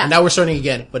second one. Yeah. And now we're starting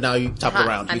again, but now you top of the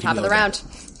round. I'm You can top of go the again. round.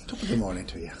 Good morning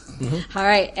to you.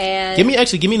 Alright, and... Give me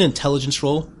an intelligence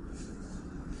roll.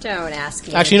 Don't ask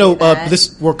me. Actually, to no, do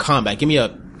that. we're combat. Give me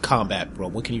a combat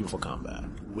roll. What can you roll for combat?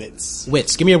 Wits.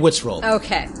 Wits. Give me a wits roll.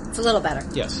 Okay, it's a little better.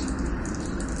 Yes.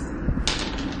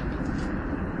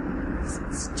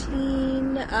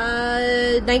 16,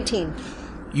 19.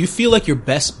 You feel like your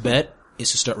best bet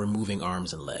is to start removing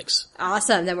arms and legs.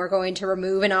 Awesome, then we're going to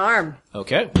remove an arm.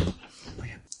 Okay.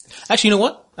 Actually, you know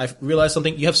what? I've realized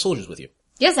something. You have soldiers with you.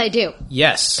 Yes, I do.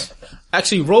 Yes.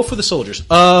 Actually, roll for the soldiers.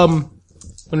 I'm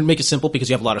going to make it simple because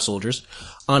you have a lot of soldiers.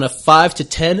 On a 5 to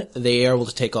 10, they are able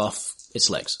to take off its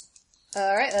legs.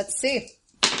 Alright, let's see.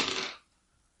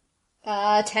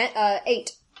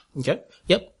 8. Okay.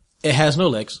 Yep. It has no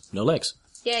legs. No legs.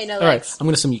 Yay, no All right. legs. I'm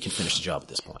going to assume you can finish the job at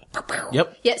this point.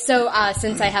 Yep. Yeah, so,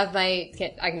 since I have I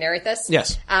can narrate this?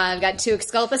 Yes. I've got 2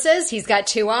 exculpuses, he's got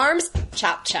 2 arms,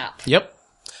 chop chop. Yep.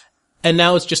 And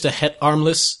now it's just a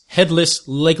headless,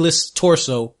 legless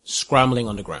torso scrambling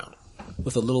on the ground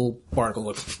with a little barnacle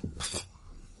going.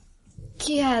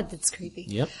 Yeah, that's creepy.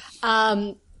 Yep.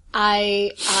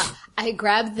 I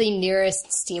grabbed the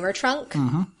nearest steamer trunk.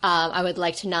 I would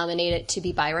like to nominate it to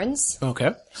be Byron's.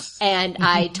 Okay. And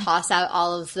I toss out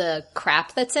all of the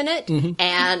crap that's in it,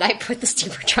 and I put the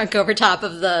steamer trunk over top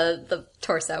of the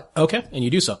torso. Okay. And you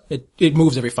do so. It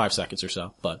moves every 5 seconds or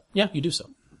so, but yeah, you do so.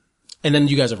 And then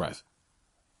you guys arrive.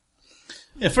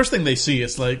 Yeah, first thing they see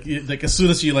is like as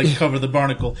soon as you cover the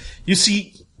barnacle, you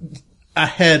see a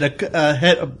head,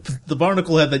 the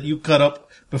barnacle head that you cut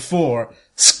up before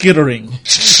skittering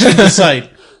in the sight.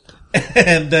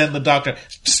 And then the doctor,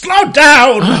 slow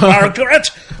down,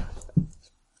 Margaret!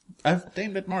 I've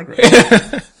named it Margaret.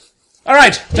 All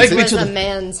right, take It me was to a the...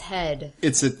 man's head.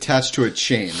 It's attached to a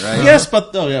chain, right? Yes,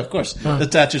 but, oh yeah, of course.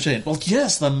 Attach a chain. Well,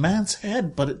 yes, the man's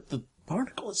head, but the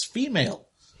barnacle is female.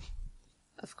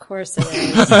 Of course it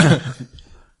is.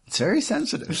 It's very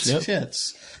sensitive. Yeah,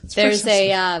 it's There's very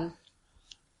a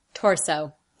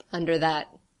torso under that.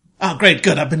 Oh, great,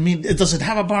 good. I've been meaning... Does it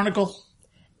have a barnacle?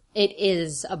 It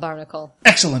is a barnacle.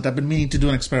 Excellent. I've been meaning to do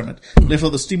an experiment. Lift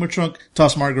up the steamer trunk,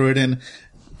 toss Margaret in,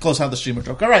 close out the streamer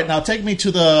joke. All right, now take me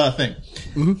to the thing.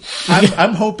 Mm-hmm.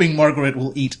 I'm hoping Margaret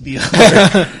will eat the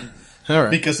other. All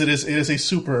right. Because it is a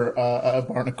super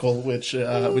barnacle which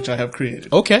I have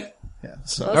created. Okay. Yeah.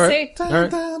 So We'll All right. see. All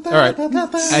right. All right.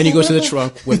 And you go to the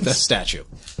trunk with the statue.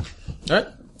 All right.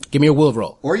 Give me a will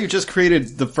roll. Or you just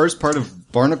created the first part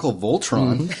of Barnacle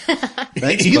Voltron.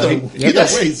 Thanks, either buddy. way, It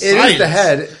is science. the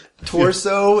head,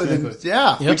 torso, and then,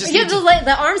 yeah. Yep. Yeah,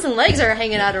 the arms and legs are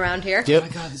hanging out around here. Yep. Oh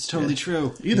my god, that's totally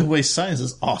true. Either way, science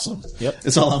is awesome. Yep.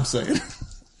 That's all I'm saying.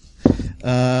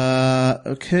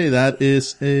 Okay, that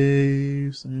is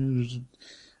a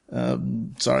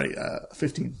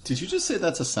 15. Did you just say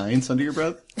that's a science under your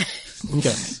breath?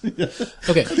 Okay.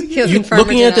 Okay. He'll You, confirm or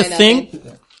looking at the deny thing,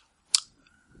 nothing.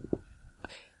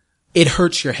 it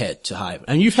hurts your head to hide.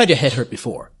 And you've had your head hurt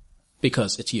before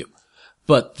because it's you.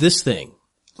 But this thing,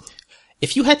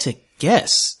 if you had to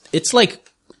guess, it's like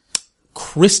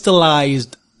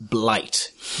crystallized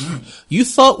blight. You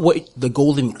thought what the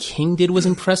Golden King did was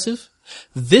impressive.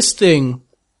 This thing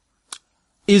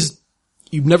is,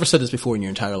 you've never said this before in your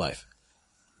entire life.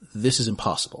 This is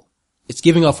impossible. It's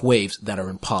giving off waves that are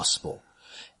impossible.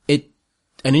 And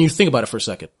then you think about it for a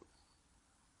second.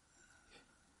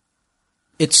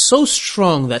 It's so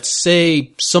strong that,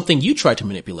 say, something you try to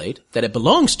manipulate that it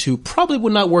belongs to probably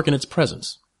would not work in its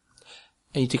presence.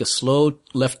 And you take a slow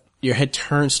left, your head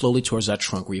turns slowly towards that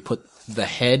trunk where you put the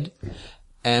head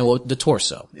and the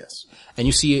torso. Yes. And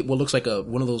you see what looks like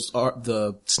one of those,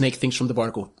 the snake things from the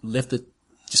barnacle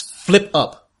just flip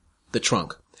up the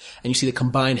trunk. And you see the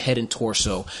combined head and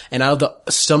torso. And out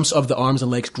of some of the arms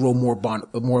and legs grow more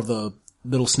of the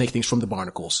little snake things from the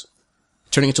barnacles,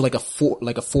 turning into like a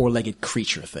four-legged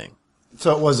creature thing.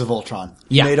 So it was a Voltron.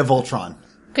 Yeah. You made a Voltron.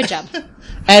 Good job.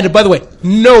 And by the way,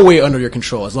 no way under your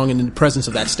control as long as in the presence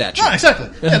of that statue. Ah, exactly.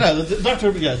 Yeah, no, the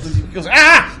doctor goes,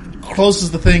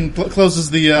 closes the thing, closes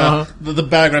the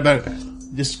bag right back.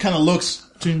 Just kind of looks,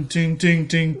 ting, ting, ting,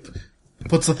 ting,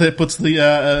 puts the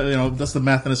does the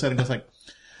math in his head and goes like,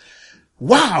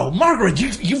 wow, Margaret,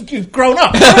 you've grown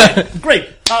up. Right, great.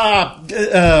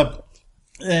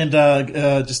 And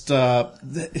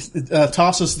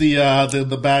tosses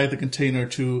the bag, the container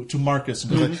to Marcus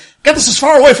and goes like, get this as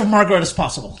far away from Margaret as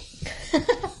possible.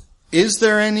 Is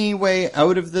there any way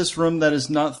out of this room that is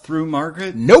not through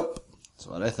Margaret? Nope. That's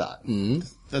what I thought.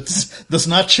 That does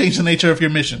not change the nature of your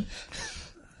mission.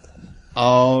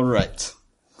 All right.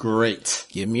 Great.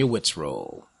 Give me a wits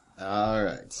roll. All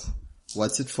right.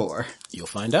 What's it for? You'll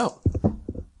find out.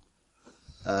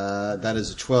 That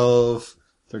is a 12,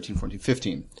 13, 14,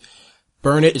 15.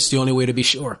 Burn it. It's the only way to be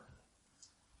sure.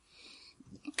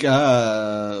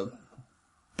 Burn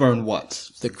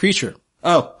what? The creature.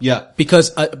 Oh, yeah.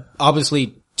 Because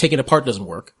obviously taking it apart doesn't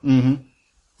work. Mm-hmm.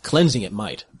 Cleansing it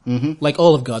might. Mm-hmm. Like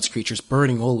all of God's creatures,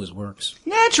 burning always works.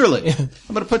 Naturally. I'm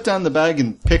going to put down the bag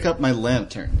and pick up my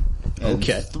lantern. And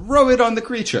Okay. throw it on the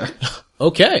creature.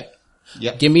 Okay.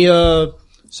 Yep. Give me a...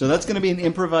 So that's going to be an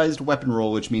improvised weapon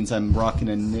roll, which means I'm rocking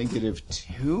a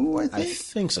 -2, I I think?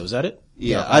 think so. Is that it?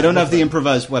 Yeah, I don't have the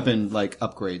improvised weapon,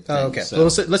 upgrade thing. Oh, okay. So.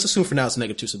 So let's assume for now it's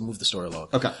 -2, so move the story along.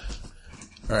 Okay.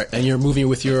 All right. And you're moving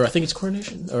with your, I think it's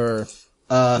coordination? Or...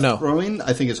 no. Throwing,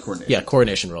 I think it's coordinated. Yeah,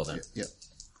 coordination roll then. Yep.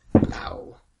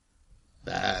 Ow.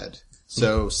 Bad.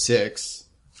 So 6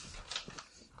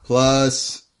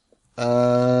 plus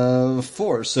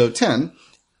 4, so 10.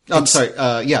 I'm sorry,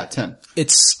 10. It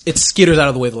skitters out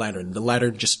of the way of the lantern. The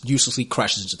lantern just uselessly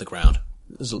crashes into the ground.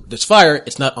 There's fire.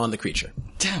 It's not on the creature.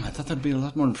 Damn, I thought that'd be a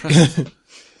lot more impressive.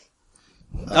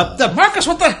 Marcus,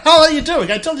 what the hell are you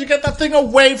doing? I told you to get that thing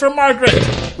away from Margaret.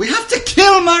 We have to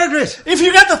kill Margaret! If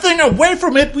you get the thing away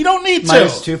from it, we don't need to.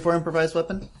 -2 for improvised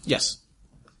weapon. Yes.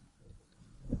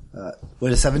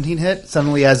 Would a 17 hit?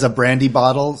 Suddenly as a brandy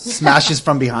bottle smashes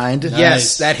from behind.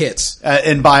 Yes, that hits.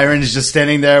 And Byron is just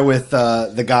standing there with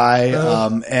the guy,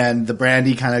 and the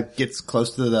brandy kind of gets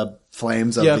close to the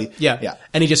flames of the... Yeah.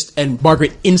 And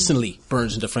Margaret instantly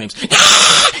burns into flames.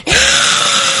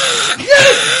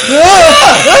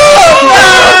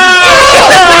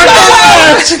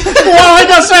 Why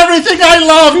does everything I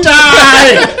love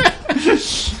die?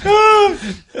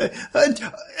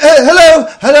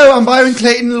 Hello, I'm Byron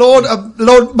Clayton, Lord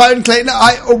Byron Clayton.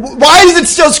 Why is it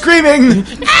still screaming?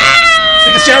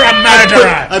 Because you're a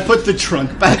murderer. I put the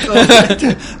trunk back on.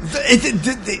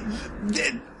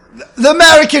 The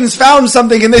Americans found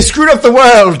something and they screwed up the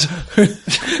world.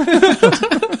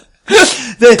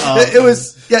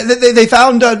 They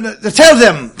found, tell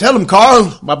them,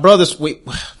 Carl. My brothers, we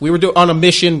were on a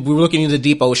mission. We were looking into the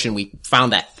deep ocean. We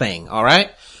found that thing. All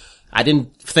right. I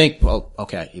didn't think, well,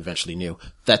 okay, I eventually knew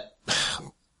that.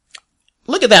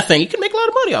 Look at that thing. You can make a lot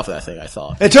of money off of that thing, I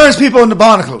thought. It turns people into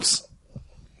barnacles.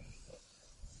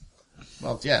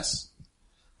 Well, yes.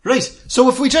 Right. So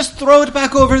if we just throw it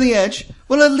back over the edge,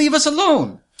 will it leave us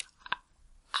alone?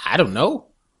 I don't know.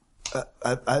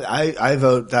 I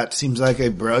vote that seems like a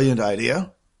brilliant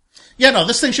idea. Yeah, no,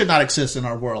 this thing should not exist in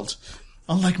our world.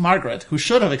 Unlike Margaret, who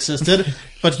should have existed,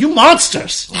 but you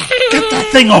monsters! Get that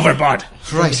thing overboard!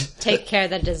 Right. Take care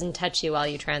that it doesn't touch you while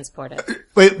you transport it.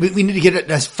 Wait, we need to get it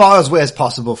as far away as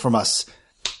possible from us.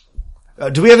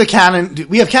 Do we have a cannon?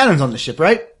 We have cannons on the ship,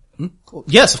 right?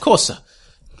 Yes, of course, sir.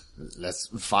 Let's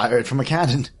fire it from a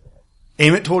cannon.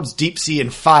 Aim it towards deep sea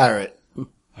and fire it. All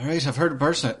right. I've heard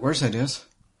worse ideas.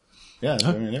 Yeah,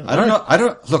 I don't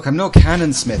know. Look, I'm no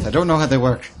cannon smith. I don't know how they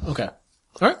work. Okay.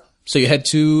 All right. So you head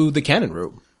to the cannon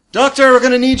room. Doctor, we're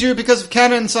going to need you because of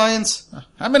cannon science.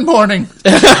 I'm in mourning.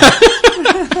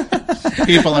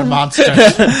 People are monsters.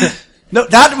 No,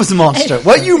 that was a monster.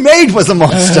 What you made was a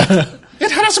monster. It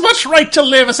had as much right to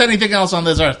live as anything else on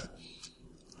this earth.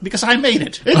 Because I made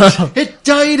it. It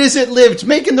died as it lived,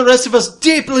 making the rest of us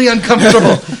deeply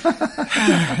uncomfortable.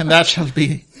 And that shall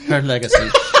be her legacy.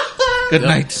 Good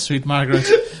night, sweet Margaret.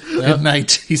 Good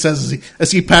night, he says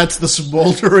as he pats the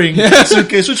smoldering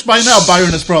suitcase, which by now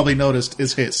Byron has probably noticed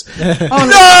is his. Oh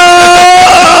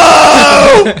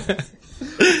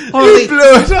no! You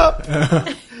blew it up.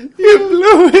 You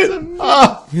blew it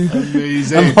up.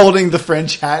 Amazing. I'm holding the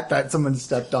French hat that someone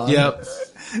stepped on. Yep.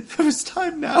 There is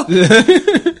time now.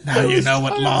 Now you know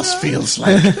what loss feels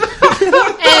like.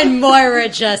 And Moira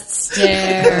just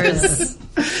stares.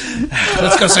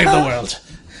 Let's go save the world.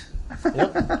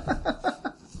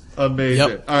 Amazing.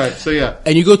 Yep. All right. So yeah.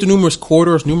 And you go through numerous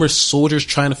corridors, numerous soldiers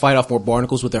trying to fight off more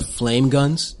barnacles with their flame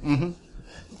guns. Mm-hmm.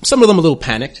 Some of them a little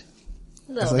panicked.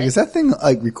 I was like, is that thing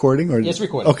like recording or? Yeah, it's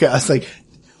recording. Okay, I was like,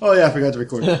 oh yeah, I forgot to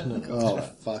record it. Like, oh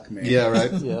fuck me. Yeah.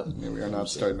 Right. Yep. Yeah, we are not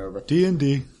starting over.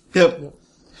 D&D. Yep.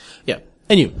 Yeah.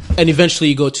 And eventually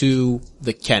you go to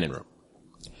the cannon room.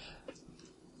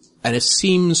 And it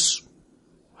seems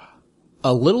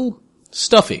a little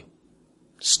stuffy.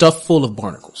 Stuffed full of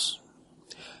barnacles.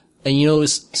 And you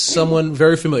notice someone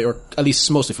very familiar, or at least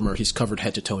mostly familiar, he's covered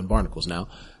head to toe in barnacles now.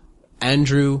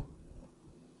 Andrew,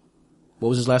 what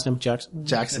was his last name? Jackson?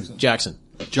 Jackson. Johnson.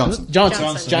 Johnson.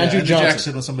 Andrew Johnson.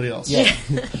 Jackson was somebody else. Yeah.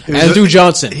 Andrew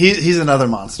Johnson. He's another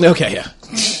monster. Okay, yeah.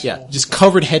 Yeah, just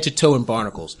covered head to toe in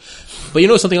barnacles. But you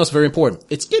notice something else very important.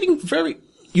 It's getting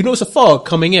you notice a fog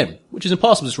coming in, which is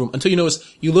impossible in this room, until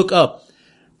you look up,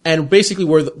 and basically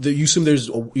where you assume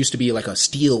used to be like a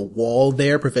steel wall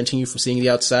there preventing you from seeing the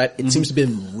outside, it seems to have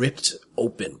been ripped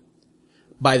open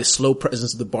by the slow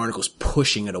presence of the barnacles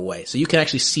pushing it away. So you can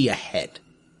actually see ahead.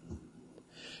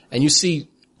 And you see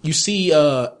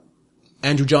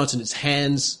Andrew Johnson's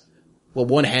hands, well,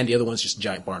 one hand, the other one's just a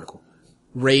giant barnacle,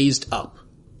 raised up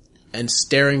and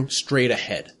staring straight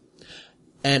ahead.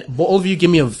 And all of you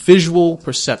give me a visual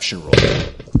perception roll.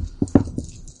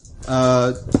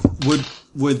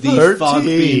 Would the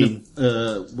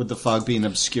fog be an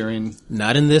obscuring?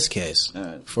 Not in this case,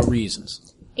 for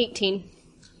reasons. 18.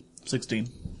 16.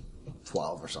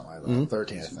 12 or something like that.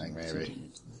 13, I think,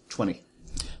 maybe. 20.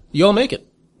 You all make it.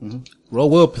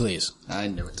 Roll will, please. I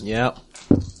knew it. Yeah.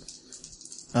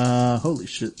 Holy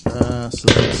shit. So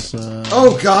that's,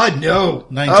 Oh God, no!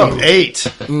 19. Oh, 8.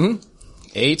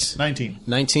 8. 19.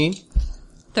 19.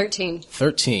 13.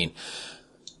 13.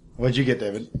 What'd you get,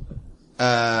 David?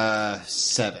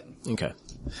 7. Okay.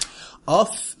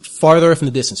 Farther off in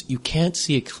the distance, you can't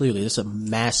see it clearly. There's a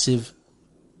massive,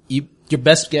 your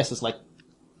best guess is like,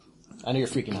 I know you're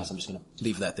freaking out, so I'm just gonna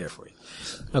leave that there for you.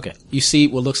 Okay. You see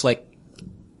what looks like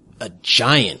a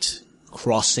giant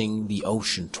crossing the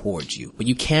ocean towards you, but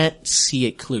you can't see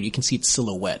it clearly. You can see its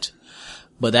silhouette,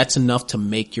 but that's enough to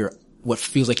make what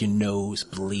feels like your nose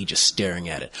bleed just staring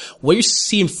at it. What you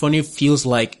see in front of you feels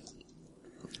like,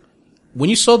 when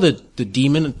you saw the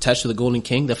demon attached to the Golden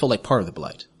King, that felt like part of the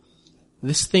Blight.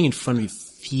 This thing in front of you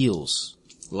feels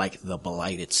like the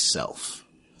Blight itself,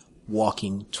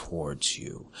 walking towards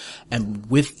you. And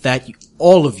with that,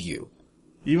 all of you,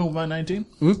 Even with my 19?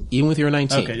 even with your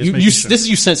 19, Okay, just making sure. this is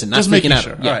you sensing, not Just freaking making out.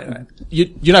 sure. Yeah. All right.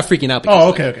 You're not freaking out. Because Oh,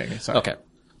 of it. okay. Sorry. Okay.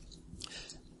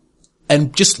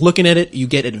 And just looking at it, you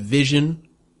get a vision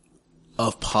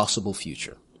of possible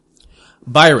future.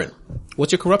 Byron,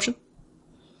 what's your corruption?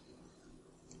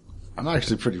 I'm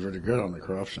actually pretty good on the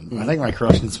corruption. I think my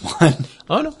corruption's 1.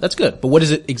 Oh no, that's good. But what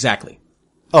is it exactly?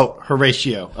 Oh,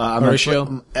 Horatio.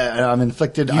 Horatio? I'm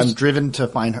inflicted. I'm driven to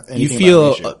find You anything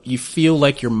about Horatio. feel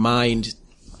like your mind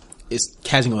is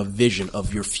casting a vision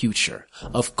of your future,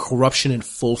 of corruption in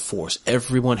full force.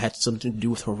 Everyone had something to do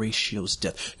with Horatio's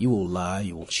death. You will lie,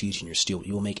 you will cheat, and you'll steal.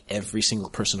 You will make every single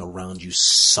person around you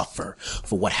suffer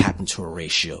for what happened to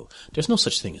Horatio. There's no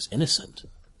such thing as innocent.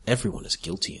 Everyone is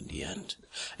guilty in the end.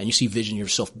 And you see vision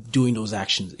yourself doing those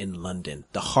actions in London.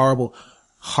 The horrible,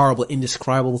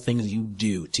 indescribable things you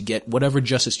do to get whatever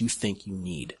justice you think you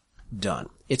need done.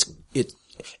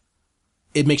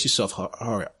 It makes yourself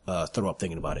throw up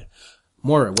thinking about it.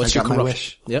 Moira, what's your corruption?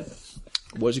 Wish. Yep.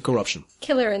 What's your corruption?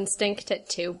 Killer instinct at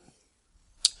 2.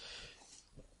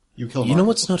 You kill You know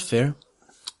what's not fair?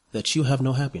 That you have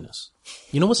no happiness.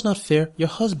 You know what's not fair? Your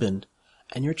husband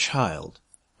and your child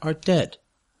are dead.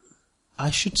 I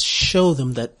should show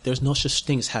them that there's no such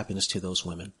thing as happiness to those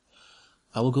women.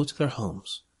 I will go to their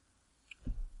homes,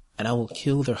 and I will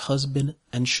kill their husband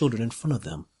and children in front of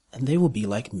them, and they will be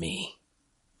like me.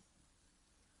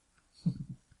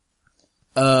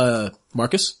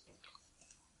 Marcus?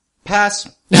 Pass.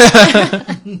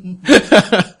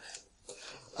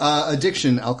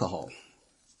 Addiction, alcohol.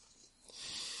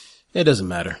 It doesn't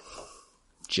matter.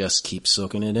 Just keep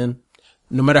soaking it in.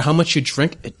 No matter how much you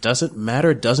drink, it doesn't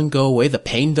matter. It doesn't go away. The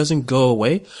pain doesn't go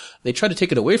away. They try to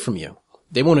take it away from you.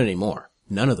 They won't anymore.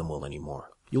 None of them will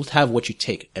anymore. You'll have what you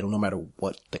take, and no matter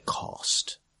what the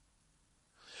cost.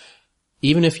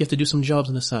 Even if you have to do some jobs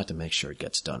on the side to make sure it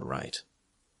gets done right.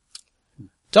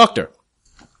 Doctor.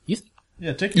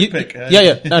 Yeah, take your pick.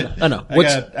 I know.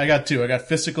 I got 2. I got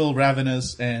physical,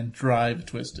 ravenous, and drive,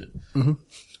 twisted.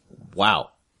 Wow.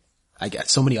 I got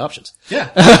so many options.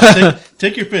 Yeah,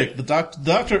 take your pick. The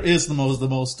doctor is the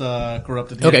most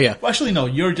corrupted. Okay, yeah. Well, actually, no,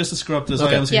 you're just as corrupt as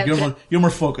I am. So Yeah, you're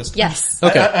more focused. Yes.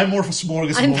 Okay. I'm more for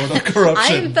smorgasbord of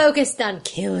corruption. I'm focused on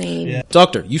killing. Yeah.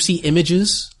 Doctor, you see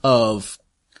images of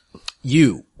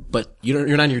you, but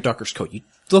you're not in your doctor's coat. You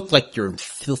look like you're in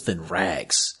filth and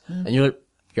rags, and you're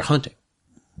hunting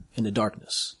in the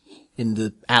darkness, in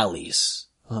the alleys.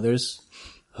 They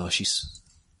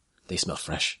smell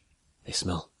fresh. They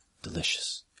smell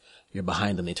delicious. You're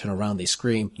behind them. They turn around. They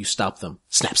scream. You stop them.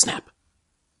 Snap, snap.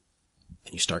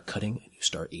 And you start cutting and you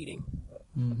start eating.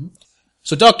 Mm-hmm.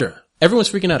 So, doctor,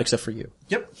 everyone's freaking out except for you.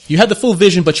 Yep. You had the full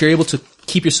vision, but you're able to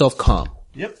keep yourself calm.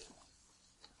 Yep.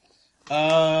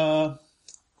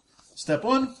 Step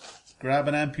 1. Grab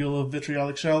an ampule of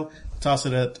vitriolic shell, toss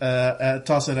it at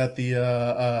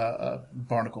the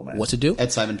barnacle man. What to do?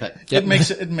 At Simon Peck. It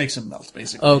makes him melt,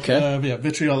 basically. Okay.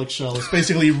 Vitriolic shell is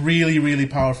basically really, really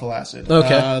powerful acid.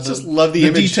 Okay. Just love the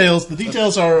image. details. The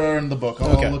details are in the book.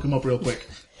 I'll look them up real quick.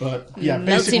 But yeah,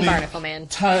 basically, Melting barnacle man.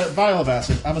 Vial of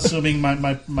acid. I'm assuming my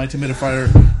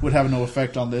timidifier would have no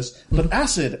effect on this, but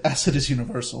acid is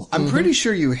universal. I'm pretty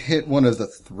sure you hit one of the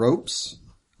thropes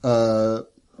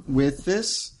with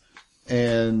this,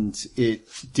 and it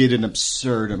did an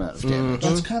absurd amount of damage.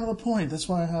 That's kind of the point. That's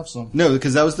why I have some. No,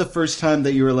 because that was the first time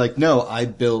that you were like, no, I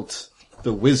built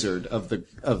the wizard of the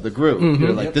group.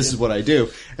 You're like, this is what I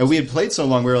do. And we had played so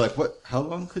long, we were like, what? How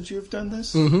long could you have done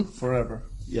this? Forever.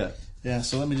 Yeah. Yeah,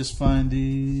 so let me just find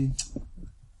the...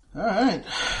 Alright.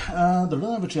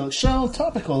 The vitriolic shell,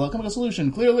 topical, alchemical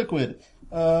solution, clear liquid.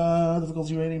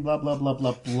 Difficulty rating, blah, blah, blah,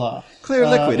 blah, blah. Clear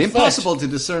liquid. Effect. Impossible to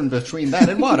discern between that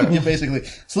and water. Yeah, basically.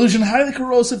 Solution, highly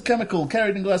corrosive chemical,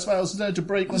 carried in glass vials, intended to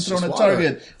break when It's thrown just at water.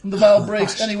 target. When the vial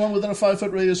breaks, anyone within a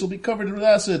 5-foot radius will be covered with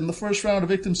acid. In the first round, a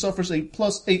victim suffers a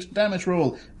 +8 damage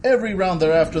roll. Every round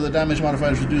thereafter, the damage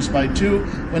modifier is reduced by 2.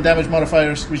 When damage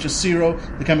modifier reaches 0,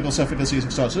 the chemical's efficacy is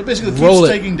exhausted. So it basically keeps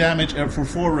taking damage for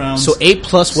 4 rounds. So 8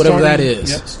 plus whatever that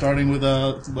is. Yep, starting with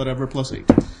whatever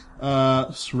 +8.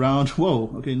 Round,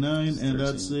 okay, 9, and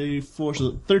that's a 4,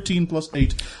 so 13 plus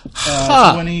 8.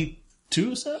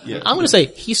 22, is that? Yeah. I'm gonna say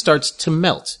he starts to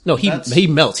melt. No, he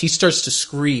melts. He starts to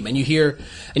scream, and you hear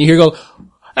go,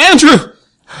 Andrew!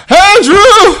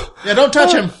 Yeah, don't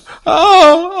touch him!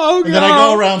 Oh, And then I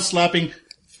go around slapping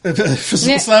him,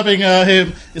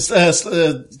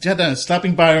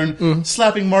 slapping Byron,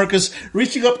 slapping Marcus,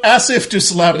 reaching up as if to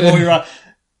slap Moira,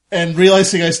 and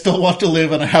realizing I still want to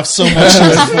live and I have so much to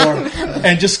live for,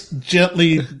 and just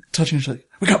gently touching her shoulder.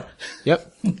 Wake up!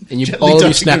 Yep. And you Gently all of you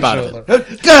touching snap her out of shoulder.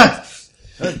 it. God!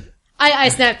 I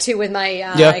snap too with my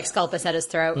Yeah. Excalpus at his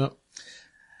throat. Yep.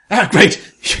 Ah, great!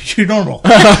 You're normal.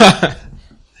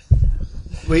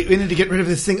 We need to get rid of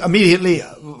this thing immediately.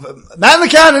 Man the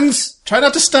cannons! Try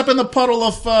not to step in the puddle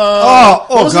of, Oh,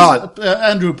 what was God. his-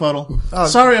 Andrew Puddle.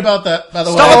 Sorry about that, by the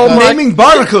way. Stop naming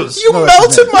barnacles! You No,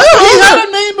 melted my He heart! had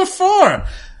a name before.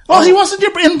 Well, he wasn't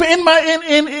your,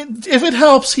 if it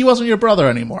helps, he wasn't your brother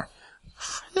anymore.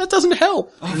 That doesn't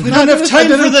help. We don't have time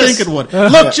for this. Think it would.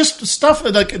 Look, just stuff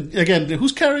like again.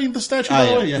 Who's carrying the statue? by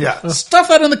the way? Yeah. Stuff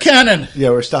that in the cannon.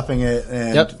 Yeah, we're stuffing it,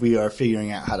 and Yep. we are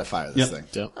figuring out how to fire this thing.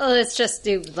 Well, let's just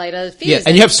do light a fuse. Yeah,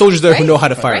 and you have soldiers there who right? know how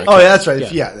to fire it. Oh, yeah, that's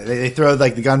right. Yeah, they throw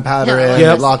like the gunpowder Yeah. in,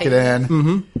 Yep. they lock it in.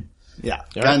 Mm-hmm. Yeah.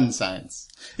 Gun science.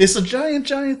 Is the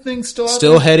giant thing still out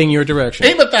Still there? heading your direction.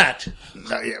 Aim at that.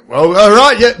 Yeah. Well, all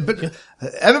right. Yeah, but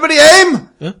everybody aim.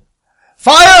 Yeah.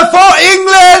 Fire for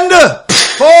England,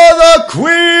 for the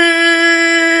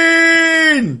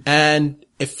Queen. And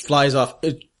it flies off.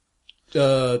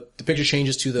 The picture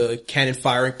changes to the cannon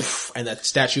firing, and that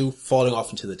statue falling off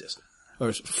into the distance,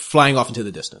 or flying off into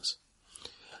the distance.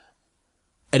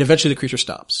 And eventually the creature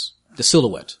stops. The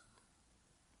silhouette.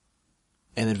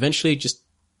 And eventually it just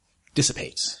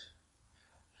dissipates.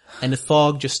 And the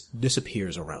fog just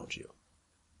disappears around you.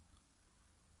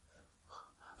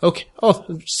 Okay. Oh,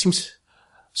 it seems...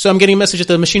 So I'm getting a message that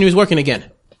the machinery is working again.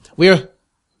 We're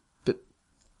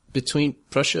between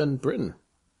Prussia and Britain.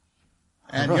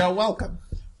 And you're welcome.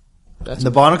 That's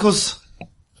The barnacles.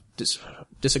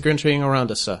 disintegrating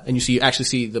around us, and you actually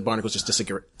see the barnacles just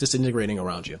disintegrating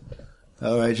around you.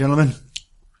 All right, gentlemen.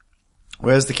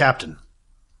 Where's the captain?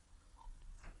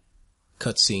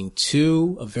 Cutscene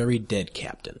 2, a very dead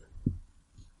captain.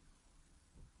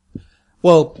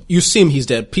 Well, you assume he's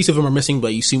dead. Piece of him are missing,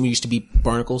 but you assume he used to be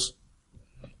barnacles.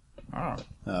 Oh.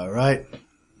 All right.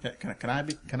 Can I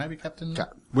be captain?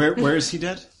 Where is he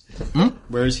dead?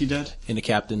 Where is he dead? In the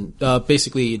captain,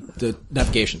 basically the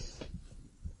navigation.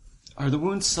 Are the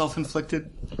wounds self-inflicted?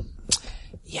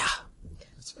 Yeah.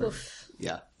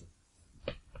 Yeah.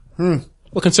 Well,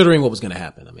 considering what was going to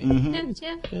happen, I mean,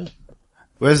 Yeah.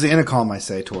 Where's the intercom? I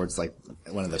say towards like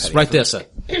one of the. it's right there, sir.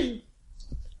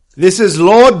 This is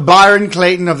Lord Byron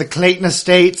Clayton of the Clayton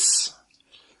Estates.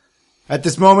 At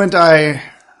this moment, I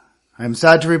am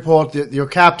sad to report that your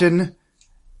captain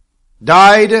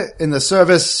died in the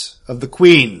service of the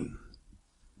Queen.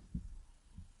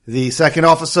 The second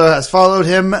officer has followed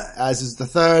him, as is the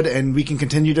third, and we can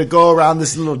continue to go around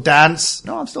this little dance.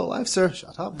 No, I'm still alive, sir.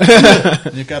 Shut up.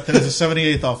 Your captain is a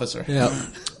 78th officer. Yeah.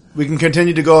 We can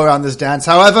continue to go around this dance.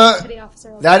 However,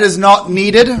 that is not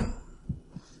needed.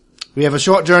 We have a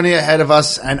short journey ahead of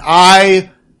us, and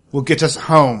I will get us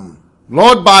home.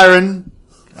 Lord Byron,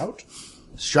 Out.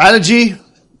 strategy,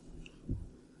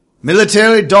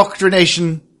 military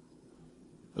doctrination,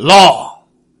 law,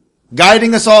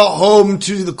 guiding us all home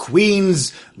to the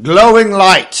Queen's glowing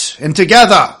light. And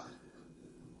together,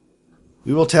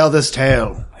 we will tell this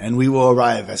tale, and we will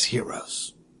arrive as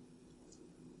heroes.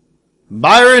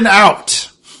 Byron out.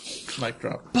 Mic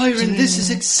drop. Byron, this is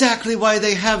exactly why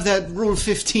they have that Rule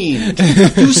 15.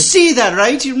 You see that,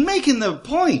 right? You're making the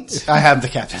point. I have the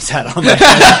captain's hat on my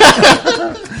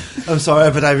head. I'm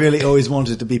sorry, but I really always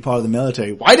wanted to be part of the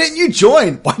military. Why didn't you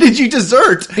join? Why did you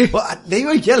desert? Well, they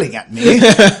were yelling at me,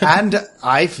 and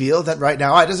I feel that right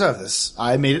now I deserve this.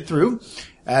 I made it through,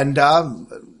 and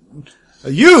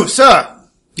you, sir,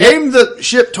 aim the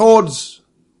ship towards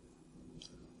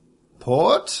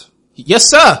port. Yes,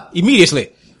 sir.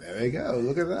 Immediately. There you go.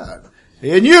 Look at that.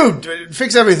 And you,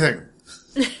 fix everything.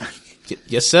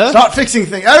 Yes, sir. Start fixing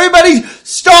things. Everybody,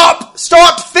 stop!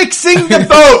 Start fixing the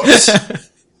boat!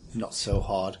 Not so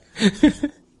hard.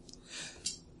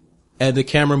 And the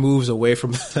camera moves away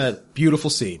from that beautiful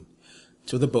scene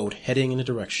to the boat heading in the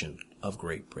direction of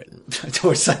Great Britain.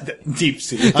 Towards like the deep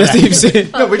sea. Just deep sea.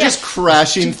 No, we're just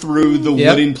crashing through the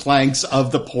Yep. wooden planks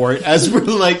of the port as we're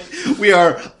like, we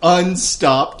are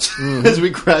unstopped as we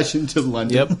crash into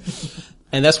London. Yep.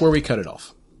 And that's where we cut it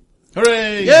off.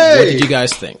 Hooray! What did you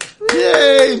guys think?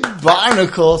 Yay!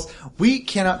 Barnacles. We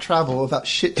cannot travel without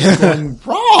shit going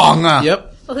wrong.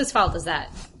 Yep. Well, whose fault is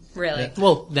that? Really?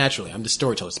 Well, naturally, I'm the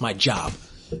storyteller. It's my job.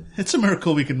 It's a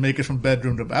miracle we can make it from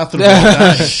bedroom to bathroom. all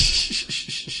time.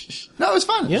 No, it was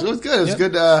fun. Yeah. It was good. It was Yep.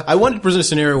 good. I wanted to present a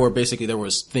scenario where basically there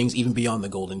was things even beyond the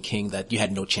Golden King that you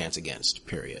had no chance against,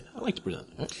 period. I like to present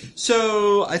it.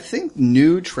 So I think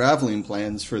new traveling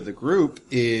plans for the group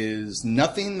is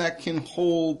nothing that can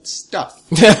hold stuff.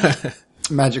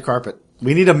 Magic carpet.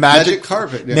 We need a magic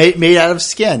carpet, yeah. made out of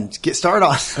skin. Get started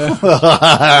on. Skin!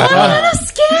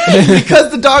 Because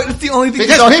the doctor, it's the only thing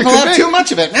Because the doctor people could have make. too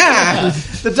much of it. Nah.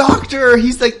 The doctor,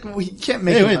 he's like, he can't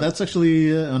make Hey, it. wait, that's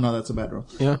actually, oh no, that's a bad roll.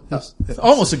 Yeah. It's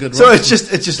almost a good roll. So it's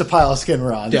just a pile of skin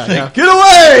we're on. Yeah, yeah. Get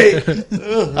away!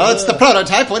 Oh, it's the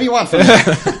prototype. What do you want from me?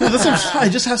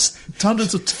 It just has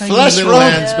tons of tiny Flesh little roll.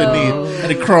 hands beneath,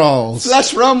 and it crawls.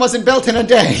 Flesh Rome wasn't built in a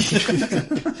day.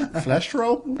 Flesh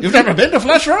roll? You've never been to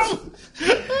Flesh Rome?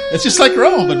 It's just like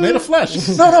Rome, but made of flesh.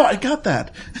 No, I got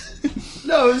that.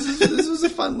 No, this was a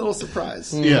fun little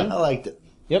surprise. Yeah. I liked it.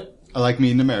 Yep. I like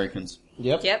meeting Americans.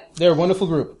 Yep. They're a wonderful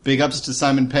group. Big ups to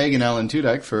Simon Pegg and Alan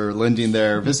Tudyk for lending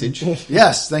their visage.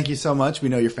 Yes, thank you so much. We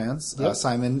know you're fans.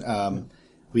 Simon,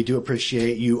 we do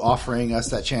appreciate you offering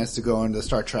us that chance to go into the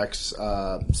Star Trek's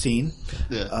scene.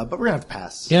 Yeah. But we're going to have to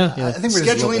pass. Yeah. I think we're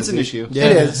just a little Scheduling's an busy. issue. Yeah.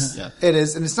 It is. Yeah. It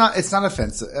is. And it's not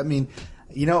offensive. I mean,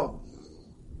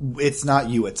 it's not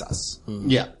you, it's us.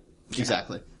 Yeah,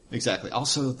 exactly.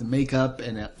 Also, the makeup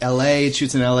in L.A., it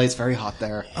shoots in L.A., it's very hot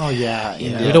there. Oh, yeah.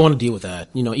 We don't want to deal with that,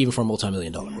 even for a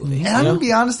multi-million-dollar movie. And I'm going to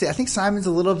be honest, I think Simon's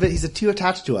he's too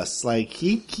attached to us. Like,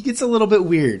 he gets a little bit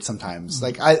weird sometimes.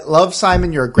 Like, I love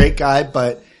Simon, you're a great guy,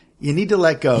 but you need to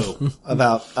let go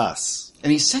about us.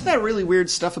 And he said that really weird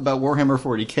stuff about Warhammer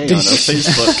 40k on our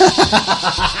Facebook.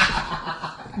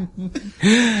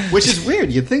 Which is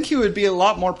weird. You'd think he would be a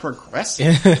lot more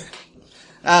progressive. Yeah.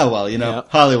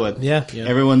 Hollywood. Yeah.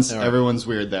 Everyone's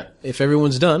weird there. If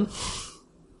everyone's done.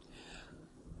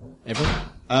 Everyone?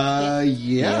 Yeah.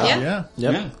 Yeah.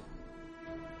 Yep. Yeah.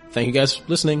 Thank you guys for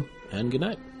listening, and good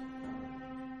night.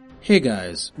 Hey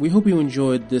guys, we hope you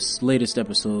enjoyed this latest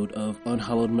episode of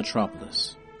Unhallowed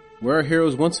Metropolis, where our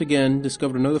heroes once again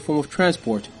discovered another form of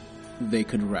transport they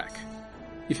could wreck.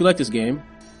 If you like this game,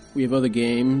 we have other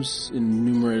games in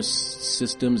numerous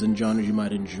systems and genres you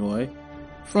might enjoy,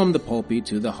 from the pulpy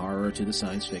to the horror to the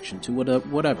science fiction to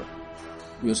whatever.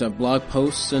 We also have blog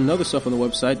posts and other stuff on the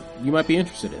website you might be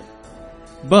interested in.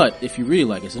 But if you really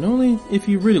like us, and only if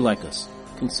you really like us,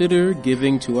 consider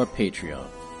giving to our Patreon.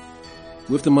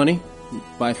 With the money,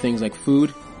 buy things like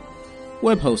food,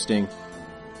 web hosting,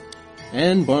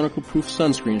 and barnacle-proof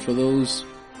sunscreens for those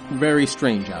very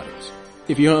strange outings.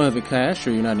 If you don't have the cash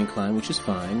or you're not inclined, which is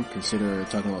fine, consider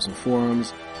talking about some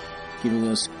forums, giving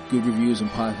us good reviews on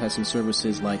podcasting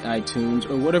services like iTunes,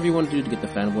 or whatever you want to do to get the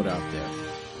fan word out there.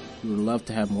 We would love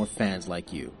to have more fans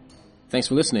like you. Thanks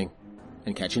for listening,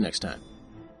 and catch you next time.